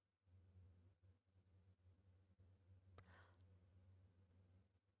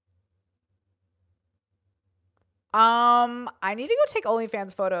 I need to go take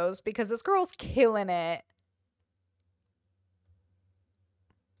OnlyFans photos because this girl's killing it.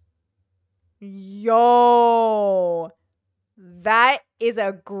 Yo, that is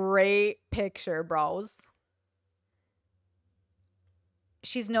a great picture, bros.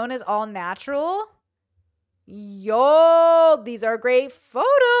 She's known as all natural. Yo, these are great photos.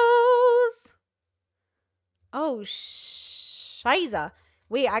 Oh, shiza.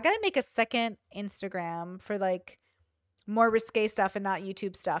 Wait, I gotta make a second Instagram for like more risque stuff and not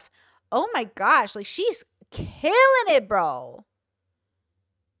YouTube stuff. Oh my gosh, like she's killing it, bro.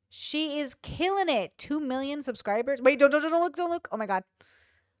 She is killing it. 2 million subscribers. Wait, don't look. Oh my God.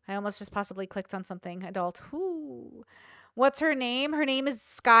 I almost just possibly clicked on something. Adult. Ooh. What's her name? Her name is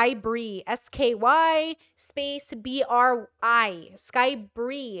Sky Bree. SKY space BRI. Sky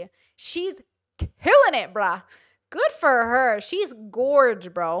Bree. She's killing it, bruh. Good for her. She's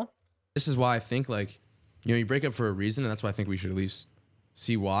gorge, bro. This is why I think, like, you know, you break up for a reason, and that's why I think we should at least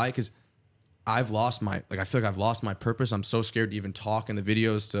see why. Because I feel like I've lost my purpose. I'm so scared to even talk in the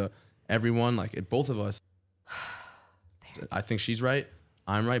videos to everyone. Like, both of us. I think she's right.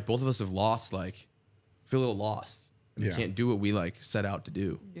 I'm right. Both of us have lost, like, feel a little lost. We can't do what we, like, set out to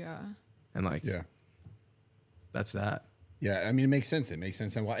do. Yeah. And, like, that's that. Yeah, I mean, it makes sense. It makes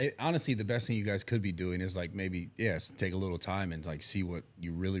sense. And honestly, the best thing you guys could be doing is like maybe, take a little time and like see what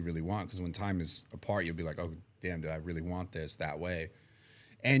you really, really want. Because when time is apart, you'll be like, oh, damn, do I really want this that way?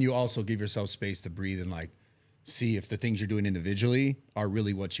 And you also give yourself space to breathe and like see if the things you're doing individually are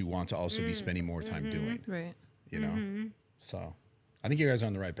really what you want to also be spending more time doing. Right. You know? So I think you guys are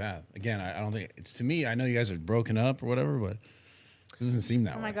on the right path. Again, I don't think it's, to me, I know you guys are broken up or whatever, but it doesn't seem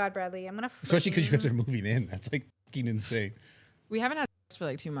that way. Oh my God, Bradley. I'm going to Especially because you guys are moving in. That's like fucking insane. We haven't had sex for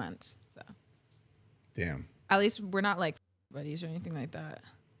like 2 months. So Damn. at least we're not like buddies or anything like that.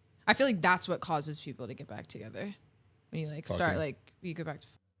 I feel like that's what causes people to get back together. When you like start like you go back to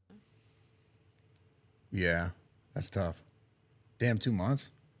Yeah, that's tough. Damn, 2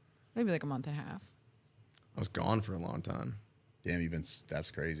 months? maybe like a month and a half. I was gone for a long time. Damn,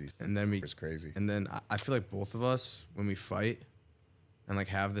 that's crazy. And then It's crazy. And then I feel like both of us, when we fight and like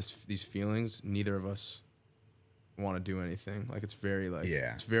have these feelings, neither of us want to do anything. Like it's very like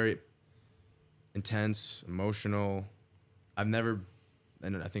it's very intense, emotional. I've never,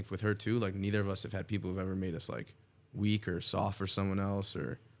 and I think with her too, like neither of us have had people who've ever made us like weak or soft for someone else,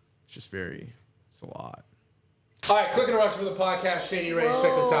 or it's just it's a lot. All right, quick interruption for the podcast. Shady Rays,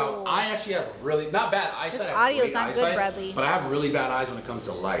 check this out. I actually have really, not bad eyesight. This I have audio's great not good, eyesight, Bradley. But I have really bad eyes when it comes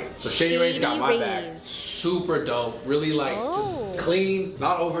to light. So Shady Rays got my bag. Super dope. Really like just clean,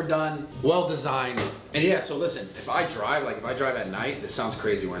 not overdone, well designed. And yeah, so listen, if I drive at night, this sounds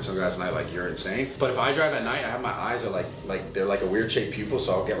crazy wearing sunglasses at night, like you're insane. But if I drive at night, I have my eyes are like they're like a weird shaped pupil,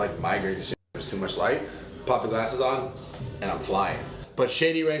 so I'll get like migraines and shit. There's too much light. Pop the glasses on, and I'm flying. But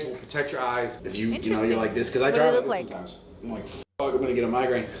Shady Rays will protect your eyes if you know you're like this, because I drive like this sometimes. I'm like, fuck, I'm gonna get a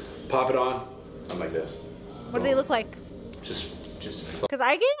migraine. Pop it on. I'm like this. What do they look like? Just. Because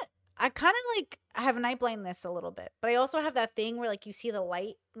I kind of like have night blindness a little bit, but I also have that thing where like you see the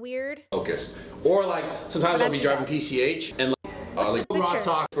light weird. Focused. Or like sometimes I'll be driving PCH and like code Raw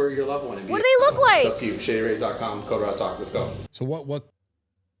Talk for your loved one. And what do they look like? It's up to you. ShadyRays.com. Code Raw Talk. Let's go. So what?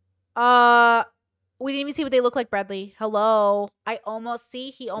 We didn't even see what they look like, Bradley. Hello.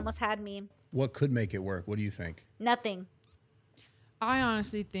 He almost had me. What could make it work? What do you think? Nothing. I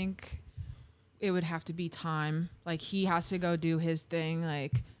honestly think it would have to be time. Like he has to go do his thing,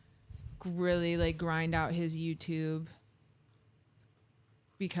 like really like grind out his YouTube,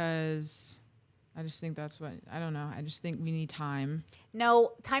 because I just think that's what, I don't know. I just think we need time.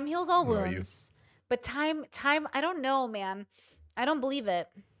 No, time heals all wounds. But time, I don't know, man. I don't believe it.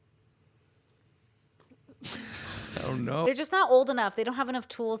 I don't know. They're just not old enough. They don't have enough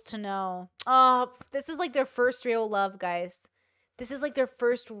tools to know. Oh, this is like their first real love, guys. This is like their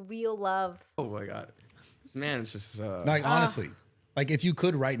first real love. Oh my God. Man, it's just Like honestly, like if you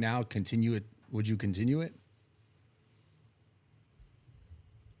could right now continue it, would you continue it?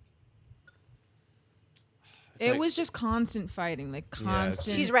 It was just constant fighting, like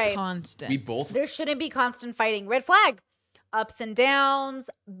constant. She's right. Constant. we both. There shouldn't be constant fighting. Red flag. Ups and downs,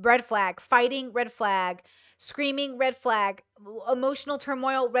 red flag. Fighting, red flag. Screaming, red flag. Emotional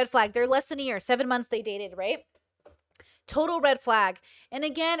turmoil, red flag. They're less than a year. 7 months they dated, right? Total red flag. And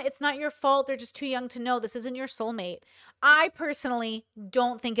again, it's not your fault. They're just too young to know this isn't your soulmate. I personally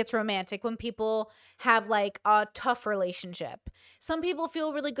don't think it's romantic when people have like a tough relationship. Some people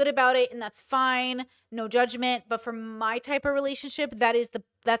feel really good about it, and that's fine. No judgment. But for my type of relationship,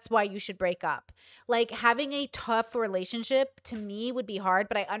 that's why you should break up. Like having a tough relationship to me would be hard,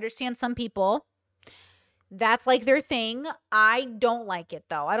 but I understand some people. That's like their thing. I don't like it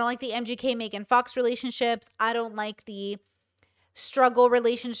though. I don't like the MGK Megan Fox relationships. I don't like the struggle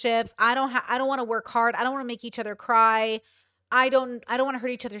relationships. I don't want to work hard. I don't want to make each other cry. I don't want to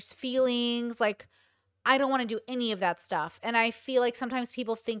hurt each other's feelings. Like I don't want to do any of that stuff. And I feel like sometimes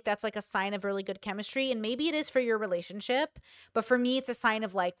people think that's like a sign of really good chemistry. And maybe it is for your relationship. But for me, it's a sign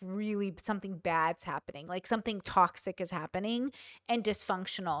of like really something bad's happening. Like something toxic is happening and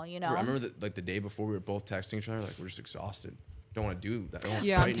dysfunctional, you know? I remember that like the day before we were both texting each other, like we're just exhausted. Don't want to do that. I don't want to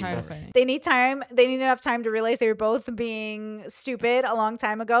Yeah, I'm fight tired anymore. of fighting. They need time. They need enough time to realize they were both being stupid a long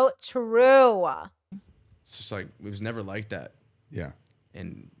time ago. True. It's just like, it was never like that. Yeah.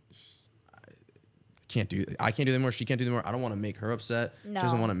 And I can't do that anymore. She can't do it anymore. I don't want to make her upset. No. She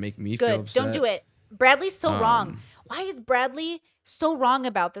doesn't want to make me feel Good. upset. Don't do it. Bradley's so wrong. Why is Bradley so wrong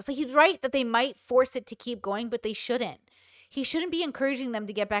about this? Like, he's right that they might force it to keep going, but they shouldn't. He shouldn't be encouraging them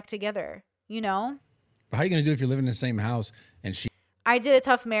to get back together, you know? But how are you gonna do if you're living in the same house and she? I did a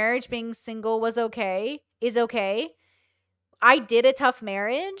tough marriage. Being single was okay. Is okay. I did a tough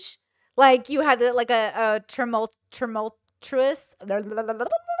marriage. Like, you had like a tumultuous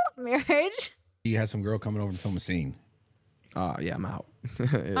marriage. You had some girl coming over to film a scene. Yeah, I'm out.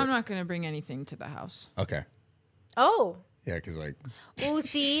 I'm not gonna bring anything to the house. Okay. Oh. Yeah, because like. Oh,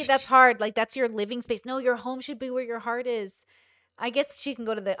 see, that's hard. Like, that's your living space. No, your home should be where your heart is. I guess she can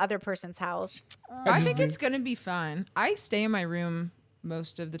go to the other person's house. I think it's gonna be fun. I stay in my room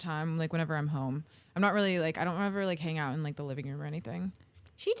most of the time, like whenever I'm home. I'm not really like, I don't ever like hang out in like the living room or anything.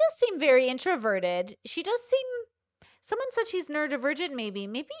 She does seem very introverted. She does seem. Someone said she's neurodivergent.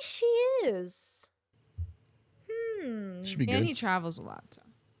 Maybe she is. Should be good. And he travels a lot, so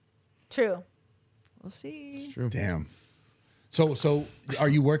True. we'll see. It's true. Damn. So are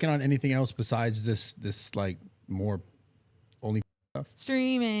you working on anything else besides this like more only stuff?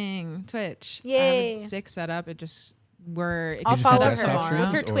 Streaming, Twitch. I Yay. have it sick set up. It just it I'll gets follow set her. up desktop tomorrow.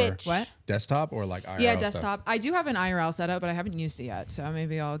 What's her streams or- Twitch? What? Desktop or like IRL Yeah, stuff? desktop. I do have an IRL set up, but I haven't used it yet, so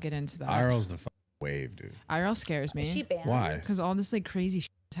maybe I'll get into that. IRL's the fucking wave, dude. IRL scares Is she me banned? Why? because all this like crazy shit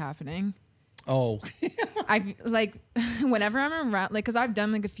is happening. Oh, I like whenever I'm around, like, because I've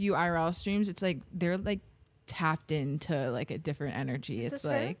done like a few IRL streams, it's like they're like tapped into like a different energy. Is It's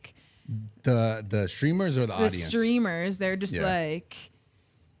this her? like the streamers or the the audience? streamers, they're just Yeah. like,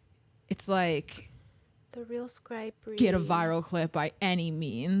 it's like The real scribe. get a viral clip by any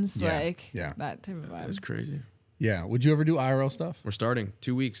means, Yeah, like yeah. that type of vibe. It's crazy. Yeah. Would you ever do IRL stuff? We're starting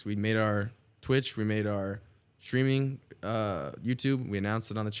 2 weeks. We made our Twitch. We made our streaming YouTube. We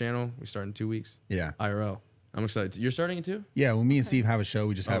announced it on the channel. We start in 2 weeks. Yeah. IRL. I'm excited. You're starting it too? Yeah. Well, me and Steve have a show.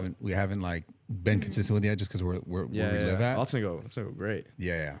 We just Oh. haven't like been consistent with it yet, just because we're where we live at. Oh, it's gonna go great.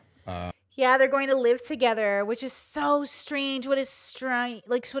 Yeah. Yeah, they're going to live together, which is so strange. What a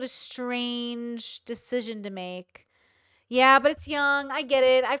strange decision to make. Yeah, but it's young. I get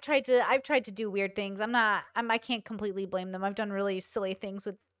it. I've tried to do weird things. I can't completely blame them. I've done really silly things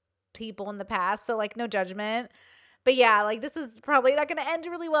with people in the past, so like no judgment. But yeah, like this is probably not going to end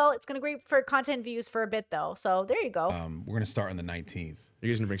really well. It's going to be great for content views for a bit though. So there you go. We're gonna start on the 19th. You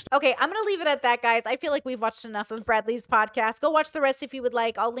guys gonna bring stuff? Okay, I'm going to leave it at that, guys. I feel like we've watched enough of Bradley's podcast. Go watch the rest if you would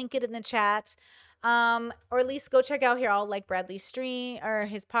like. I'll link it in the chat. Or at least go check out here. I'll like Bradley's stream or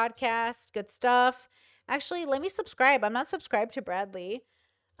his podcast. Good stuff. Actually, let me subscribe. I'm not subscribed to Bradley.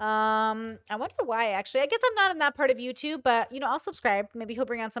 I wonder why, actually. I guess I'm not in that part of YouTube, but, you know, I'll subscribe. Maybe he'll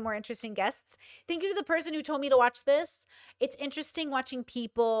bring on some more interesting guests. Thank you to the person who told me to watch this. It's interesting watching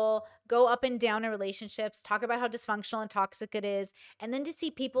people go up and down in relationships, talk about how dysfunctional and toxic it is, and then to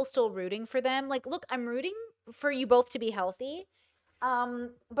see people still rooting for them. Like, look, I'm rooting for you both to be healthy.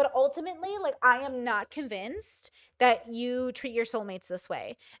 But ultimately, like, I am not convinced that you treat your soulmates this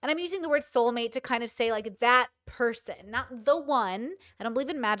way. And I'm using the word soulmate to kind of say like that person, not the one. I don't believe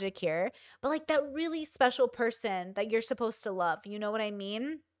in magic here, but like that really special person that you're supposed to love. You know what I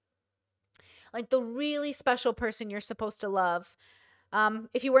mean? Like the really special person you're supposed to love.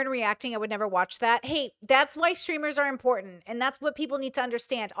 If you weren't reacting, I would never watch that. Hey, that's why streamers are important. And that's what people need to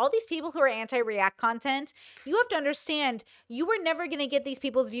understand. All these people who are anti-react content, you have to understand you were never going to get these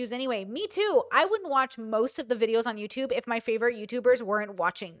people's views anyway. Me too. I wouldn't watch most of the videos on YouTube if my favorite YouTubers weren't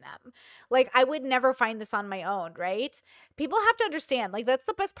watching them. Like, I would never find this on my own, right? People have to understand, like, that's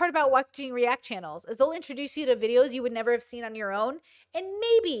the best part about watching react channels is they'll introduce you to videos you would never have seen on your own. And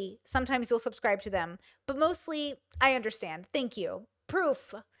maybe sometimes you'll subscribe to them. But mostly, I understand. Thank you.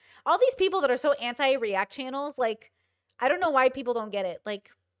 Proof. All these people that are so anti-react channels, like, I don't know why people don't get it.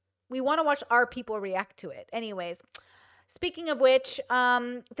 Like, we want to watch our people react to it. Anyways, speaking of which,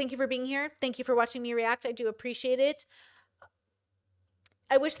 thank you for being here. Thank you for watching me react. I do appreciate it.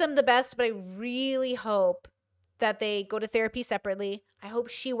 I wish them the best, but I really hope that they go to therapy separately. I hope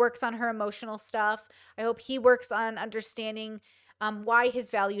she works on her emotional stuff. I hope he works on understanding why his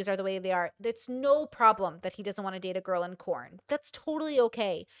values are the way they are. It's no problem that he doesn't want to date a girl in corn. That's totally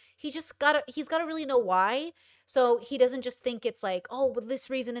okay. He's got to really know why. So he doesn't just think it's like, oh, well, this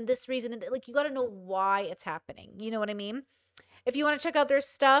reason and this reason. And like, you got to know why it's happening. You know what I mean? If you want to check out their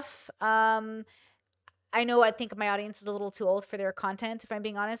stuff, I think my audience is a little too old for their content, if I'm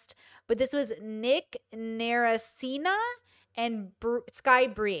being honest. But this was Nick, Nayersina, and Sky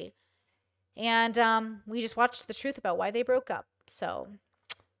Bree. And we just watched the truth about why they broke up. So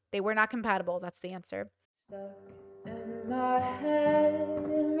they were not compatible. That's the answer. Stuck in my head,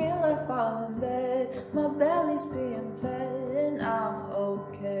 in real life I'm in bed. My belly's being fed and I'm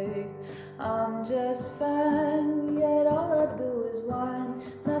okay. I'm just fine, yet all I do is whine.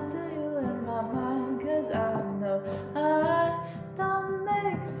 Not to you in my mind, cause I know I don't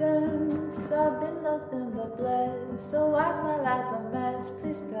make sense. I've been nothing but blessed, so why's my life a mess?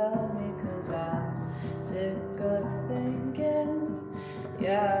 Please tell me, cause I'm sick of thinking.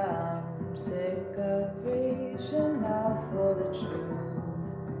 Yeah, I'm sick of reaching out for the truth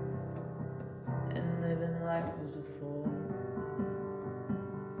and living life as a fool.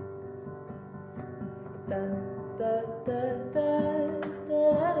 Dun, dun, dun.